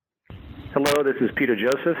Hello, this is Peter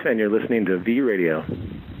Joseph, and you're listening to V Radio.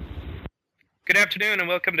 Good afternoon, and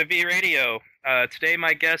welcome to V Radio. Today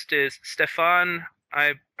my guest is Stefan.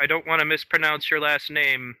 I don't want to mispronounce your last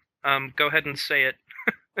name. Go ahead and say it.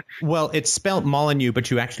 Well, it's spelled Molyneux, but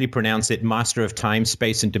you actually pronounce it Master of Time,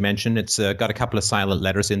 Space, and Dimension. It's got a couple of silent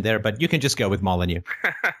letters in there, but you can just go with Molyneux.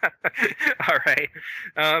 All right.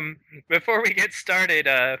 Before we get started,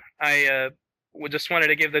 I just wanted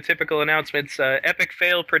to give the typical announcements. Epic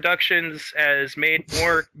Fail Productions has made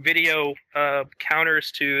more video counters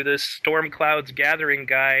to this Storm Clouds Gathering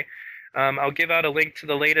guy. I'll give out a link to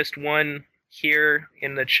the latest one here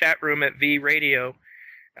in the chat room at V Radio.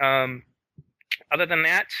 Other than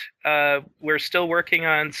that, we're still working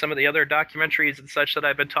on some of the other documentaries and such that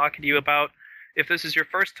I've been talking to you about. If this is your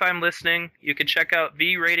first time listening, you can check out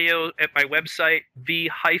V Radio at my website,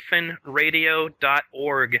 v-radio.org.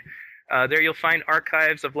 There you'll find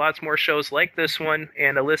archives of lots more shows like this one,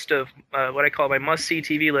 and a list of what I call my must-see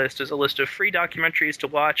TV list is a list of free documentaries to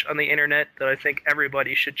watch on the internet that I think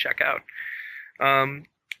everybody should check out.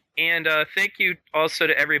 And thank you also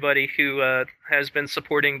to everybody who has been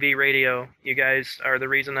supporting V Radio. You guys are the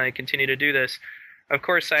reason I continue to do this. Of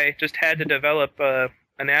course, I just had to develop a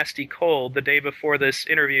nasty cold the day before this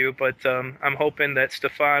interview, but I'm hoping that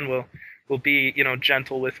Stefan will be,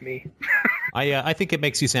 gentle with me. I think it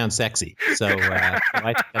makes you sound sexy, so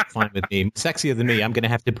that's fine with me. Sexier than me. I'm going to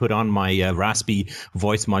have to put on my raspy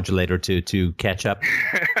voice modulator to catch up.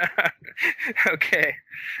 Okay.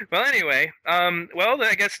 Well, anyway,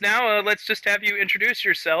 I guess now let's just have you introduce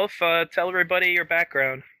yourself. Tell everybody your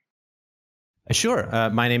background. Sure.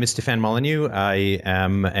 My name is Stefan Molyneux. I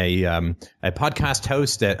am a podcast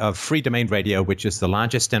host of Free Domain Radio, which is the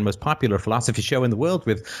largest and most popular philosophy show in the world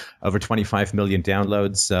with over 25 million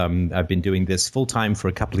downloads. I've been doing this full-time for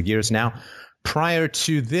a couple of years now. Prior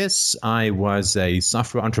to this, I was a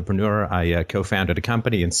software entrepreneur. I co-founded a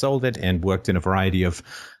company and sold it and worked in a variety of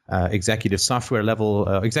executive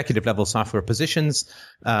level software positions.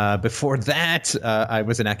 Before that, I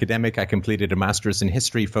was an academic. I completed a master's in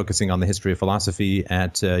history, focusing on the history of philosophy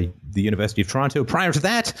at the University of Toronto. Prior to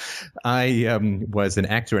that, I was an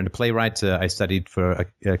actor and a playwright. I studied for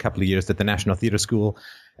a couple of years at the National Theatre School.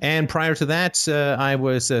 And prior to that, I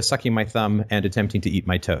was sucking my thumb and attempting to eat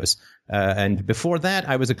my toes. And before that,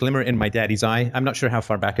 I was a glimmer in my daddy's eye. I'm not sure how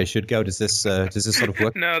far back I should go. Does this sort of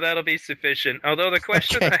work? No, that'll be sufficient. Although the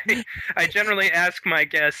question I generally ask my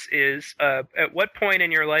guests is, at what point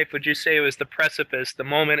in your life would you say was the precipice, the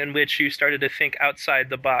moment in which you started to think outside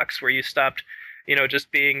the box, where you stopped,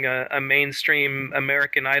 just being a mainstream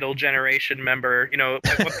American Idol generation member?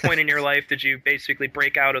 At what point in your life did you basically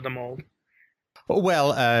break out of the mold?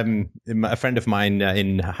 Well, a friend of mine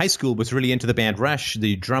in high school was really into the band Rush.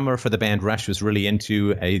 The drummer for the band Rush was really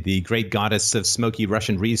into the great goddess of smoky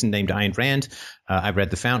Russian reason named Ayn Rand. I read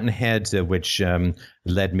The Fountainhead, which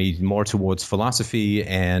led me more towards philosophy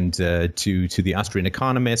and to the Austrian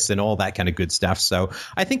economists and all that kind of good stuff. So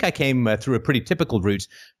I think I came through a pretty typical route.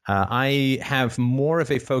 I have more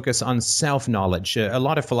of a focus on self-knowledge. A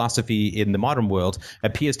lot of philosophy in the modern world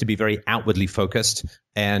appears to be very outwardly focused,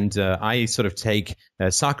 and I sort of take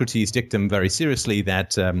Socrates' dictum very seriously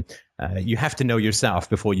that you have to know yourself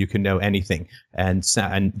before you can know anything. And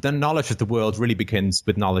the knowledge of the world really begins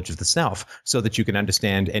with knowledge of the self, so that you can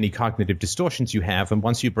understand any cognitive distortions you have. And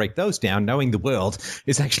once you break those down, knowing the world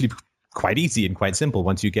is actually quite easy and quite simple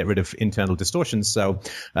once you get rid of internal distortions. So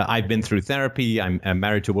I've been through therapy. I'm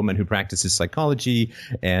married to a woman who practices psychology,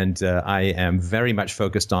 and I am very much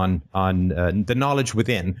focused on the knowledge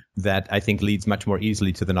within that I think leads much more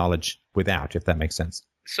easily to the knowledge without, if that makes sense.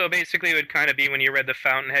 So basically it would kind of be when you read The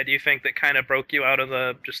Fountainhead, you think that kind of broke you out of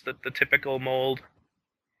the typical mold?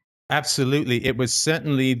 Absolutely. It was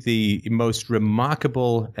certainly the most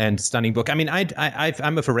remarkable and stunning book. I mean,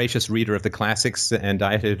 I'm a voracious reader of the classics, and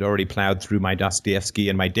I had already plowed through my Dostoevsky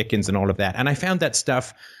and my Dickens and all of that. And I found that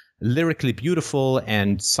stuff lyrically beautiful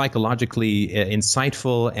and psychologically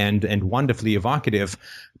insightful and wonderfully evocative.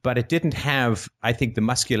 But it didn't have, I think, the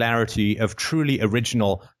muscularity of truly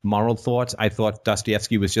original moral thought. I thought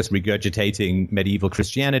Dostoevsky was just regurgitating medieval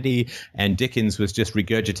Christianity, and Dickens was just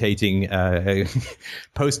regurgitating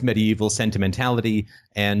post-medieval sentimentality.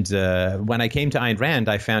 And when I came to Ayn Rand,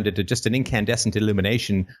 I found it just an incandescent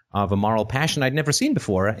illumination of a moral passion I'd never seen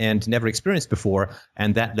before and never experienced before.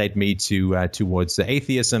 And that led me towards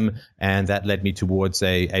atheism, and that led me towards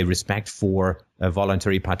a respect for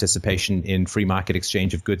voluntary participation in free market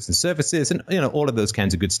exchange of goods and services, and all of those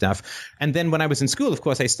kinds of good stuff. And then when I was in school, of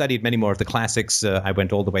course, I studied many more of the classics. I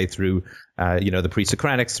went all the way through, the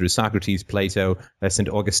pre-Socratics, through Socrates, Plato, St.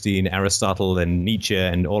 Augustine, Aristotle, and Nietzsche,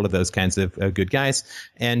 and all of those kinds of good guys.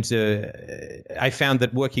 And I found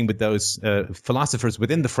that working with those philosophers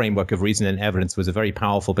within the framework of reason and evidence was a very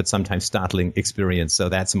powerful but sometimes startling experience. So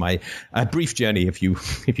that's my brief journey, if you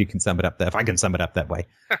can sum it up there, if I can sum it up that way.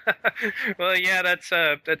 Well, yeah, that's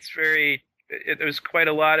very. There's quite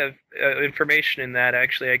a lot of information in that.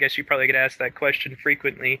 Actually, I guess you probably get asked that question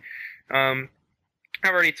frequently. I've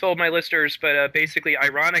already told my listeners, but basically,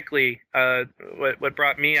 ironically, what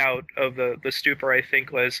brought me out of the stupor, I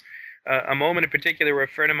think, was a moment in particular where a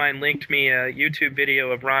friend of mine linked me a YouTube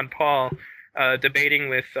video of Ron Paul debating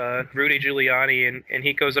with Rudy Giuliani, and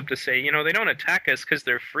he goes up to say, they don't attack us because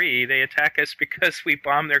they're free. They attack us because we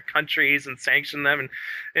bomb their countries and sanction them.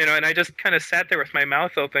 And I just kind of sat there with my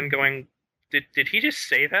mouth open going, did he just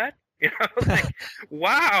say that? Like,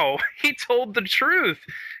 wow, he told the truth.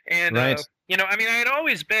 And, right. I had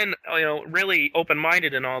always been, really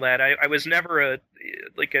open-minded and all that. I was never a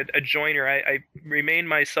joiner. I remained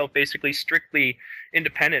myself basically strictly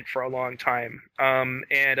independent for a long time. And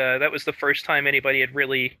that was the first time anybody had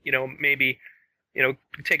really, maybe,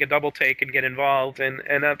 take a double take and get involved. And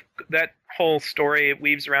that whole story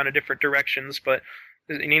weaves around in different directions, but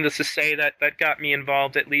needless to say, that got me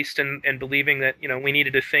involved, at least in believing that we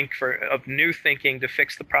needed to think of new thinking to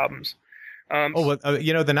fix the problems. The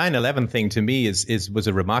 9/11 thing to me was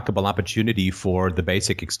a remarkable opportunity for the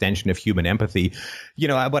basic extension of human empathy.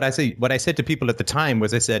 What I said to people at the time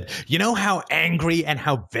was, I said, how angry and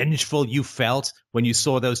how vengeful you felt when you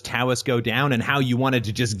saw those towers go down, and how you wanted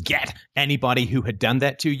to just get anybody who had done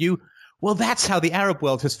that to you. Well, that's how the Arab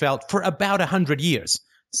world has felt for about 100 years.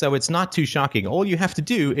 So it's not too shocking. All you have to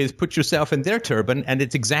do is put yourself in their turban, and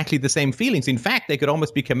it's exactly the same feelings. In fact, they could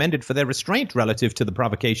almost be commended for their restraint relative to the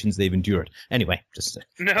provocations they've endured. Anyway, just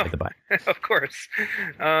by the by. Of course.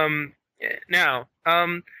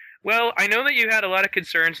 Well, I know that you had a lot of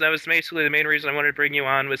concerns. That was basically the main reason I wanted to bring you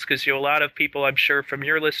on, was because a lot of people, I'm sure, from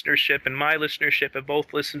your listenership and my listenership have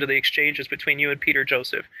both listened to the exchanges between you and Peter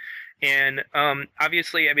Joseph. And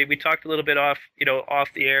obviously, we talked a little bit off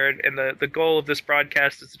the air, and the goal of this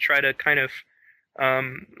broadcast is to try to kind of,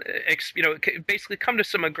 basically come to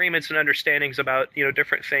some agreements and understandings about,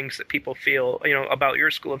 different things that people feel, about your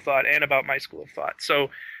school of thought and about my school of thought. So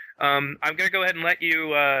I'm going to go ahead and let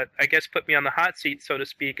you, put me on the hot seat, so to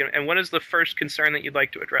speak. And what is the first concern that you'd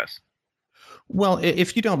like to address? Well,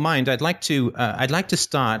 if you don't mind, I'd like to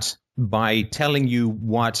start by telling you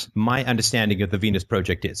what my understanding of the Venus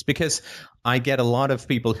Project is, because I get a lot of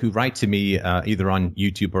people who write to me either on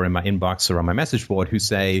YouTube or in my inbox or on my message board who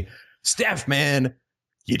say, Steph, man,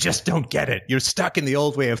 you just don't get it. You're stuck in the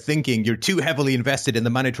old way of thinking. You're too heavily invested in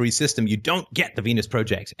the monetary system. You don't get the Venus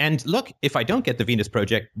Project. And look, if I don't get the Venus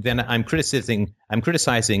Project, then I'm criticizing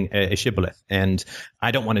a shibboleth, and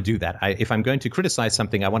I don't want to do that. If I'm going to criticize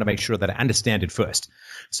something, I want to make sure that I understand it first.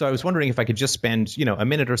 So I was wondering if I could just spend, a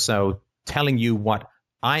minute or so telling you what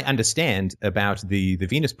I understand about the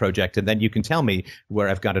Venus Project, and then you can tell me where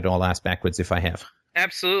I've got it all ass backwards if I have.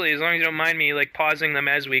 Absolutely, as long as you don't mind me pausing them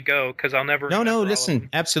as we go, because I'll never. No, listen,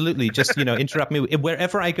 absolutely. Just interrupt me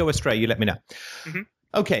wherever I go astray. You let me know. Mm-hmm.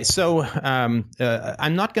 Okay, so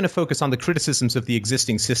I'm not going to focus on the criticisms of the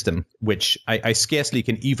existing system, which I scarcely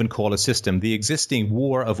can even call a system. The existing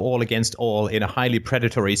war of all against all in a highly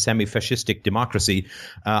predatory, semi-fascistic democracy.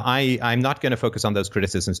 I'm not going to focus on those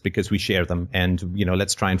criticisms because we share them, and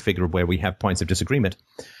let's try and figure where we have points of disagreement.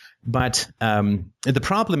 But the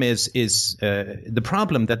problem is the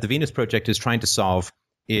problem that the Venus Project is trying to solve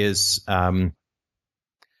is the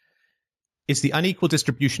unequal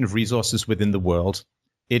distribution of resources within the world.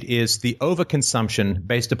 It is the overconsumption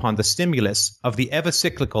based upon the stimulus of the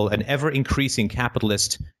ever-cyclical and ever-increasing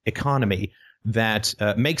capitalist economy that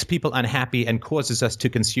makes people unhappy and causes us to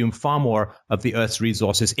consume far more of the Earth's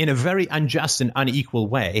resources in a very unjust and unequal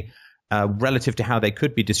way relative to how they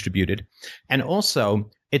could be distributed. And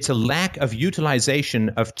also, it's a lack of utilization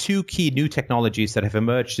of two key new technologies that have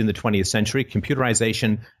emerged in the 20th century,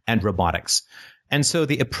 computerization and robotics. And so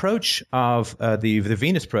the approach of the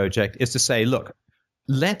Venus Project is to say, look,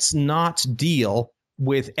 let's not deal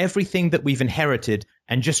with everything that we've inherited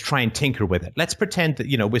and just try and tinker with it. Let's pretend that,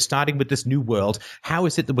 we're starting with this new world. How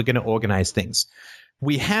is it that we're going to organize things?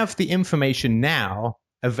 We have the information now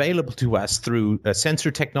available to us through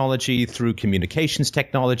sensor technology, through communications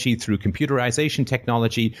technology, through computerization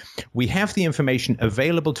technology. We have the information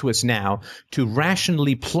available to us now to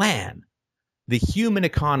rationally plan the human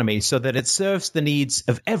economy so that it serves the needs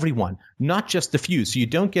of everyone, not just the few. So you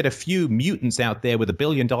don't get a few mutants out there with $1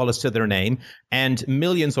 billion to their name and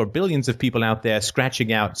millions or billions of people out there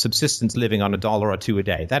scratching out subsistence living on $1 or $2 a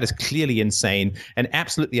day. That is clearly insane and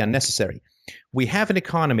absolutely unnecessary. We have an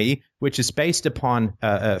economy which is based upon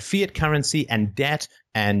fiat currency and debt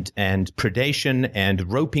and predation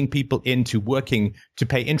and roping people into working to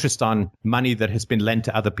pay interest on money that has been lent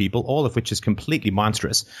to other people, all of which is completely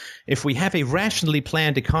monstrous. If we have a rationally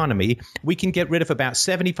planned economy, we can get rid of about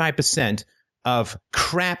 75% of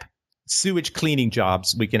crap sewage cleaning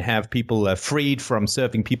jobs. We can have people freed from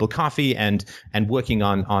serving people coffee and working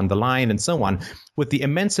on the line and so on. With the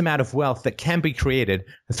immense amount of wealth that can be created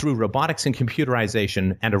through robotics and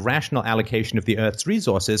computerization and a rational allocation of the Earth's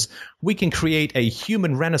resources, we can create a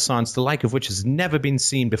human renaissance, the like of which has never been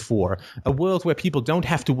seen before. A world where people don't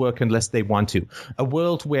have to work unless they want to. A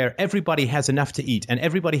world where everybody has enough to eat and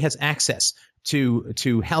everybody has access to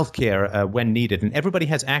healthcare when needed, and everybody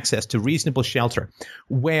has access to reasonable shelter,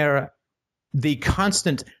 where the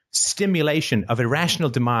constant stimulation of irrational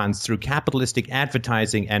demands through capitalistic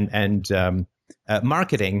advertising and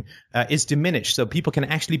marketing is diminished, so people can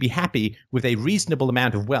actually be happy with a reasonable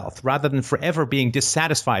amount of wealth rather than forever being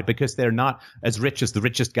dissatisfied because they're not as rich as the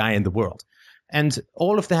richest guy in the world. And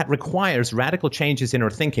all of that requires radical changes in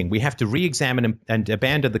our thinking. We have to re-examine and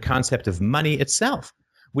abandon the concept of money itself.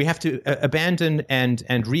 We have to abandon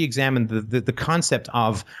and re-examine the concept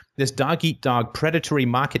of this dog-eat-dog predatory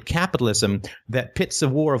market capitalism that pits a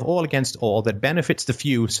war of all against all, that benefits the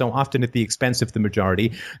few so often at the expense of the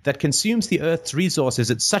majority, that consumes the Earth's resources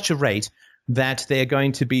at such a rate that they are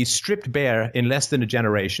going to be stripped bare in less than a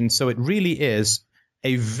generation. So it really is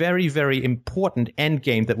a very, very important end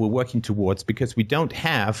game that we're working towards, because we don't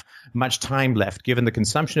have much time left given the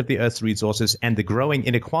consumption of the Earth's resources and the growing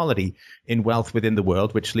inequality in wealth within the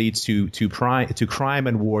world, which leads to crime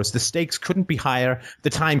and wars. The stakes couldn't be higher. The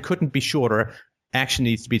time couldn't be shorter. Action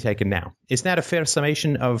needs to be taken now. Is that a fair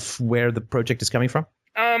summation of where the project is coming from?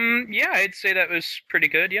 Yeah, I'd say that was pretty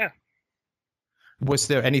good, yeah. Was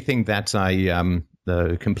there anything that I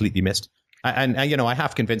completely missed? And I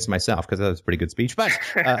half convinced myself because that was a pretty good speech, but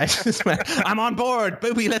I'm on board,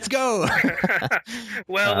 booby, let's go.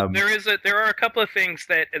 Well, there are a couple of things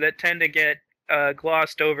that tend to get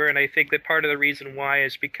glossed over, and I think that part of the reason why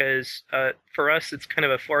is because for us it's kind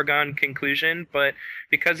of a foregone conclusion, but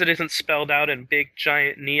because it isn't spelled out in big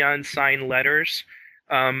giant neon sign letters,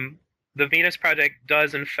 the Venus Project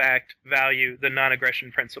does in fact value the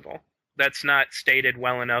non-aggression principle. That's not stated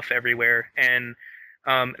well enough everywhere, and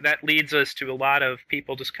that leads us to a lot of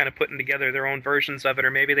people just kind of putting together their own versions of it, or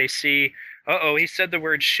maybe they see, he said the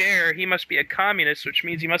word share, he must be a communist, which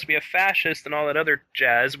means he must be a fascist and all that other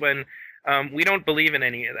jazz, when we don't believe in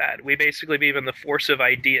any of that. We basically believe in the force of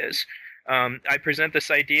ideas. I present this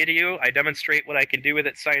idea to you, I demonstrate what I can do with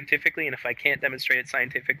it scientifically, and if I can't demonstrate it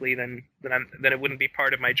scientifically, then it wouldn't be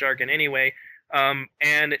part of my jargon anyway.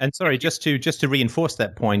 And sorry, just to reinforce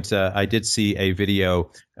that point, I did see a video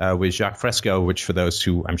with Jacques Fresco, which for those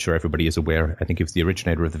who I'm sure everybody is aware, I think he was the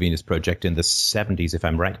originator of the Venus Project in the 70s, if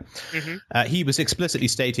I'm right. Mm-hmm. He was explicitly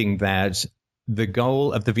stating that the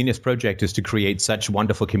goal of the Venus Project is to create such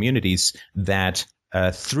wonderful communities that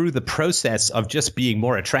through the process of just being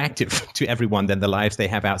more attractive to everyone than the lives they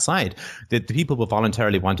have outside, that the people will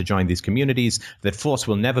voluntarily want to join these communities, that force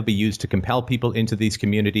will never be used to compel people into these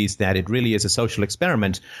communities, that it really is a social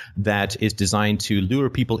experiment that is designed to lure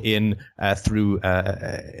people in through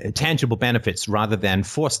tangible benefits rather than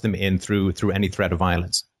force them in through any threat of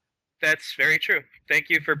violence. That's very true. Thank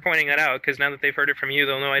you for pointing that out, because now that they've heard it from you,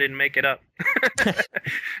 they'll know I didn't make it up.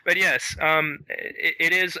 But yes,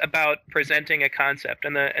 it is about presenting a concept.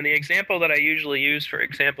 And the example that I usually use, for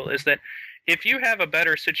example, is that if you have a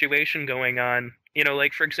better situation going on,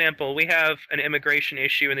 like, for example, we have an immigration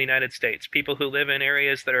issue in the United States. People who live in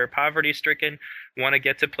areas that are poverty-stricken want to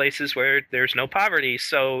get to places where there's no poverty.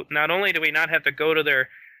 So not only do we not have to go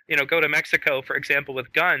to Mexico, for example,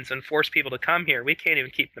 with guns and force people to come here, we can't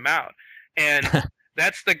even keep them out. And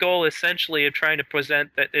that's the goal, essentially, of trying to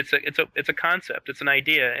present that it's a concept, it's an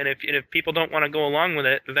idea. And if people don't want to go along with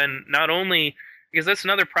it, then not only, because that's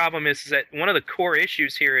another problem, is that one of the core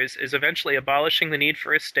issues here is eventually abolishing the need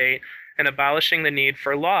for a state and abolishing the need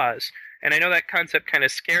for laws. And I know that concept kind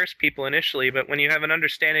of scares people initially, but when you have an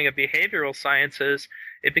understanding of behavioral sciences,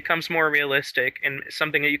 it becomes more realistic. And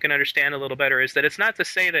something that you can understand a little better is that it's not to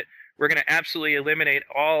say that we're going to absolutely eliminate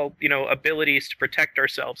all, abilities to protect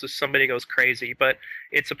ourselves if somebody goes crazy. But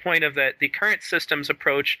it's a point of that the current system's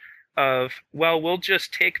approach of, well, we'll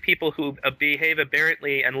just take people who behave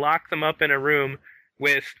aberrantly and lock them up in a room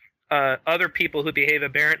with other people who behave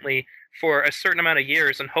aberrantly, for a certain amount of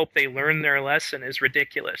years and hope they learn their lesson is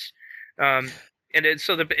ridiculous.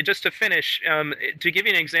 Just to finish, to give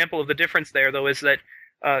you an example of the difference there, though, is that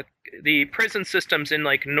the prison systems in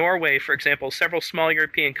like Norway, for example, several small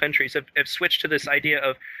European countries have switched to this idea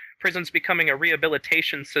of prisons becoming a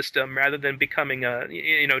rehabilitation system rather than becoming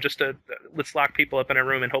let's lock people up in a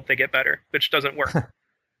room and hope they get better, which doesn't work.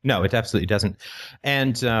 No, it absolutely doesn't.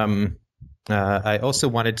 And I also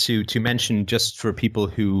wanted to mention, just for people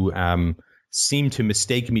who seem to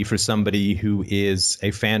mistake me for somebody who is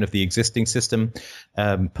a fan of the existing system,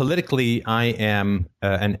 politically, I am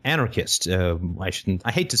an anarchist.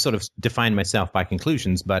 I hate to sort of define myself by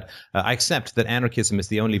conclusions, but I accept that anarchism is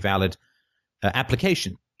the only valid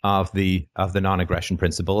application of the non-aggression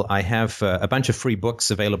principle. I have a bunch of free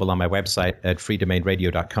books available on my website at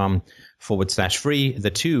freedomainradio.com/free. The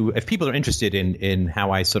two, if people are interested in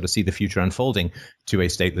how I sort of see the future unfolding to a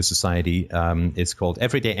stateless society, it's called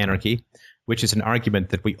Everyday Anarchy, which is an argument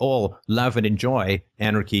that we all love and enjoy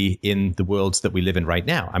anarchy in the worlds that we live in right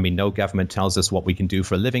now. I mean, no government tells us what we can do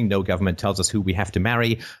for a living. No government tells us who we have to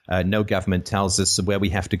marry. No government tells us where we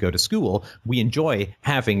have to go to school. We enjoy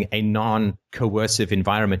having a non-coercive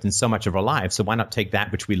environment in so much of our lives. So why not take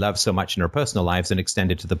that which we love so much in our personal lives and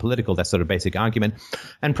extend it to the political? That's sort of basic argument.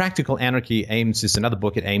 And Practical Anarchy is another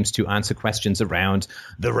book. It aims to answer questions around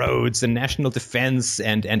the roads and national defense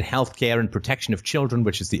and healthcare and protection of children,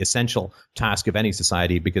 which is the essential task of any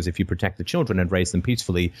society, because if you protect the children and raise them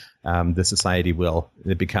peacefully, the society will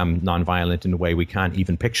become nonviolent in a way we can't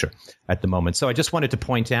even picture at the moment. So I just wanted to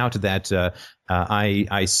point out that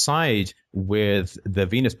I side with the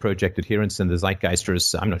Venus Project adherents and the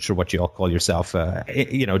Zeitgeisters. I'm not sure what you all call yourself.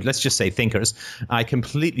 Let's just say thinkers. I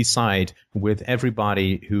completely side with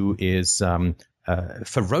everybody who is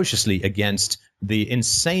ferociously against the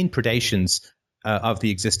insane predations of the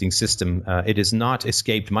existing system. It has not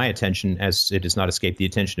escaped my attention, as it has not escaped the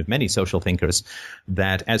attention of many social thinkers,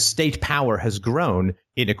 that as state power has grown,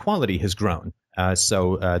 inequality has grown.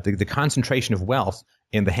 So the concentration of wealth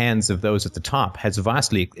in the hands of those at the top has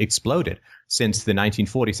vastly exploded since the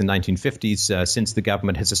 1940s and 1950s, since the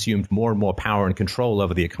government has assumed more and more power and control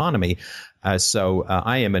over the economy. So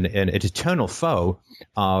I am an eternal foe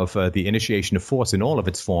of the initiation of force in all of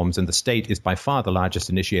its forms, and the state is by far the largest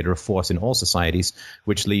initiator of force in all societies,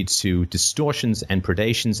 which leads to distortions and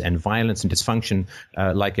predations and violence and dysfunction,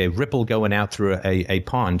 like a ripple going out through a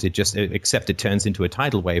pond. Except it turns into a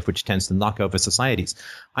tidal wave, which tends to knock over societies.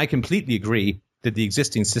 I completely agree that the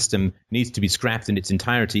existing system needs to be scrapped in its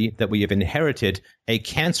entirety, that we have inherited a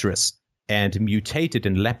cancerous and mutated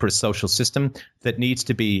and leprous social system that needs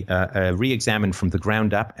to be re-examined from the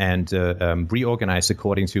ground up and reorganized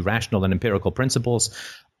according to rational and empirical principles.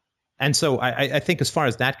 And so I think as far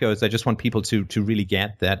as that goes, I just want people to really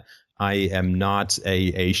get that I am not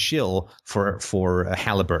a shill for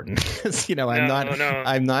Halliburton.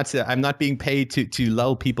 I'm not being paid to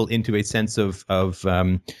lull people into a sense of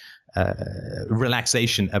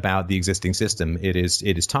relaxation about the existing system. It is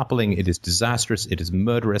toppling. It is disastrous. It is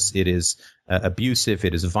murderous. It is abusive.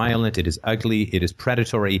 It is violent. It is ugly. It is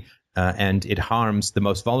predatory, and it harms the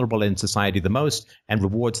most vulnerable in society the most, and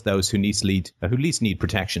rewards those who least need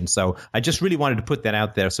protection. So I just really wanted to put that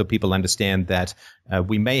out there so people understand that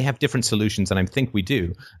we may have different solutions, and I think we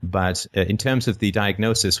do. But in terms of the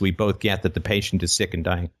diagnosis, we both get that the patient is sick and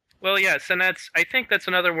dying. Well, yes, and I think that's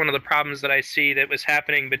another one of the problems that I see that was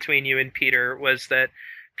happening between you and Peter, was that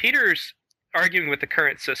Peter's arguing with the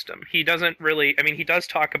current system. He doesn't really, he does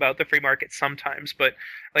talk about the free market sometimes, but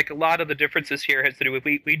like a lot of the differences here has to do with,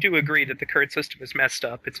 we do agree that the current system is messed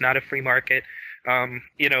up. It's not a free market,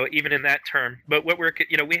 even in that term. But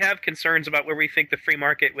we have concerns about where we think the free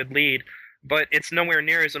market would lead, but it's nowhere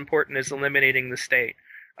near as important as eliminating the state.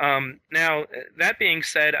 Now, that being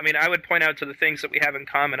said, I would point out to the things that we have in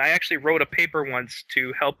common. I actually wrote a paper once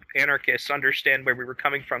to help anarchists understand where we were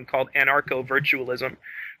coming from, called anarcho-virtualism,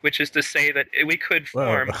 which is to say that we could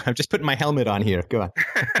form... Whoa, I'm just putting my helmet on here. Go on.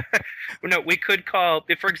 No, we could call,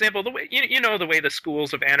 for example, the way the way the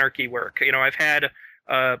schools of anarchy work. I've had,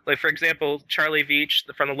 for example, Charlie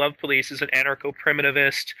Veitch from the Love Police is an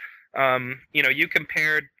anarcho-primitivist. You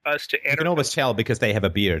compared us to You can always tell because they have a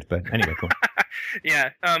beard, but anyway, cool. Yeah,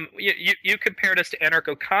 you compared us to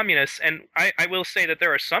anarcho-communists, and I will say that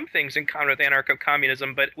there are some things in common with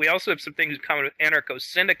anarcho-communism, but we also have some things in common with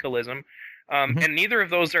anarcho-syndicalism, and neither of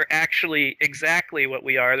those are actually exactly what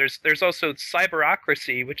we are. There's also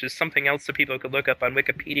cyberocracy, which is something else that people could look up on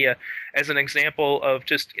Wikipedia as an example of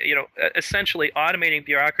just, essentially automating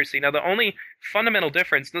bureaucracy. Now, the only fundamental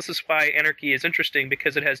difference, and this is why anarchy is interesting,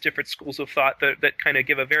 because it has different schools of thought that kind of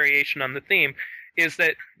give a variation on the theme, is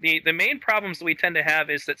that the main problems that we tend to have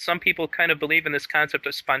is that some people kind of believe in this concept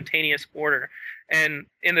of spontaneous order. And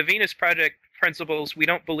in the Venus Project principles, we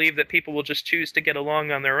don't believe that people will just choose to get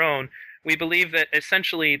along on their own. We believe that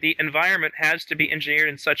essentially the environment has to be engineered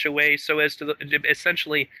in such a way so as to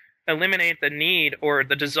essentially eliminate the need or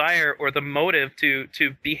the desire or the motive to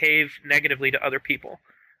behave negatively to other people.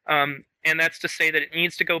 And that's to say that it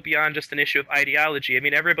needs to go beyond just an issue of ideology. I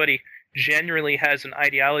mean, everybody generally has an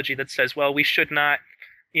ideology that says, well, we should not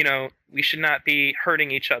be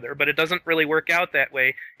hurting each other. But it doesn't really work out that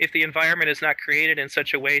way if the environment is not created in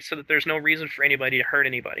such a way so that there's no reason for anybody to hurt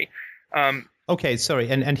anybody. Okay,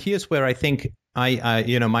 sorry. And here's where I think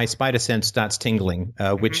my spider sense starts tingling,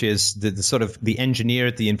 which is the sort of the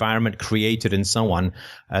engineered, the environment created, and so on.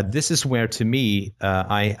 This is where, to me,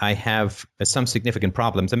 I have some significant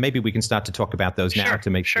problems, and maybe we can start to talk about those now to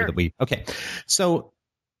make sure that we. Okay, so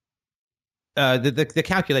the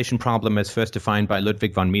calculation problem is first defined by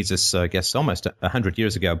Ludwig von Mises, I guess, almost 100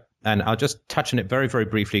 years ago, and I'll just touch on it very, very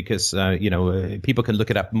briefly because people can look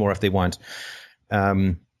it up more if they want.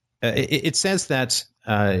 It says that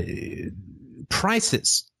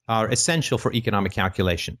prices are essential for economic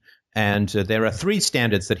calculation. And there are three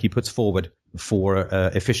standards that he puts forward for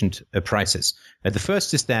efficient prices. The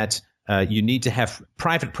first is that you need to have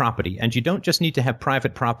private property. And you don't just need to have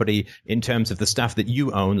private property in terms of the stuff that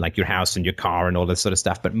you own, like your house and your car and all this sort of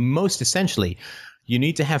stuff. But most essentially, you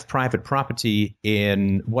need to have private property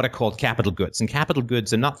in what are called capital goods. And capital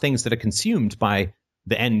goods are not things that are consumed by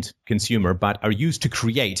the end consumer, but are used to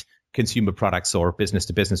create consumer products or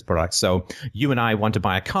business-to-business products. So you and I want to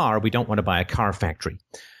buy a car. We don't want to buy a car factory.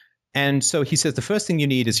 And so he says the first thing you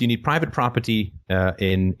need private property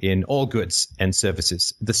in all goods and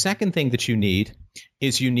services. The second thing that you need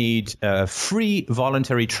is free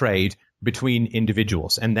voluntary trade between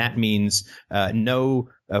individuals. And that means no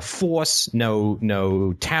force,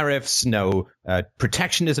 no tariffs, no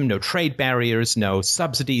protectionism, no trade barriers, no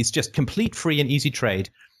subsidies, just complete free and easy trade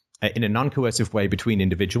in a non-coercive way between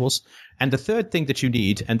individuals. And the third thing that you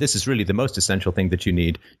need, and this is really the most essential thing that you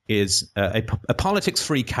need, is a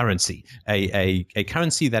politics-free currency, a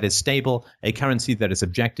currency that is stable, a currency that is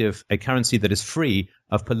objective, a currency that is free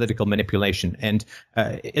of political manipulation. And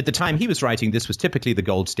at the time he was writing, this was typically the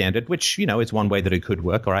gold standard, which, is one way that it could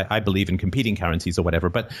work, or I believe in competing currencies or whatever.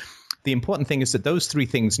 But the important thing is that those three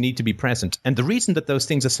things need to be present. And the reason that those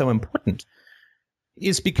things are so important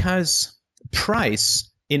is because price,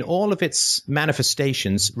 in all of its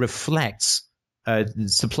manifestations, reflects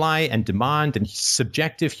supply and demand and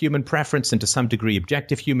subjective human preference and to some degree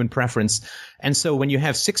objective human preference. And so when you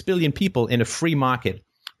have 6 billion people in a free market,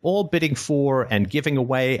 all bidding for and giving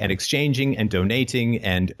away and exchanging and donating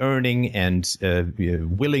and earning and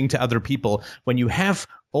willing to other people, when you have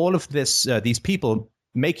all of these people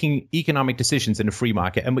making economic decisions in a free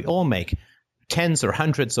market, and we all make tens or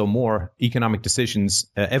hundreds or more economic decisions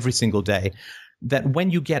every single day, that when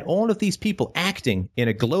you get all of these people acting in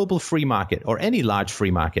a global free market or any large free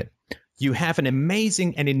market, you have an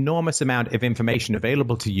amazing and enormous amount of information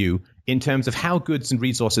available to you in terms of how goods and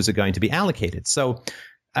resources are going to be allocated. So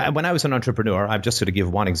when I was an entrepreneur, I've just sort of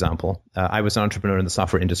give one example. I was an entrepreneur in the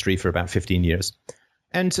software industry for about 15 years.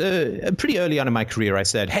 And pretty early on in my career, I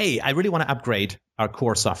said, hey, I really want to upgrade our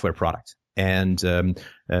core software product. And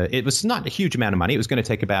it was not a huge amount of money. It was going to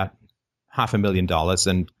take about $500,000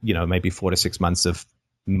 and, maybe 4 to 6 months of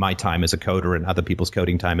my time as a coder and other people's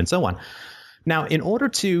coding time and so on. Now, in order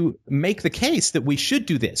to make the case that we should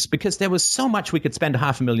do this, because there was so much we could spend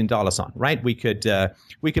 $500,000 on, right? We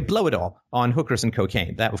could blow it all on hookers and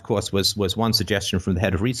cocaine. That, of course, was one suggestion from the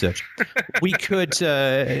head of research. we could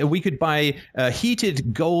buy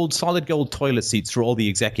heated solid gold toilet seats for all the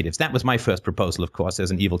executives. That was my first proposal, of course,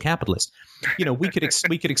 as an evil capitalist. We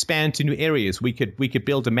could expand to new areas. We could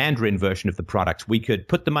build a Mandarin version of the product. We could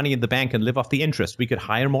put the money in the bank and live off the interest. We could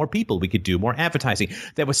hire more people. We could do more advertising.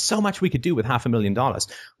 There was so much we could do with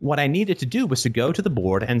 $500,000. What I needed to do was to go to the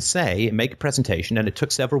board and make a presentation, and it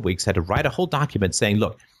took several weeks. I had to write a whole document saying,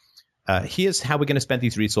 look, here's how we're going to spend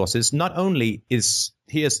these resources. Not only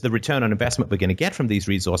here's the return on investment we're going to get from these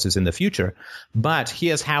resources in the future, but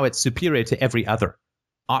here's how it's superior to every other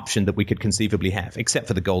option that we could conceivably have, except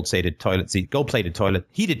for the gold-plated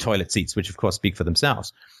heated toilet seats, which of course speak for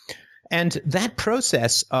themselves. And that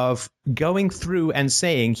process of going through and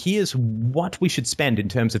saying, here's what we should spend in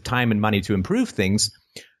terms of time and money to improve things,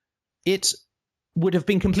 it would have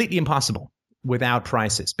been completely impossible without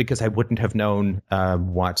prices, because I wouldn't have known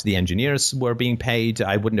what the engineers were being paid.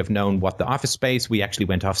 I wouldn't have known what the office space. We actually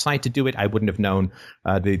went off-site to do it. I wouldn't have known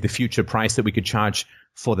the future price that we could charge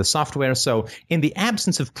for the software. So in the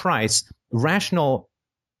absence of price, rational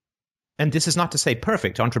and this is not to say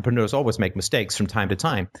perfect. Entrepreneurs always make mistakes from time to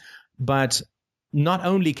time. But not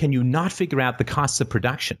only can you not figure out the costs of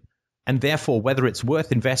production, and therefore whether it's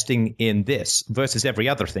worth investing in this versus every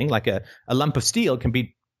other thing, like a lump of steel can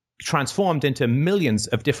be transformed into millions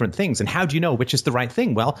of different things. And how do you know which is the right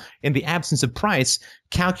thing? Well, in the absence of price,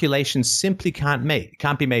 calculations simply can't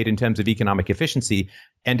be made in terms of economic efficiency.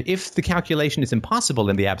 And if the calculation is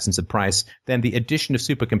impossible in the absence of price, then the addition of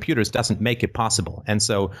supercomputers doesn't make it possible. And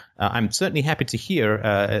so I'm certainly happy to hear,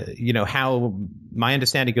 how my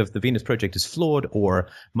understanding of the Venus Project is flawed or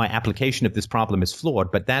my application of this problem is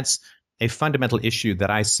flawed. But that's a fundamental issue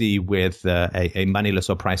that I see with a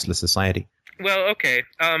moneyless or priceless society. Well, okay,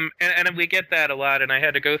 and we get that a lot, and I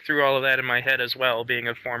had to go through all of that in my head as well, being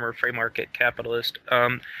a former free market capitalist.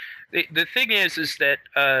 The thing is that,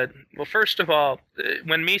 well, first of all,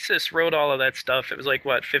 when Mises wrote all of that stuff, it was like,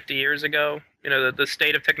 50 years ago? The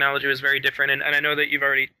state of technology was very different, and I know that you've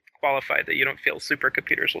already qualified that you don't feel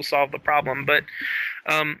supercomputers will solve the problem, but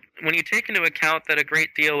when you take into account that a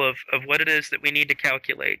great deal of what it is that we need to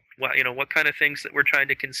calculate, what kind of things that we're trying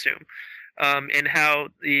to consume, and how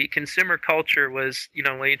the consumer culture was,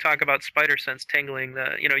 when you talk about spider sense tingling,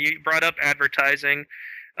 you brought up advertising.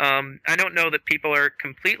 I don't know that people are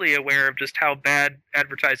completely aware of just how bad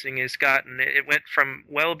advertising has gotten. It went from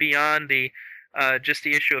well beyond just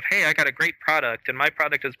the issue of, hey, I got a great product and my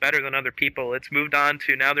product is better than other people. It's moved on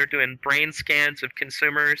to now they're doing brain scans of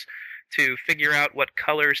consumers to figure out what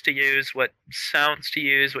colors to use, what sounds to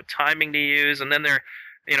use, what timing to use, and then they're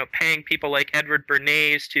paying people like Edward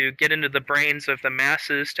Bernays to get into the brains of the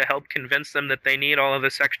masses to help convince them that they need all of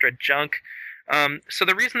this extra junk. So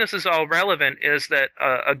the reason this is all relevant is that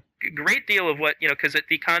a great deal of what, because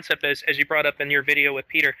the concept, as you brought up in your video with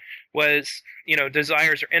Peter, was,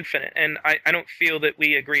 desires are infinite. And I don't feel that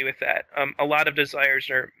we agree with that. A lot of desires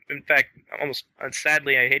are, in fact, almost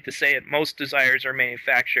sadly, I hate to say it, most desires are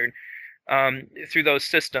manufactured through those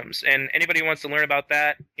systems. And anybody who wants to learn about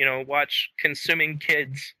that, watch Consuming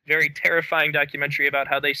Kids, very terrifying documentary about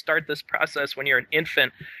how they start this process when you're an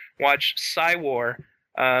infant. Watch Psywar,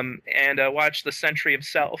 and watch The Century of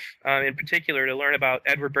Self, in particular, to learn about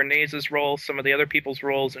Edward Bernays' role, some of the other people's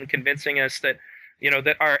roles in convincing us that,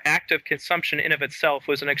 that our act of consumption in of itself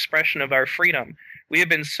was an expression of our freedom. We have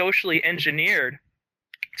been socially engineered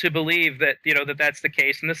to believe that, that that's the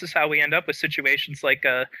case. And this is how we end up with situations like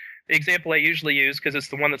the example I usually use, because it's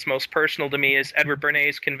the one that's most personal to me, is Edward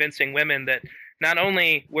Bernays convincing women that not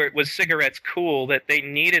only was cigarettes cool, that they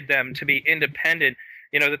needed them to be independent,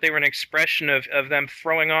 that they were an expression of them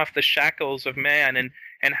throwing off the shackles of man,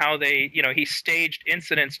 and how they, he staged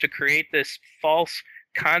incidents to create this false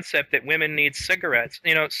concept that women need cigarettes,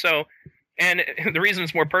 so, and the reason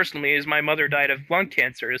it's more personal to me is my mother died of lung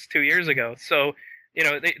cancer 2 years ago. So,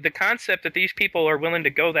 the concept that these people are willing to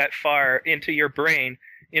go that far into your brain,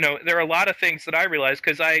 there are a lot of things that I realized,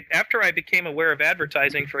 because after I became aware of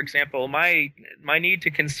advertising, for example, my need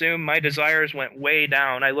to consume, my desires went way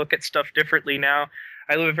down. I look at stuff differently now.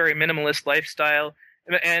 I live a very minimalist lifestyle.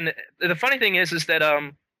 And the funny thing is that,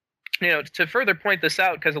 to further point this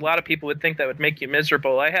out, because a lot of people would think that would make you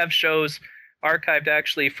miserable, I have shows archived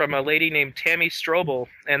actually from a lady named Tammy Strobel,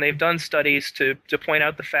 and they've done studies to point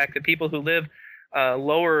out the fact that people who live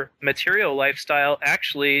lower material lifestyle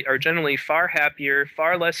actually are generally far happier,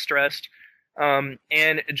 far less stressed, and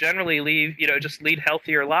generally just lead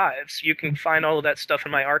healthier lives. You can find all of that stuff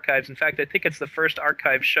in my archives. In fact, I think it's the first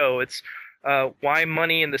archive show. It's why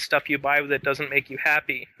money and the stuff you buy with it doesn't make you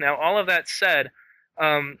happy. Now, all of that said,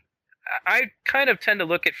 I kind of tend to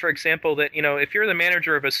look at, for example, that, if you're the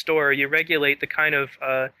manager of a store, you regulate the kind of,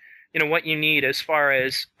 what you need as far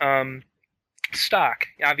as stock.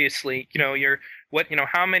 Obviously,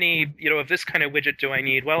 how many, of this kind of widget do I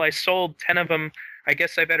need? Well, I sold 10 of them. I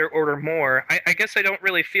guess I better order more. I guess I don't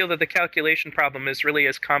really feel that the calculation problem is really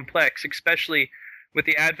as complex, especially with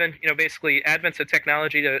the advents of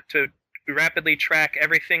technology to rapidly track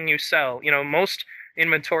everything you sell. Most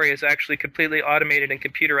inventory is actually completely automated and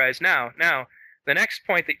computerized now. Now, the next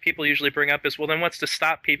point that people usually bring up is, well, then what's to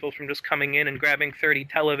stop people from just coming in and grabbing 30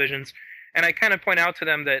 televisions? And I kind of point out to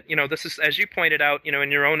them that, this is, as you pointed out,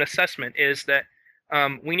 in your own assessment, is that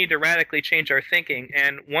we need to radically change our thinking.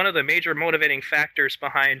 And one of the major motivating factors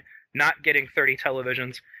behind not getting 30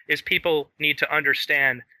 televisions is people need to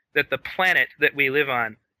understand that the planet that we live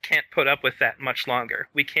on can't put up with that much longer.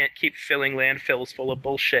 We can't keep filling landfills full of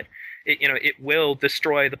bullshit. It will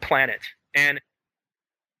destroy the planet. And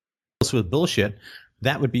with bullshit,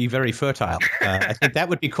 that would be very fertile. I think that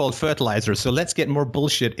would be called fertilizer. So let's get more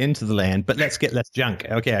bullshit into the land, but let's get less junk.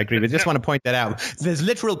 Okay, I agree. I just want to point that out. There's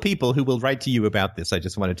literal people who will write to you about this. I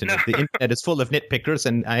just wanted to know. The internet is full of nitpickers,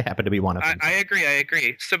 and I happen to be one of them. I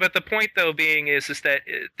agree. So, but the point, though, being is that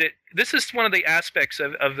this is one of the aspects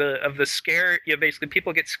of the scare. Basically,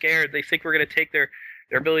 people get scared. They think we're going to take their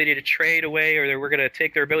ability to trade away, or we're going to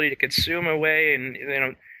take their ability to consume away, and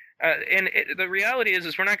the reality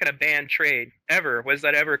is we're not going to ban trade ever. Was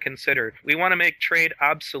that ever considered? We want to make trade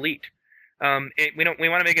obsolete. We want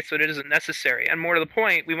to make it so that it isn't necessary. And more to the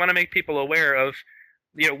point, we want to make people aware of,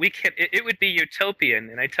 it would be utopian,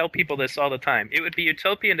 and I tell people this all the time. It would be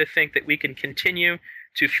utopian to think that we can continue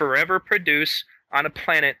to forever produce on a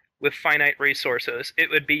planet with finite resources.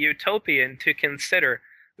 It would be utopian to consider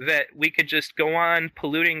that we could just go on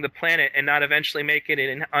polluting the planet and not eventually make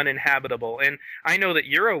it uninhabitable. And I know that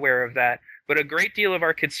you're aware of that, but a great deal of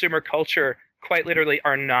our consumer culture quite literally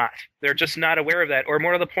are not. They're just not aware of that, or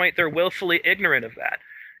more to the point, they're willfully ignorant of that.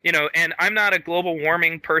 And I'm not a global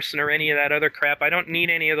warming person or any of that other crap. I don't need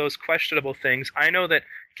any of those questionable things. I know that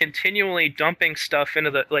continually dumping stuff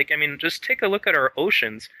into just take a look at our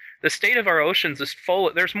oceans. The state of our oceans is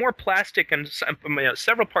full. There's more plastic in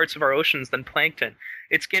several parts of our oceans than plankton.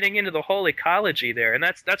 It's getting into the whole ecology there, and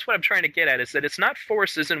that's what I'm trying to get at, is that it's not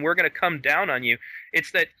forces and we're going to come down on you.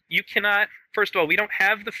 It's that you cannot, first of all, we don't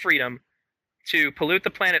have the freedom to pollute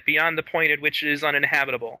the planet beyond the point at which it is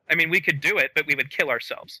uninhabitable. I mean, we could do it, but we would kill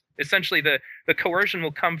ourselves. Essentially, the coercion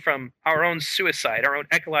will come from our own suicide, our own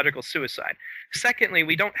ecological suicide. Secondly,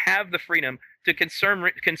 we don't have the freedom to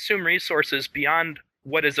consume resources beyond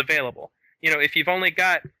what is available. If you've only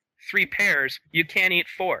got 3 pears, you can't eat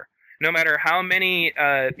 4. No matter how many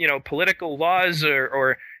political laws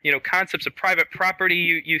or concepts of private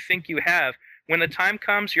property you think you have, when the time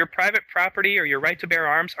comes, your private property or your right to bear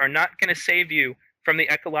arms are not going to save you from the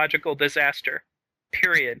ecological disaster.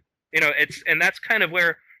 Period. And that's kind of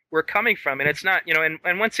where we're coming from. And it's not,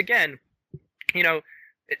 and once again,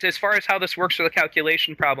 as far as how this works for the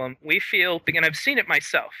calculation problem, we feel, and I've seen it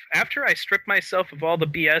myself, after I strip myself of all the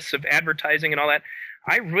BS of advertising and all that,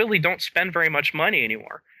 I really don't spend very much money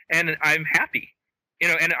anymore. And I'm happy.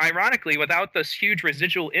 And ironically, without this huge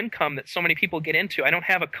residual income that so many people get into, I don't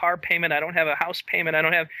have a car payment, I don't have a house payment, I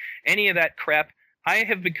don't have any of that crap. I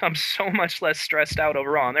have become so much less stressed out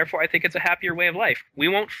overall, and therefore I think it's a happier way of life. We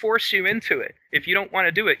won't force you into it. If you don't want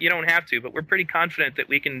to do it, you don't have to, but we're pretty confident that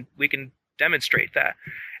we can demonstrate that.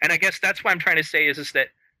 And I guess that's what I'm trying to say is that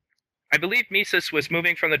I believe Mises was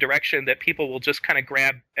moving from the direction that people will just kind of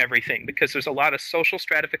grab everything, because there's a lot of social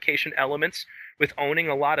stratification elements with owning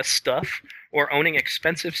a lot of stuff or owning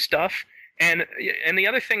expensive stuff. And the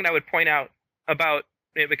other thing that I would point out about,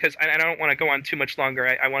 because I don't want to go on too much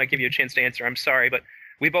longer, I want to give you a chance to answer. I'm sorry, but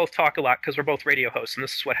we both talk a lot because we're both radio hosts, and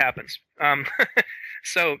this is what happens.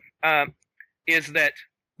 Is that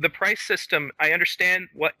the price system? I understand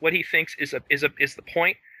what he thinks is the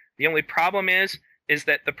point. The only problem is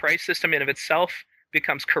that the price system in of itself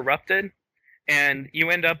becomes corrupted, and you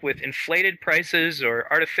end up with inflated prices or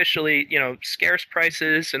artificially, scarce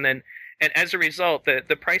prices, and as a result,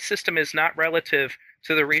 the price system is not relative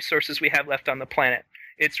to the resources we have left on the planet.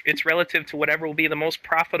 It's relative to whatever will be the most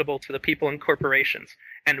profitable to the people and corporations,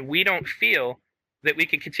 and we don't feel that we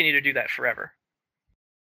can continue to do that forever.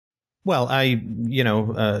 Well, I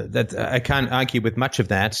can't argue with much of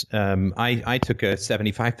that. I took a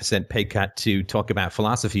 75% pay cut to talk about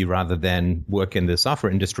philosophy rather than work in the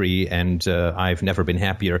software industry, and I've never been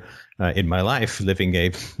happier in my life living a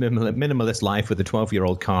minimalist life with a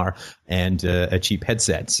 12-year-old car and a cheap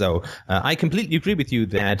headset. So I completely agree with you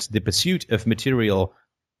that the pursuit of material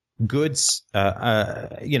goods,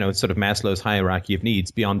 sort of Maslow's hierarchy of needs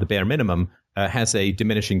beyond the bare minimum, has a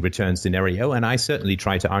diminishing return scenario, and I certainly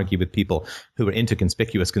try to argue with people who are into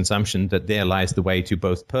conspicuous consumption that there lies the way to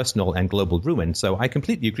both personal and global ruin. So I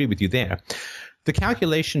completely agree with you there. The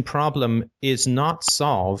calculation problem is not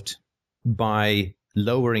solved by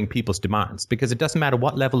lowering people's demands, because it doesn't matter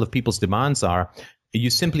what level of people's demands are. You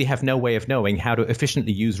simply have no way of knowing how to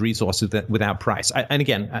efficiently use resources without price. I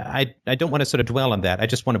don't want to sort of dwell on that. I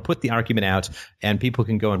just want to put the argument out, and people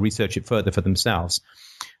can go and research it further for themselves.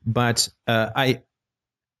 But I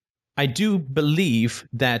do believe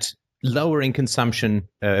that lowering consumption,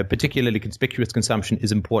 particularly conspicuous consumption,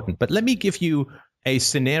 is important. But let me give you a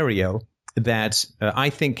scenario that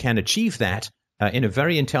I think can achieve that in a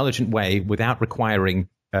very intelligent way without requiring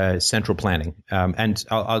central planning. And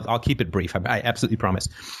I'll keep it brief. I absolutely promise.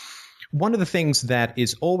 One of the things that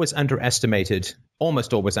is always underestimated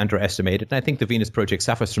almost always underestimated. And I think the Venus Project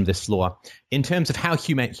suffers from this flaw in terms of how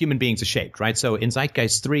human beings are shaped, right? So in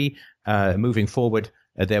Zeitgeist 3, moving forward,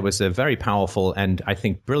 there was a very powerful and I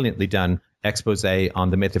think brilliantly done expose on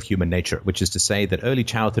the myth of human nature, which is to say that early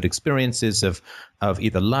childhood experiences of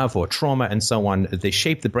either love or trauma and so on, they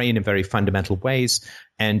shape the brain in very fundamental ways.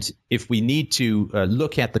 And if we need to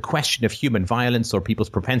look at the question of human violence or people's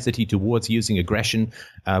propensity towards using aggression,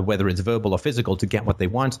 whether it's verbal or physical, to get what they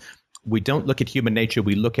want, we don't look at human nature.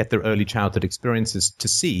 We look at their early childhood experiences to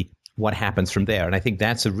see what happens from there. And I think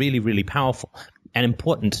that's a really, really powerful and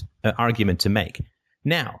important argument to make.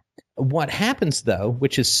 Now, what happens, though,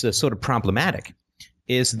 which is sort of problematic,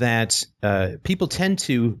 is that people tend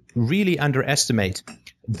to really underestimate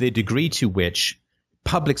the degree to which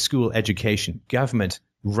public school education,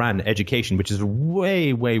 government-run education, which is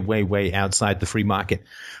way, way, way, way outside the free market,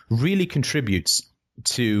 really contributes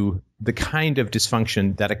to the kind of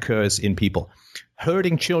dysfunction that occurs in people.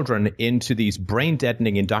 Herding children into these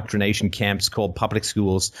brain-deadening indoctrination camps called public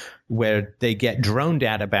schools, where they get droned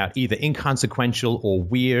at about either inconsequential or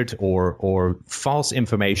weird or false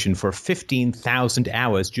information for 15,000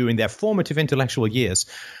 hours during their formative intellectual years,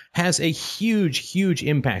 has a huge, huge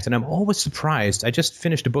impact. And I'm always surprised. I just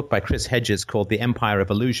finished a book by Chris Hedges called The Empire of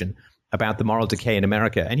Illusion, about the moral decay in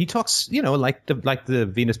America. And he talks, like the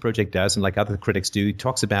Venus Project does and like other critics do, he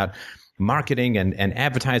talks about marketing and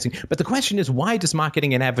advertising. But the question is, why does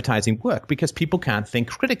marketing and advertising work? Because people can't think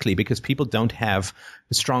critically, because people don't have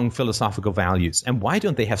strong philosophical values. And why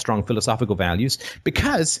don't they have strong philosophical values?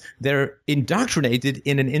 Because they're indoctrinated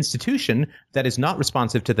in an institution that is not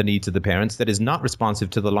responsive to the needs of the parents, that is not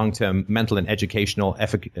responsive to the long-term mental and educational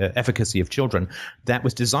efficacy of children, that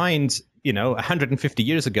was designed 150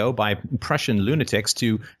 years ago by Prussian lunatics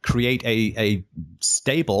to create a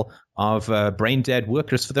stable of brain-dead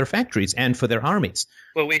workers for their factories and for their armies.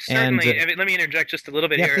 Well, we certainly, let me interject just a little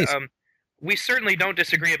bit here. Please. We certainly don't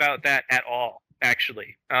disagree about that at all,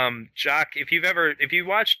 actually. Jacques, if you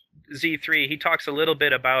watched Z3, he talks a little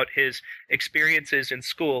bit about his experiences in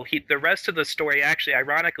school. The rest of the story, actually,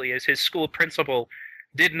 ironically, is his school principal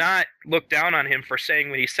did not look down on him for saying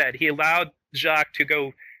what he said. He allowed Jacques to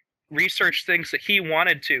go research things that he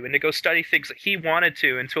wanted to, and to go study things that he wanted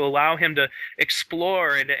to, and to allow him to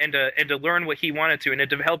explore and to learn what he wanted to, and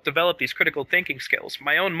to help develop these critical thinking skills.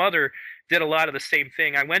 My own mother did a lot of the same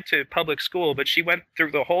thing. I went to public school, but she went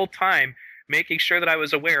through the whole time making sure that I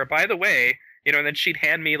was aware. By the way, and then she'd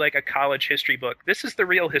hand me like a college history book. This is the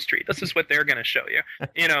real history. This is what they're going to show you.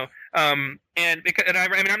 I'm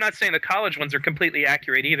not saying the college ones are completely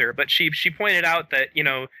accurate either, but she pointed out that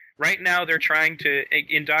right now they're trying to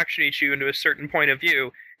indoctrinate you into a certain point of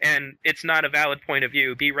view, and it's not a valid point of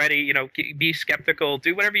view. Be ready, be skeptical,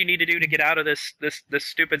 do whatever you need to do to get out of this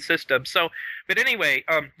stupid system. So, but anyway,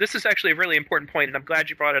 this is actually a really important point, and I'm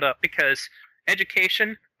glad you brought it up, because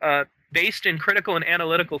education based in critical and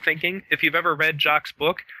analytical thinking, if you've ever read Jacques'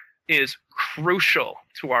 book, is crucial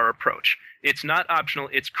to our approach. It's not optional,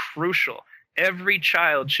 it's crucial. Every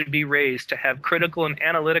child should be raised to have critical and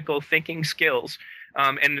analytical thinking skills.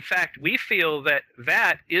 And in fact, we feel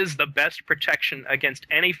that is the best protection against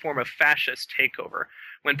any form of fascist takeover.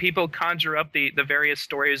 When people conjure up the various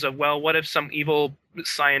stories of, well, what if some evil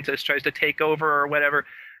scientist tries to take over or whatever,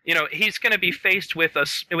 he's going to be faced with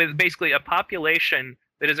basically a population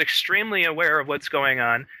that is extremely aware of what's going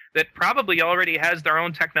on, that probably already has their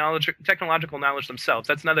own technological knowledge themselves.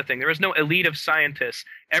 That's another thing. There is no elite of scientists.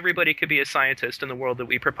 Everybody could be a scientist in the world that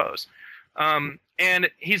we propose. And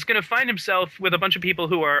he's going to find himself with a bunch of people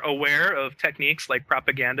who are aware of techniques like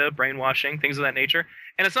propaganda, brainwashing, things of that nature,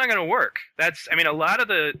 and it's not going to work. A lot of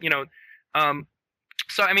the,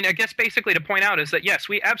 so, I guess basically to point out is that, yes,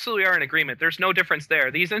 we absolutely are in agreement. There's no difference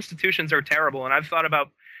there. These institutions are terrible, and I've thought about,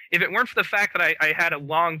 if it weren't for the fact that I had a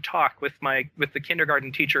long talk with the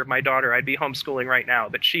kindergarten teacher of my daughter, I'd be homeschooling right now.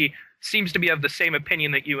 But she seems to be of the same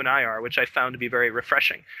opinion that you and I are, which I found to be very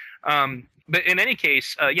refreshing. But in any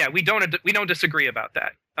case, we don't disagree about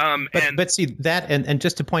that. But see that, and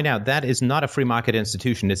just to point out, that is not a free market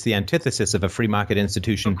institution. It's the antithesis of a free market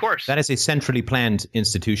institution. Of course, that is a centrally planned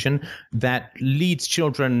institution that leads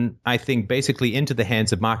children, I think, basically into the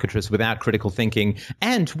hands of marketers without critical thinking,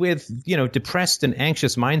 and with depressed and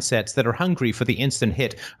anxious mindsets that are hungry for the instant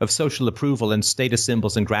hit of social approval and status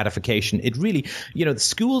symbols and gratification. It really, the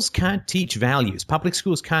schools can't teach values. Public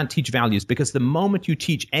schools can't teach values because the moment you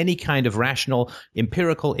teach any kind of rational,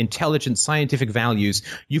 empirical, intelligent, scientific values,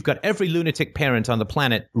 you've got every lunatic parent on the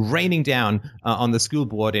planet raining down on the school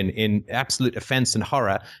board in absolute offense and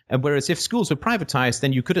horror. And whereas if schools were privatized,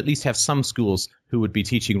 then you could at least have some schools who would be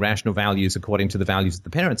teaching rational values according to the values of the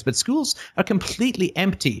parents. But schools are completely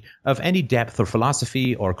empty of any depth or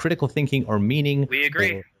philosophy or critical thinking or meaning. We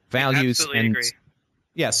agree. Or values. Absolutely and agree.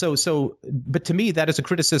 Yeah, but to me, that is a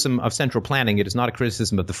criticism of central planning. It is not a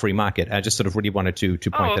criticism of the free market. I just sort of really wanted to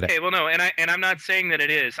point that out. Okay, well, no, and I'm not saying that it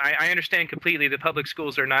is. I understand completely that public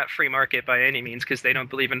schools are not free market by any means because they don't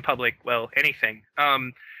believe in public, well, anything.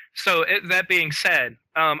 That being said,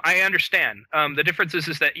 I understand. The difference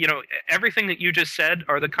is that, everything that you just said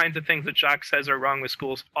are the kinds of things that Jacques says are wrong with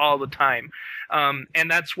schools all the time.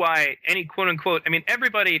 And that's why any quote unquote,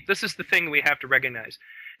 everybody, this is the thing we have to recognize.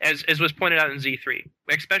 As was pointed out in Z3,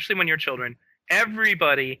 especially when you're children,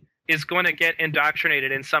 everybody is going to get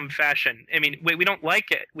indoctrinated in some fashion. We don't like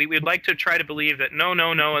it. We'd like to try to believe that no,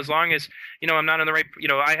 as long as, I'm not in the right,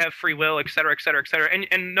 I have free will, et cetera, et cetera, et cetera.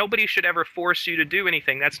 And nobody should ever force you to do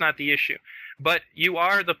anything. That's not the issue. But you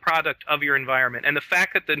are the product of your environment. And the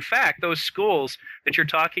fact that, in fact, those schools that you're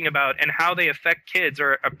talking about and how they affect kids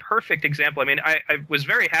are a perfect example. I was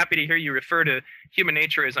very happy to hear you refer to human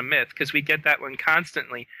nature as a myth because we get that one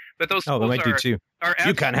constantly. But those schools I do too.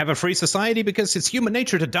 You can't have a free society because it's human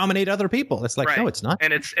nature to dominate other people. It's like, right. No, it's not.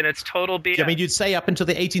 And it's total BS. You'd say up until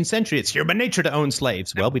the 18th century, it's human nature to own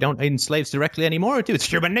slaves. Well, we don't own slaves directly anymore. It's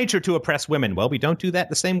human nature to oppress women. Well, we don't do that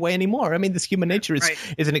the same way anymore. This human nature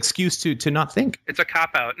is an excuse to not think. It's a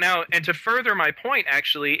cop-out. Now, and to further my point,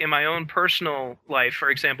 actually, in my own personal life,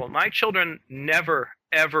 for example, my children never,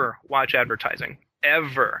 ever watch advertising.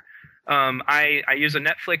 Ever. I use a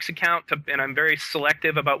Netflix account and I'm very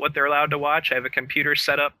selective about what they're allowed to watch. I have a computer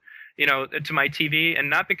set up, to my TV, and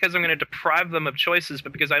not because I'm going to deprive them of choices,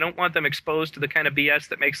 but because I don't want them exposed to the kind of BS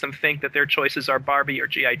that makes them think that their choices are Barbie or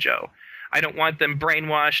G.I. Joe. I don't want them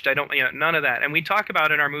brainwashed. I don't, none of that. And we talk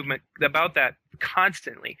about in our movement about that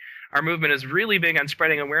constantly. Our movement is really big on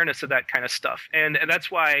spreading awareness of that kind of stuff. And that's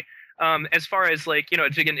why, as far as the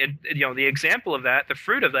example of that, the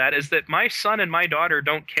fruit of that is that my son and my daughter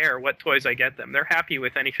don't care what toys I get them. They're happy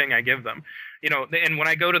with anything I give them. And when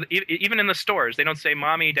I go to even in the stores, they don't say,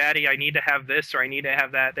 Mommy, Daddy, I need to have this or I need to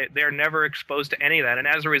have that. They're never exposed to any of that. And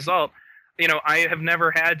as a result, I have never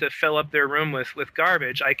had to fill up their room with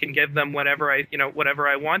garbage. I can give them whatever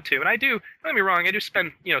I want to. And I do, don't get me wrong, I do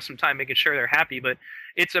spend, some time making sure they're happy, but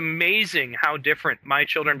it's amazing how different my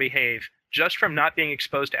children behave just from not being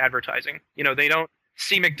exposed to advertising. They don't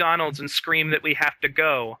see McDonald's and scream that we have to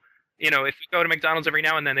go. If we go to McDonald's every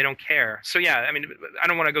now and then, they don't care. So yeah, I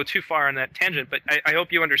don't want to go too far on that tangent, but I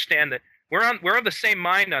hope you understand that we're of the same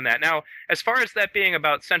mind on that. Now, as far as that being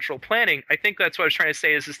about central planning, I think that's what I was trying to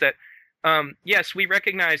say is that yes, we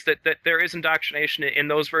recognize that there is indoctrination in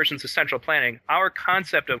those versions of central planning. Our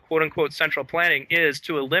concept of quote unquote central planning is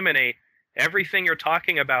to eliminate everything you're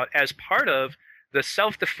talking about as part of the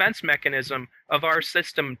self-defense mechanism of our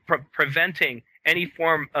system preventing any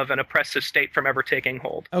form of an oppressive state from ever taking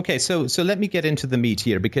hold. Okay, so let me get into the meat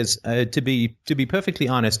here, because to be perfectly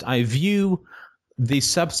honest, I view the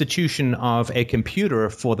substitution of a computer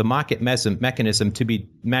for the market mechanism to be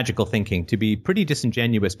magical thinking, to be pretty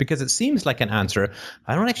disingenuous, because it seems like an answer.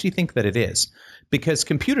 I don't actually think that it is, because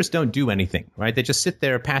computers don't do anything, right? They just sit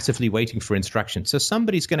there passively waiting for instructions. So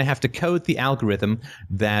somebody's going to have to code the algorithm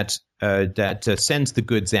that sends the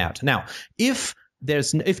goods out. Now, if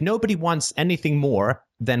nobody wants anything more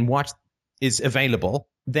than what is available,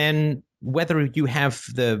 then whether you have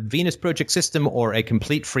the Venus Project system or a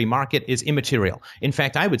complete free market is immaterial. In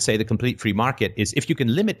fact, I would say the complete free market is if you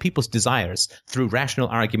can limit people's desires through rational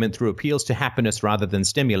argument, through appeals to happiness rather than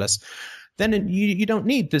stimulus, then you don't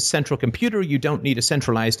need this central computer. You don't need a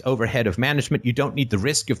centralized overhead of management. You don't need the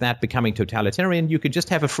risk of that becoming totalitarian. You could just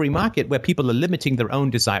have a free market where people are limiting their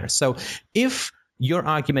own desires. So if your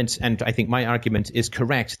argument, and I think my argument, is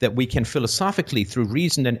correct, that we can philosophically, through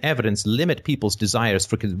reason and evidence, limit people's desires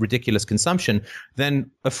for ridiculous consumption,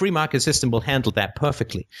 then a free market system will handle that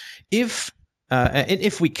perfectly. If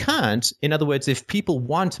we can't, in other words, if people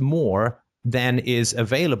want more than is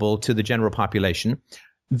available to the general population,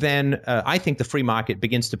 then I think the free market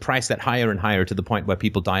begins to price that higher and higher to the point where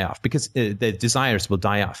people die off, because their desires will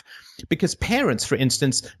die off. Because parents, for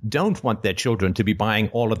instance, don't want their children to be buying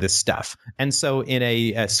all of this stuff. And so in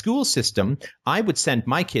a school system, I would send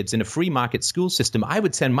my kids in a free market school system. I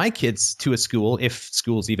would send my kids to a school, if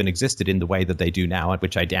schools even existed in the way that they do now,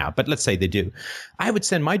 which I doubt, but let's say they do. I would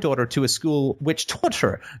send my daughter to a school which taught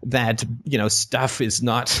her that, stuff is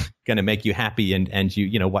not going to make you happy, and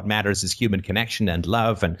what matters is human connection and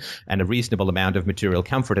love and a reasonable amount of material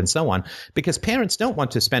comfort and so on. Because parents don't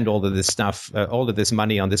want to spend all of this stuff, all of this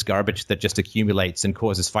money on this garbage that just accumulates and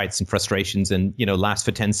causes fights and frustrations and, lasts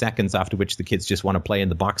for 10 seconds, after which the kids just want to play in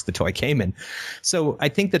the box the toy came in. So I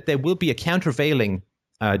think that there will be a countervailing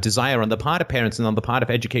desire on the part of parents and on the part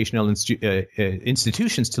of educational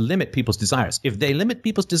institutions to limit people's desires. If they limit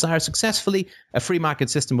people's desires successfully, a free market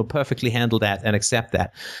system will perfectly handle that and accept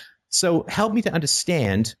that. So help me to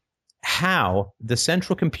understand how the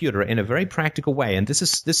central computer, in a very practical way, and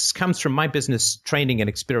this comes from my business training and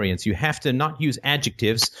experience. You have to not use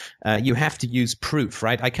adjectives. You have to use proof,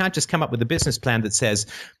 right? I can't just come up with a business plan that says,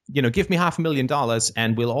 give me $500,000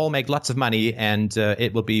 and we'll all make lots of money and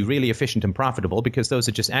it will be really efficient and profitable, because those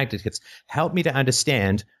are just adjectives. Help me to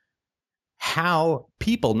understand how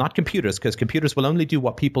people, not computers, because computers will only do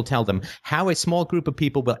what people tell them, how a small group of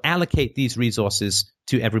people will allocate these resources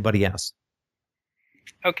to everybody else.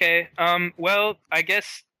 Okay. Well, I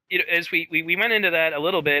guess as we went into that a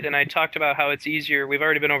little bit, and I talked about how it's easier. We've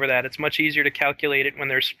already been over that. It's much easier to calculate it when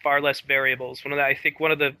there's far less variables. I think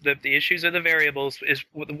one of the issues of the variables is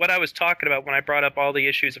what I was talking about when I brought up all the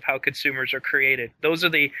issues of how consumers are created. Those are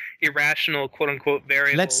the irrational, quote unquote,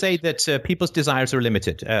 variables. Let's say that people's desires are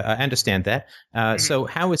limited. I understand that. So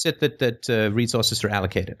how is it that resources are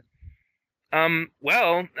allocated?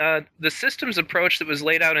 The systems approach that was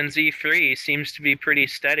laid out in Z3 seems to be pretty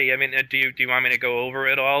steady. I mean, do you want me to go over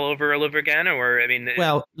it all over again? Or,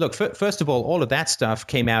 Well, look, first of all of that stuff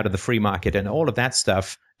came out of the free market, and all of that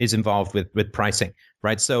stuff is involved with pricing,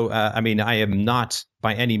 right? So, I am not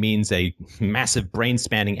by any means a massive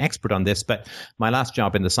brain-spanning expert on this, but my last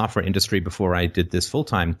job in the software industry before I did this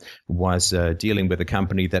full-time was dealing with a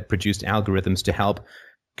company that produced algorithms to help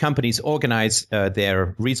companies organize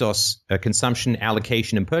their resource consumption,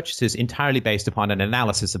 allocation, and purchases entirely based upon an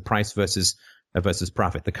analysis of price versus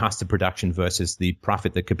profit, the cost of production versus the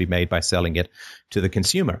profit that could be made by selling it to the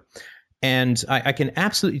consumer. And I can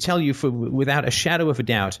absolutely tell you without a shadow of a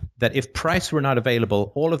doubt that if price were not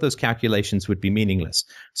available, all of those calculations would be meaningless.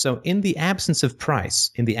 So in the absence of price,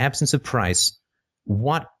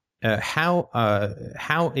 how are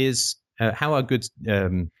goods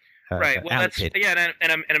right. Well, allocated?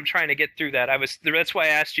 I'm trying to get through that. That's why I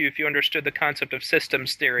asked you if you understood the concept of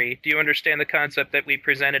systems theory. Do you understand the concept that we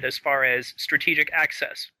presented as far as strategic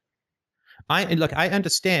access? I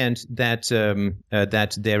understand that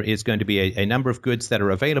that there is going to be a number of goods that are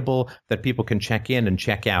available that people can check in and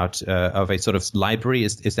check out of a sort of library.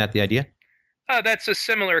 Is that the idea? That's a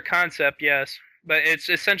similar concept, yes. But it's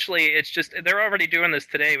just they're already doing this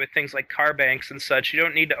today with things like car banks and such. You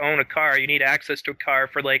don't need to own a car. You need access to a car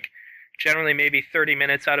for generally maybe 30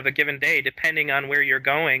 minutes out of a given day, depending on where you're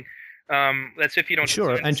going. That's if you don't.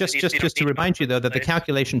 Sure, and just to remind you though that the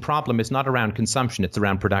calculation problem is not around consumption; it's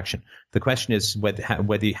around production. The question is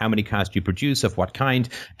how many cars do you produce, of what kind,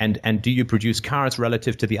 and do you produce cars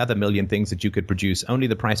relative to the other million things that you could produce? Only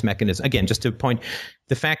the price mechanism. Again, just to point,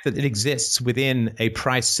 the fact that it exists within a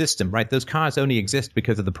price system, right? Those cars only exist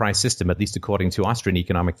because of the price system, at least according to Austrian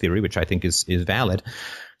economic theory, which I think is valid.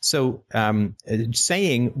 So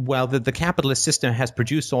saying, well, that the capitalist system has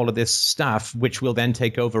produced all of this stuff, which will then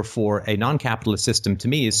take over for a non-capitalist system, to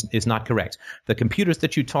me is not correct. The computers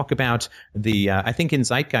that you talk about, I think in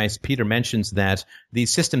Zeitgeist, Peter mentions that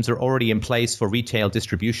these systems are already in place for retail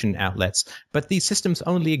distribution outlets, but these systems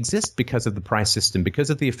only exist because of the price system, because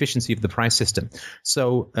of the efficiency of the price system.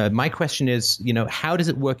 So my question is, how does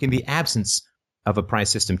it work in the absence of a price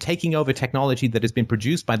system? Taking over technology that has been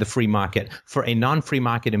produced by the free market for a non-free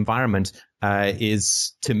market environment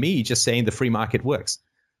is, to me, just saying the free market works.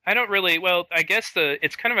 I don't really. Well, I guess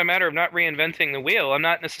it's kind of a matter of not reinventing the wheel. I'm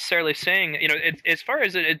not necessarily saying, as far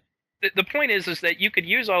as the point is that you could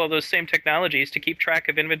use all of those same technologies to keep track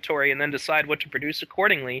of inventory and then decide what to produce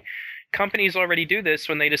accordingly. Companies already do this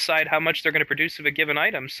when they decide how much they're going to produce of a given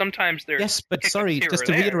item. Sometimes they're yes, but sorry, just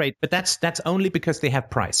to reiterate, but that's only because they have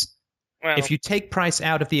price. Well, if you take price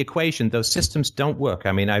out of the equation, those systems don't work.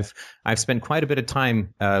 I mean, I've spent quite a bit of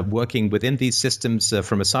time working within these systems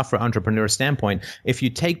from a software entrepreneur standpoint. If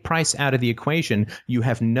you take price out of the equation, you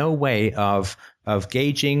have no way of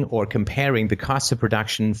gauging or comparing the cost of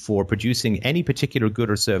production for producing any particular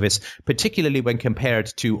good or service, particularly when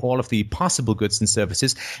compared to all of the possible goods and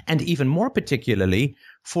services, and even more particularly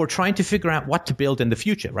for trying to figure out what to build in the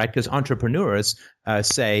future, right? Because entrepreneurs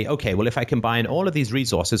say, okay, well, if I combine all of these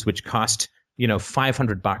resources, which cost,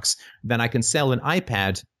 $500, then I can sell an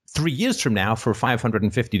iPad 3 years from now for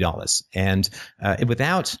 $550. And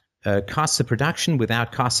without costs of production,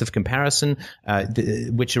 without costs of comparison,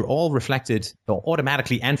 which are all reflected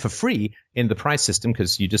automatically and for free in the price system,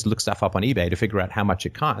 because you just look stuff up on eBay to figure out how much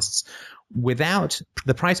it costs. Without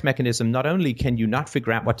the price mechanism, not only can you not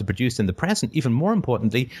figure out what to produce in the present, even more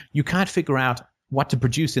importantly, you can't figure out what to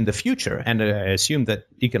produce in the future. And I assume that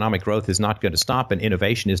economic growth is not going to stop and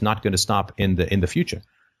innovation is not going to stop in the future.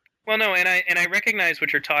 Well, no, and I recognize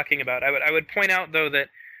what you're talking about. I would point out, though, that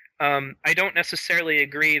I don't necessarily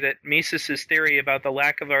agree that Mises's theory about the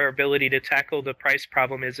lack of our ability to tackle the price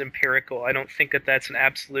problem is empirical. I don't think that that's an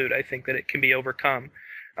absolute. I think that it can be overcome.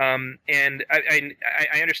 And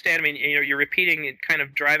I understand. I mean, you're repeating and kind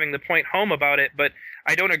of driving the point home about it, but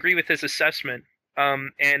I don't agree with his assessment.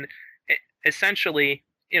 And essentially,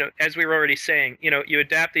 as we were already saying, you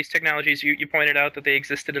adapt these technologies. You pointed out that they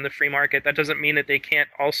existed in the free market. That doesn't mean that they can't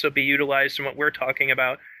also be utilized in what we're talking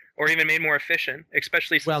about, or even made more efficient,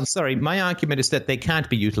 especially since... Well, sorry, my argument is that they can't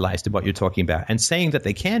be utilized in what you're talking about. And saying that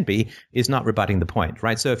they can be is not rebutting the point,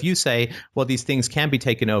 right? So if you say, well, these things can be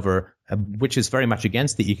taken over, which is very much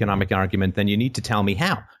against the economic argument, then you need to tell me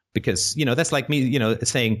how. Because, that's like me,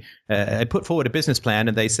 saying I put forward a business plan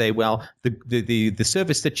and they say, well, the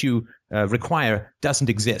service that you require doesn't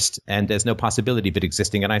exist and there's no possibility of it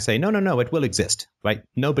existing. And I say, no, it will exist, right?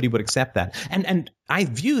 Nobody would accept that. And I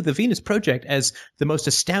view the Venus Project as the most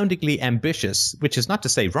astoundingly ambitious, which is not to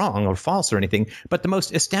say wrong or false or anything, but the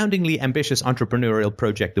most astoundingly ambitious entrepreneurial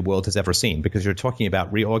project the world has ever seen, because you're talking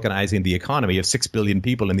about reorganizing the economy of 6 billion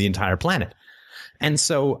people in the entire planet. And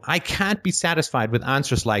so I can't be satisfied with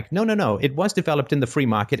answers like, no, it was developed in the free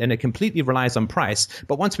market and it completely relies on price.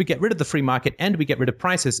 But once we get rid of the free market and we get rid of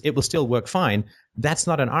prices, it will still work fine. That's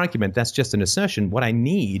not an argument. That's just an assertion. What I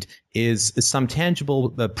need is some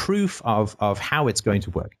tangible proof of how it's going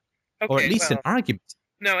to work, or at least an argument.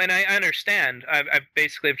 No, and I understand. I've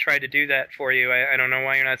basically tried to do that for you. I don't know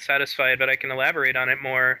why you're not satisfied, but I can elaborate on it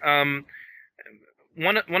more.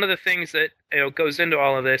 One of the things that goes into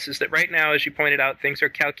all of this is that right now, as you pointed out, things are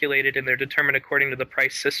calculated and they're determined according to the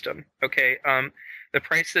price system. Okay, the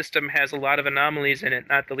price system has a lot of anomalies in it,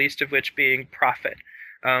 not the least of which being profit.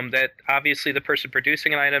 That obviously the person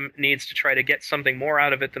producing an item needs to try to get something more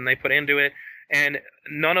out of it than they put into it, and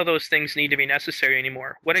none of those things need to be necessary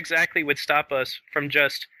anymore. What exactly would stop us from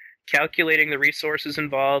just calculating the resources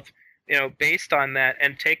involved, based on that,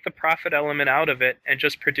 and take the profit element out of it and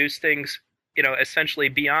just produce things, essentially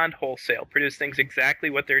beyond wholesale, produce things exactly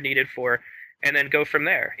what they're needed for, and then go from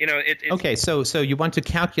there. Okay, so you want to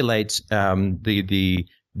calculate the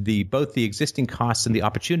both the existing costs and the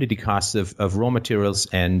opportunity costs of raw materials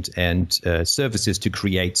and services to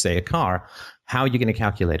create, say, a car. How are you going to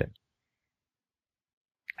calculate it?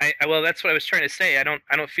 Well, that's what I was trying to say. I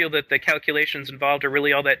don't feel that the calculations involved are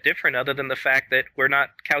really all that different, other than the fact that we're not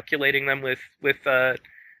calculating them with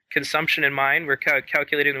consumption in mind. We're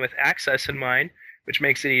calculating them with access in mind, which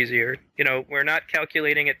makes it easier. We're not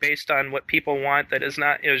calculating it based on what people want. That is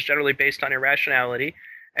not, is generally based on irrationality,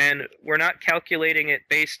 and we're not calculating it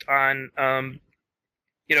based on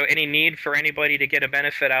any need for anybody to get a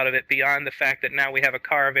benefit out of it beyond the fact that now we have a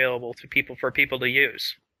car available to people for people to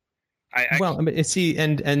use. See,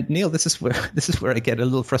 and Neil, this is where I get a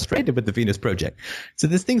little frustrated with the Venus Project. So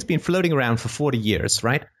this thing's been floating around for 40 years,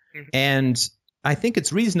 right? Mm-hmm. And I think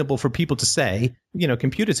it's reasonable for people to say,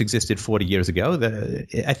 computers existed 40 years ago.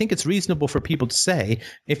 I think it's reasonable for people to say,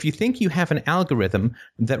 if you think you have an algorithm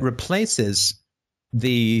that replaces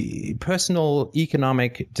the personal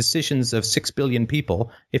economic decisions of 6 billion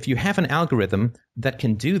people, if you have an algorithm that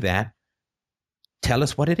can do that, tell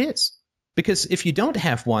us what it is. Because if you don't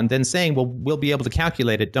have one, then saying, well, we'll be able to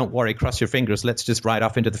calculate it, don't worry, cross your fingers, let's just ride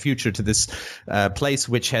off into the future to this place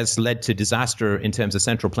which has led to disaster in terms of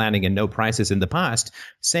central planning and no prices in the past,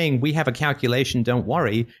 saying we have a calculation, don't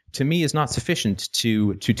worry, to me is not sufficient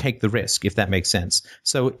to take the risk, if that makes sense.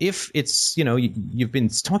 So if it's, you've been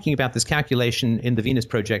talking about this calculation in the Venus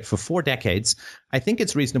Project for 4 decades, I think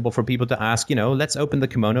it's reasonable for people to ask, let's open the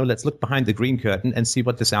kimono, let's look behind the green curtain and see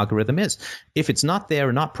what this algorithm is. If it's not there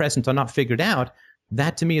or not present or not figured out,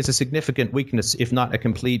 that to me is a significant weakness, if not a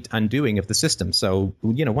complete undoing of the system. So,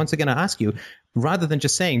 once again, I ask you, rather than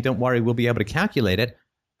just saying, don't worry, we'll be able to calculate it,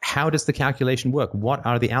 how does the calculation work? What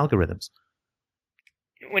are the algorithms?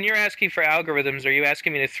 When you're asking for algorithms, are you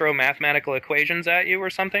asking me to throw mathematical equations at you or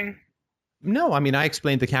something? No, I mean, I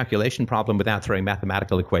explained the calculation problem without throwing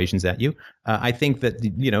mathematical equations at you. I think that,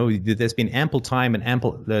 there's been ample time and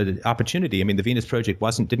ample opportunity. I mean, the Venus Project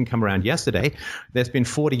didn't come around yesterday. There's been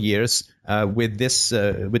 40 years with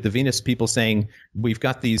the Venus people saying we've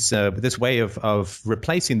got this way of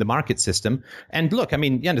replacing the market system. And look, I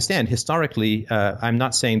mean, you understand, historically, I'm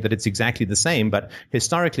not saying that it's exactly the same, but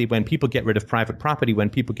historically, when people get rid of private property, when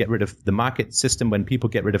people get rid of the market system, when people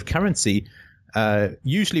get rid of currency,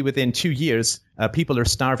 usually within 2 years, people are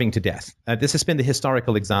starving to death. This has been the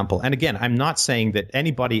historical example. And again, I'm not saying that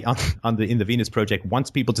anybody in the Venus Project wants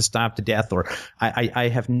people to starve to death, or I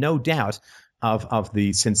have no doubt of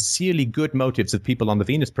the sincerely good motives of people on the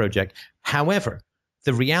Venus Project. However,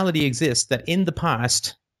 the reality exists that in the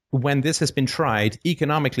past, when this has been tried,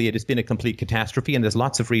 economically, it has been a complete catastrophe, and there's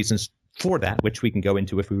lots of reasons for that, which we can go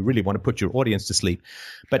into if we really want to put your audience to sleep.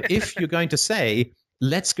 But if you're going to say,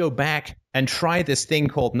 let's go back and try this thing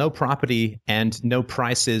called no property and no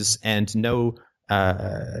prices and no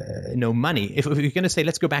money. If you're going to say,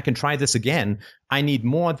 let's go back and try this again, I need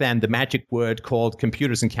more than the magic word called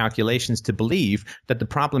computers and calculations to believe that the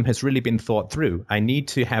problem has really been thought through. I need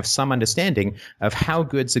to have some understanding of how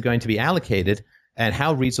goods are going to be allocated and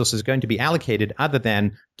how resources are going to be allocated, other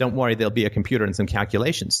than, don't worry, there'll be a computer and some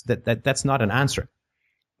calculations. That's not an answer.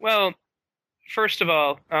 Well, first of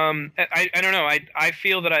all, I don't know. I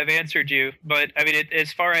feel that I've answered you, but I mean,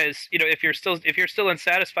 as far as, if you're still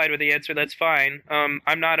unsatisfied with the answer, that's fine.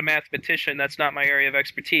 I'm not a mathematician. That's not my area of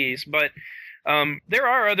expertise. But there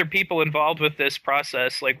are other people involved with this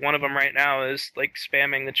process. Like, one of them right now is like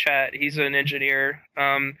spamming the chat. He's an engineer.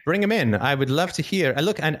 Bring him in. I would love to hear.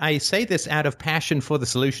 Look, and I say this out of passion for the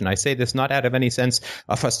solution. I say this not out of any sense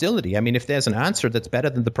of hostility. I mean, if there's an answer that's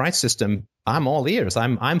better than the price system, I'm all ears.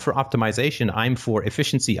 I'm for optimization. I'm for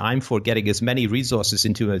efficiency. I'm for getting as many resources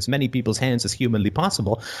into as many people's hands as humanly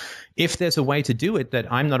possible. If there's a way to do it that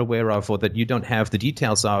I'm not aware of, or that you don't have the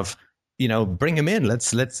details of, bring him in.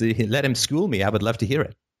 Let's let him school me. I would love to hear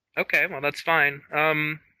it. Okay, well, that's fine.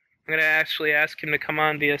 I'm going to actually ask him to come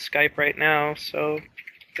on via Skype right now. So,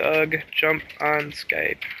 Doug, jump on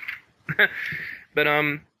Skype. But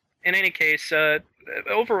in any case,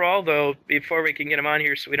 overall, though, before we can get him on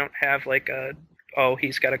here, so we don't have like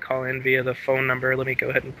he's got to call in via the phone number. Let me go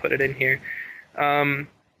ahead and put it in here.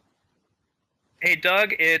 Hey,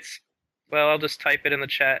 Doug, I'll just type it in the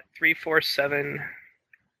chat. 347-945,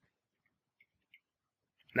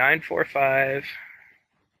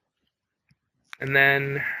 and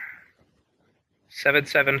then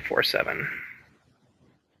 7747.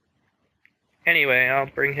 Anyway, I'll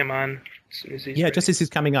bring him on as soon as he's ready. Just as he's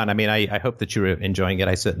coming on. I mean, I hope that you're enjoying it.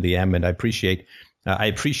 I certainly am, and I appreciate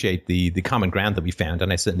the common ground that we found,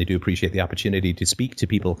 and I certainly do appreciate the opportunity to speak to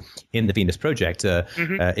people in the Venus Project.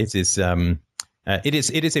 It is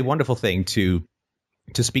a wonderful thing to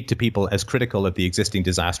speak to people as critical of the existing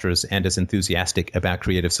disasters and as enthusiastic about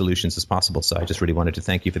creative solutions as possible. So I just really wanted to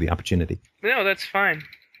thank you for the opportunity. No, that's fine.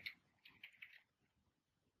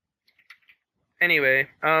 Anyway,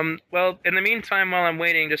 well, in the meantime, while I'm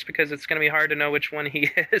waiting, just because it's going to be hard to know which one he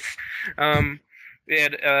is, I'll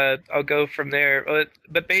go from there.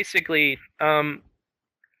 But basically,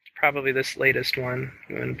 probably this latest one,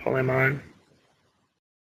 and pull him on.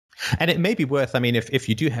 And it may be worth, I mean, if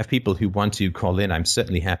you do have people who want to call in, I'm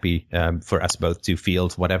certainly happy for us both to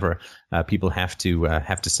field whatever people have to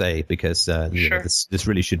say, because sure. This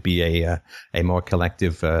really should be a more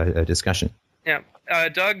collective discussion. Yeah.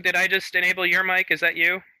 Doug, did I just enable your mic? Is that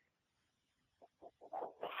you?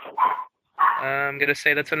 I'm going to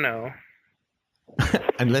say that's a no.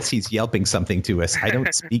 Unless he's yelping something to us. I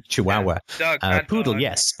don't speak Chihuahua. Doug, not Poodle, dog.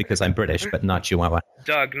 yes, because I'm British, but not Chihuahua.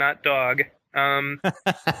 Doug, not dog. All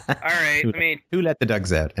right, Who let the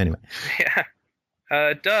Dougs out, anyway? Yeah.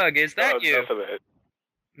 Doug, is that you? Definitely.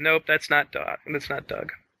 Nope, that's not Doug. That's not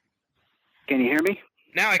Doug. Can you hear me?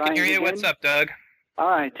 Now I can hear you. What's up, Doug? All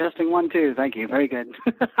right, testing 1, 2. Thank you. Very good.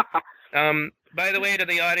 By the way, to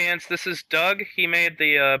the audience, this is Doug. He made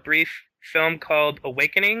the brief film called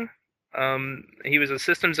Awakening. He was a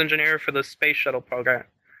systems engineer for the space shuttle program.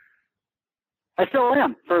 I still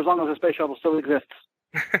am, for as long as the space shuttle still exists.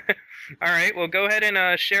 All right, well, go ahead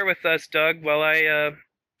and share with us, Doug, while I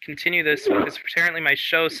continue this, because apparently my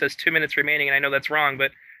show says 2 minutes remaining, and I know that's wrong,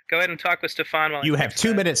 but go ahead and talk with Stefan while you have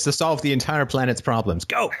 2 minutes to solve the entire planet's problems.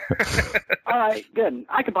 Go! All right, good.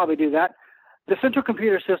 I can probably do that. The central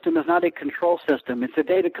computer system is not a control system. It's a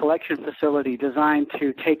data collection facility designed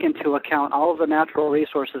to take into account all of the natural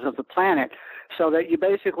resources of the planet so that you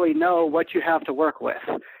basically know what you have to work with.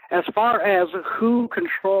 As far as who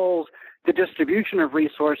controls the distribution of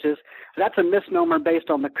resources, that's a misnomer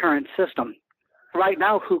based on the current system. right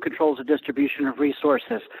now, who controls the distribution of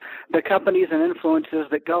resources? The companies and influences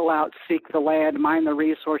that go out, seek the land, mine the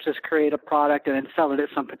resources, create a product, and then sell it at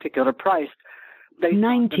some particular price. They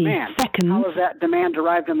 90 demand. seconds. How is that demand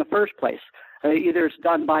derived in the first place? Either it's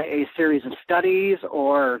done by a series of studies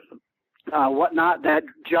or whatnot that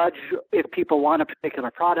judge if people want a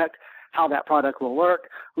particular product, how that product will work,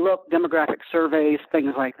 demographic surveys,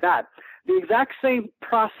 things like that. The exact same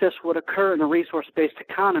process would occur in a resource-based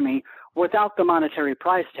economy without the monetary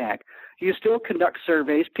price tag. You still conduct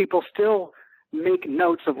surveys. People still make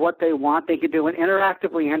notes of what they want. They can do it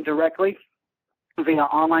interactively and directly via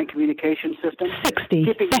online communication systems. 60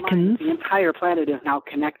 Keeping in seconds. mind, the entire planet is now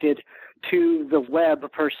connected to the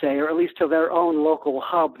web per se, or at least to their own local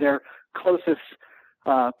hub, their closest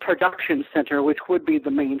production center, which would be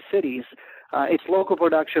the main cities. It's local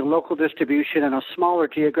production, local distribution, and a smaller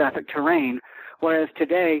geographic terrain, whereas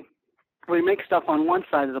today we make stuff on one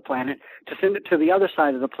side of the planet to send it to the other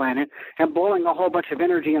side of the planet and blowing a whole bunch of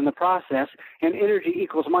energy in the process, and energy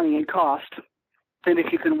equals money and cost. And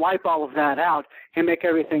if you can wipe all of that out and make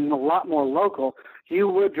everything a lot more local, you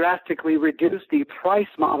would drastically reduce the price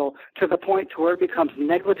model to the point to where it becomes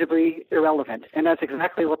negligibly irrelevant. And that's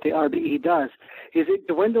exactly what the RBE does, is it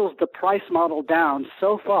dwindles the price model down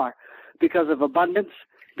so far because of abundance,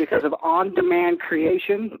 because of on-demand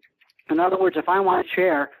creation. In other words, if I want a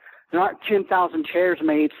chair, there aren't 10,000 chairs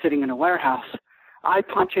made sitting in a warehouse. I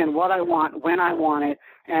punch in what I want, when I want it,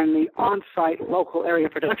 and the on-site local area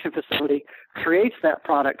production facility creates that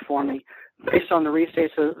product for me based on the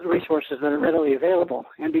resources that are readily available.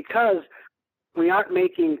 And because we aren't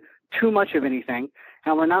making too much of anything,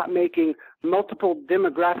 and we're not making multiple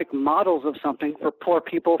demographic models of something for poor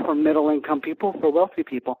people, for middle-income people, for wealthy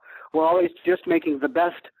people, we're always just making the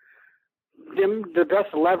best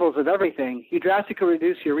levels of everything. You drastically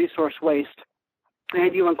reduce your resource waste,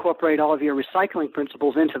 and you incorporate all of your recycling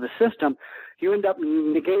principles into the system. You end up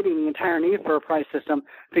negating the entire need for a price system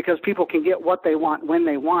because people can get what they want when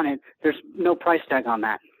they want it. There's no price tag on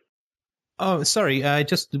that. Oh, sorry. I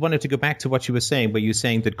just wanted to go back to what you were saying. Were you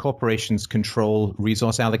saying that corporations control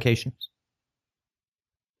resource allocations?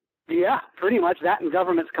 Yeah, pretty much that and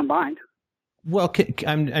governments combined. Well,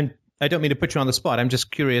 I don't mean to put you on the spot. I'm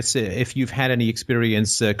just curious if you've had any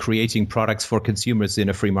experience creating products for consumers in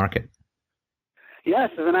a free market.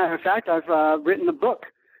 Yes, as a matter of fact, I've written a book,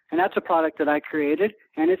 and that's a product that I created,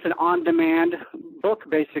 and it's an on-demand book,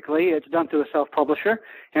 basically. It's done through a self-publisher,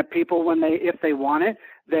 and people, if they want it,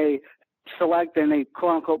 they select and they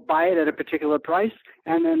quote-unquote buy it at a particular price,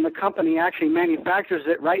 and then the company actually manufactures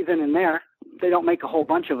it right then and there. They don't make a whole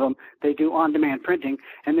bunch of them. They do on-demand printing,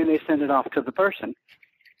 and then they send it off to the person.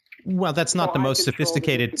 Well, that's not the most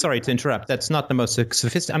sophisticated. Sorry to interrupt. That's not the most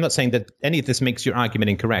sophisticated. I'm not saying that any of this makes your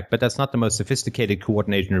argument incorrect, but that's not the most sophisticated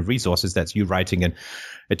coordination of resources. That's you writing and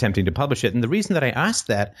attempting to publish it. And the reason that I asked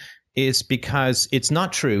that is because it's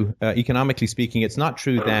not true, economically speaking, it's not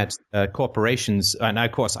true that corporations, and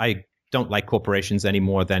of course I don't like corporations any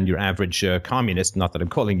more than your average communist. Not that I'm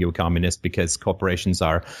calling you a communist, because corporations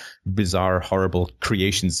are bizarre, horrible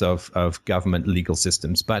creations of government legal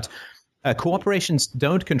systems. But corporations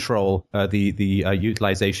don't control the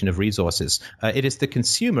utilization of resources. It is the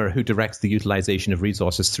consumer who directs the utilization of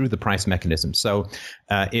resources through the price mechanism. So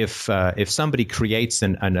if somebody creates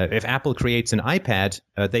if Apple creates an iPad,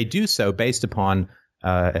 they do so based upon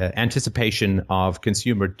anticipation of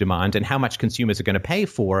consumer demand and how much consumers are going to pay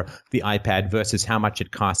for the iPad versus how much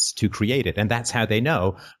it costs to create it. And that's how they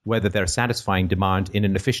know whether they're satisfying demand in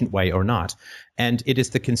an efficient way or not. And it is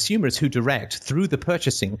the consumers who direct, through the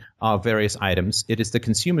purchasing of various items, it is the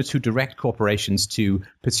consumers who direct corporations to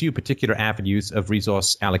pursue particular avenues of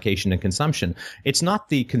resource allocation and consumption. It's not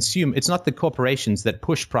the corporations that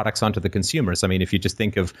push products onto the consumers. I mean, if you just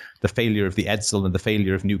think of the failure of the Edsel and the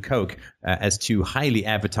failure of New Coke as two highly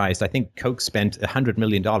advertised, I think Coke spent $100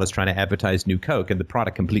 million trying to advertise New Coke, and the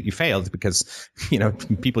product completely failed because,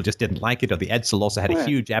 people just didn't like it, or the Edsel also had a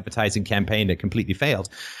huge advertising campaign that completely failed.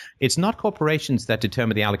 It's not corporations that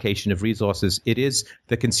determine the allocation of resources. It is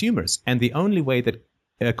the consumers. And the only way that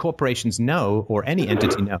corporations know, or any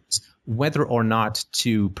entity knows, whether or not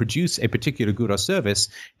to produce a particular good or service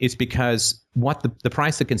is because what the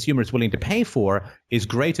price the consumer is willing to pay for is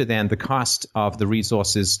greater than the cost of the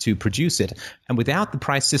resources to produce it. And without the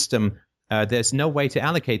price system, there's no way to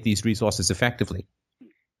allocate these resources effectively.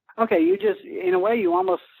 Okay, in a way, you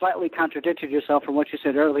almost slightly contradicted yourself from what you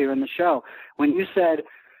said earlier in the show when you said,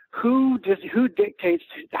 who dictates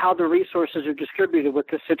how the resources are distributed with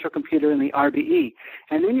the central computer and the RBE?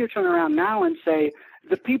 And then you turn around now and say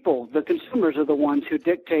the people, the consumers, are the ones who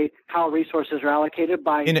dictate how resources are allocated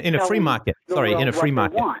by in a free market. Sorry, in a free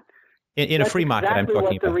market. In a free market, I'm talking about.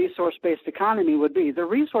 That's exactly what the resource-based economy would be. The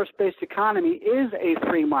resource-based economy is a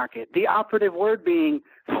free market, the operative word being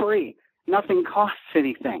free. Nothing costs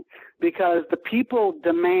anything because the people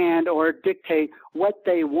demand or dictate what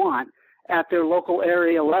they want at their local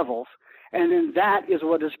area levels, and then that is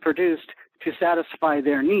what is produced to satisfy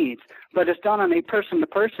their needs. But it's done on a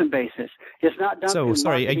person-to-person basis. It's not done. So,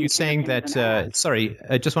 sorry, are you saying that? Sorry,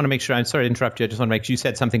 I just want to make sure. I'm sorry to interrupt you. I just want to make sure you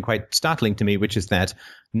said something quite startling to me, which is that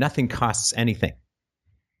nothing costs anything.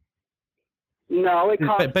 No, it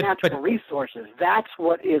costs natural resources. That's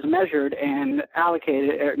what is measured and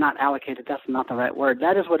allocated, or not allocated. That's not the right word.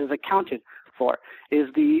 That is what is accounted for. Is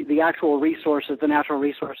the actual resources, the natural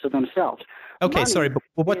resources themselves. Okay, Money sorry, but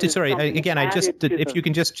what did, sorry, again, if you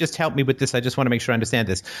can just help me with this, I just want to make sure I understand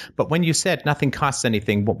this. But when you said nothing costs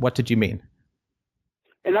anything, what did you mean?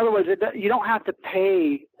 In other words, you don't have to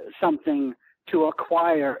pay something to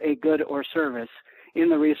acquire a good or service in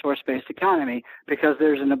the resource-based economy because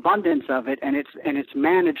there's an abundance of it, and it's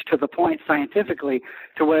managed to the point scientifically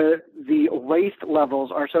to where the waste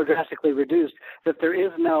levels are so drastically reduced that there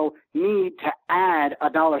is no need to add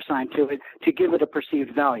a dollar sign to it to give it a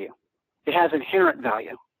perceived value. It has inherent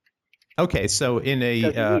value. Okay, so in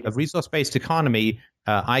a resource-based economy,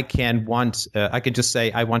 I can just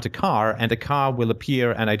say I want a car, and a car will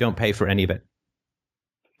appear, and I don't pay for any of it.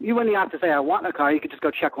 You wouldn't have to say I want a car. You could just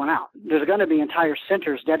go check one out. There's going to be entire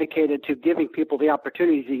centers dedicated to giving people the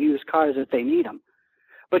opportunity to use cars if they need them.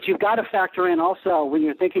 But you've got to factor in also when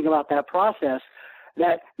you're thinking about that process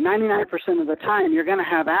that 99% of the time you're going to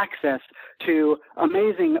have access to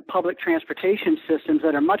amazing public transportation systems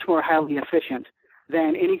that are much more highly efficient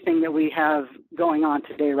than anything that we have going on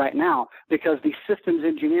today right now because the systems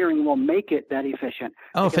engineering will make it that efficient.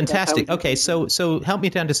 Oh, fantastic. Okay, so help me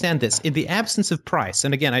to understand this. In the absence of price,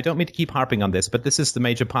 and again, I don't mean to keep harping on this, but this is the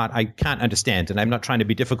major part I can't understand, and I'm not trying to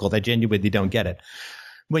be difficult. I genuinely don't get it.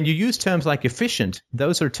 When you use terms like efficient,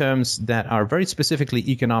 those are terms that are very specifically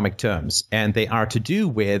economic terms, and they are to do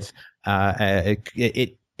with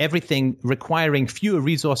everything requiring fewer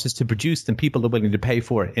resources to produce than people are willing to pay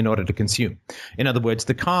for it in order to consume. In other words,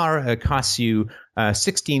 the car costs you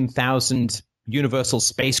 16,000 universal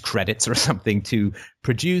space credits or something to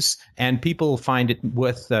produce, and people find it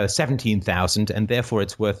worth 17,000, and therefore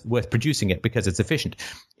it's worth producing it because it's efficient.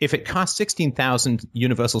 If it costs 16,000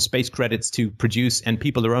 universal space credits to produce and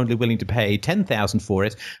people are only willing to pay 10,000 for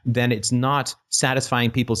it, then it's not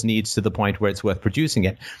satisfying people's needs to the point where it's worth producing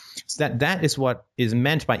it. So that is what is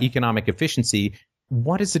meant by economic efficiency.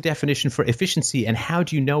 What is the definition for efficiency, and how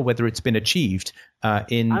do you know whether it's been achieved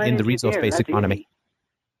in the resource-based economy?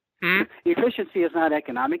 Efficiency is not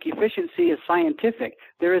economic. Efficiency is scientific.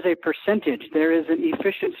 There is a percentage. There is an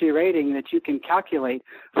efficiency rating that you can calculate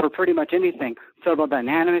for pretty much anything,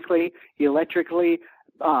 thermodynamically, electrically,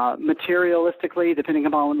 materialistically, depending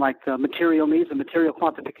upon like the material needs, the material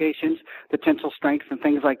quantifications, the tensile strength, and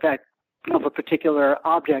things like that of a particular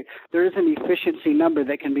object. There is an efficiency number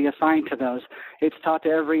that can be assigned to those. It's taught to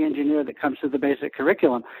every engineer that comes through the basic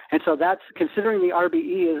curriculum. And so that's considering the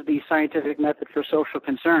RBE as the scientific method for social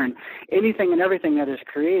concern. Anything and everything that is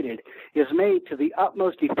created is made to the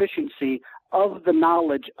utmost efficiency of the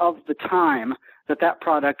knowledge of the time that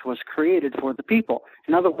product was created for the people.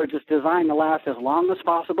 In other words, it's designed to last as long as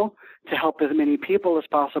possible to help as many people as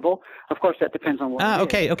possible. Of course, that depends on what.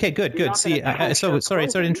 Okay, good. See, sorry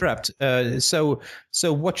to interrupt. So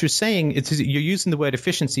what you're saying is you're using the word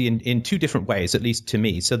efficiency in two different ways, at least to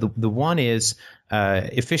me. So the one is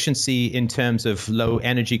efficiency in terms of low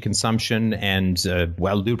energy consumption and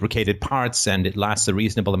well lubricated parts, and it lasts a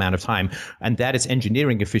reasonable amount of time, and that is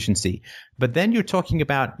engineering efficiency. But then you're talking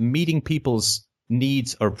about meeting people's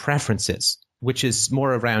needs or preferences, which is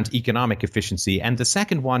more around economic efficiency. And the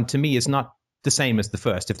second one, to me, is not the same as the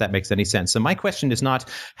first, if that makes any sense. So my question is not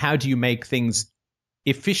how do you make things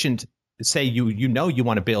efficient. Say you know you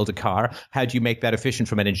want to build a car. How do you make that efficient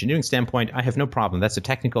from an engineering standpoint? I have no problem. That's a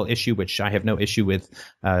technical issue, which I have no issue with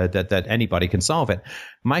that anybody can solve it.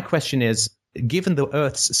 My question is, given the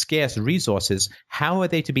Earth's scarce resources, how are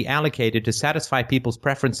they to be allocated to satisfy people's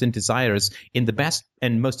preference and desires in the best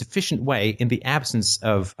and most efficient way in the absence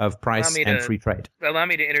of price and free trade? Allow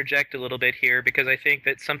me to interject a little bit here, because I think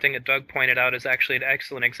that something that Doug pointed out is actually an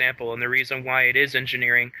excellent example. And the reason why it is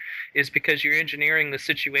engineering is because you're engineering the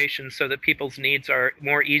situation so that people's needs are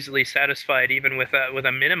more easily satisfied, even with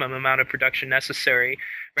a minimum amount of production necessary,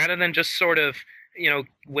 rather than just sort of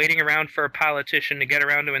waiting around for a politician to get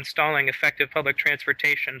around to installing effective public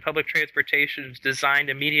transportation. Public transportation is designed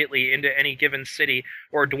immediately into any given city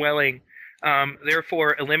or dwelling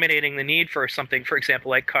therefore eliminating the need for something, for example,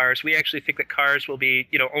 like cars. We actually think that cars will be,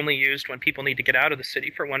 only used when people need to get out of the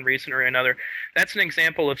city for one reason or another. That's an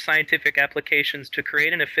example of scientific applications to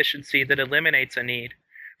create an efficiency that eliminates a need,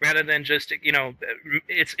 rather than just,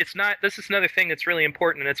 it's not. This is another thing that's really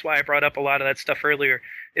important, and it's why I brought up a lot of that stuff earlier,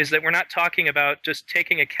 is that we're not talking about just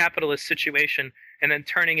taking a capitalist situation and then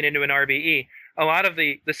turning it into an RBE. A lot of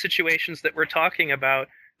the situations that we're talking about,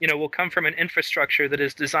 will come from an infrastructure that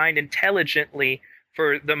is designed intelligently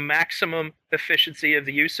for the maximum efficiency of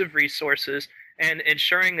the use of resources and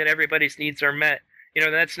ensuring that everybody's needs are met.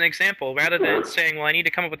 That's an example. Rather than saying, well, I need to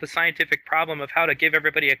come up with a scientific problem of how to give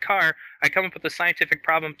everybody a car, I come up with a scientific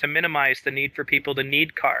problem to minimize the need for people to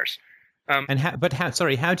need cars. How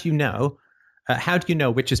do you know? How do you know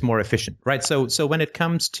which is more efficient, right? So when it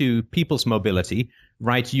comes to people's mobility,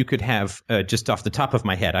 right, you could have, just off the top of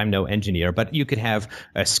my head, I'm no engineer, but you could have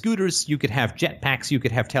scooters, you could have jetpacks, you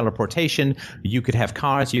could have teleportation, you could have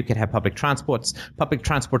cars, you could have public transports. Public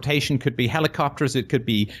transportation could be helicopters, it could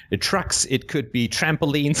be trucks, it could be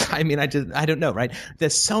trampolines. I mean, I don't know, right?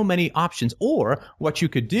 There's so many options. Or what you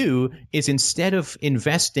could do is, instead of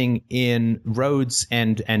investing in roads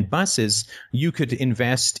and buses, you could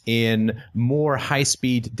invest in more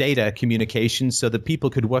high-speed data communication so that people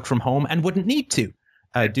could work from home and wouldn't need to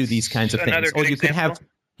do these kinds of things. Or you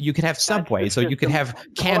could have subways, or you could have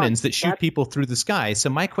cannons that shoot people through the sky. So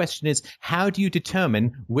my question is, how do you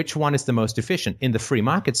determine which one is the most efficient? In the free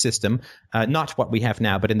market system, not what we have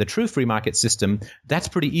now, but in the true free market system, that's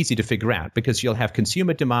pretty easy to figure out, because you'll have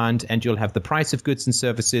consumer demand and you'll have the price of goods and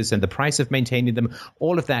services and the price of maintaining them.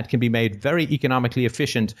 All of that can be made very economically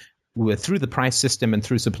efficient through the price system and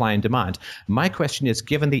through supply and demand. My question is,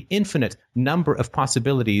 given the infinite number of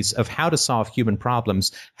possibilities of how to solve human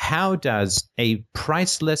problems, how does a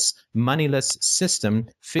priceless, moneyless system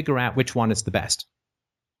figure out which one is the best?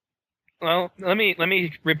 Well, let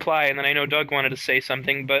me reply, and then I know Doug wanted to say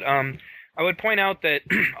something, but I would point out that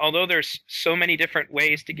although there's so many different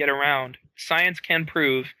ways to get around, science can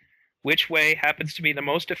prove which way happens to be the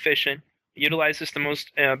most efficient, utilizes the most,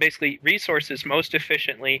 basically, resources most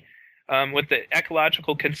efficiently, with the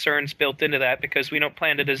ecological concerns built into that, because we don't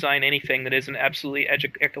plan to design anything that isn't absolutely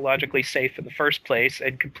ecologically safe in the first place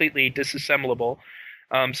and completely disassemblable,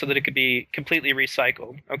 so that it could be completely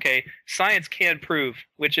recycled. Okay, science can prove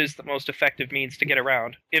which is the most effective means to get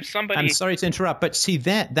around. If somebody, I'm sorry to interrupt, but see,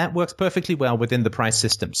 that works perfectly well within the price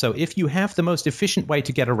system. So if you have the most efficient way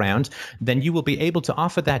to get around, then you will be able to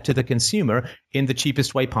offer that to the consumer in the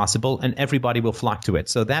cheapest way possible, and everybody will flock to it.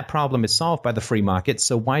 So that problem is solved by the free market.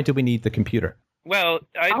 So why do we need the computer? Well,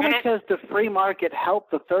 how much does the free market help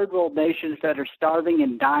the third world nations that are starving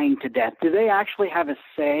and dying to death? Do they actually have a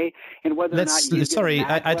say in whether or not you Sorry,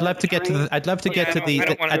 I'd love to get to the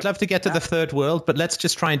third world, but let's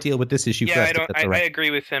just try and deal with this issue first. I agree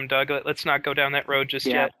with him, Doug. Let's not go down that road just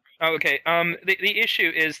yet. Oh, okay. The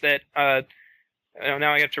issue is that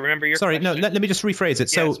now I have to remember your question. No, let me just rephrase it.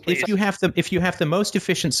 Yes, so please. if you have the most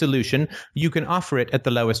efficient solution, you can offer it at the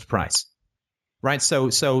lowest price. Right. So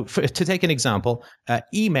to take an example,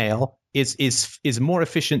 email is more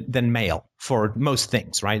efficient than mail for most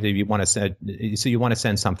things, right? If you want to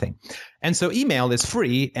send something, and so email is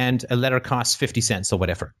free, and a letter costs 50 cents or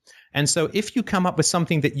whatever. And so if you come up with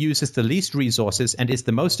something that uses the least resources and is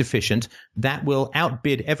the most efficient, that will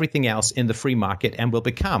outbid everything else in the free market and will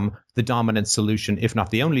become the dominant solution, if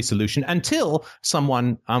not the only solution, until some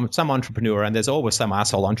entrepreneur, and there's always some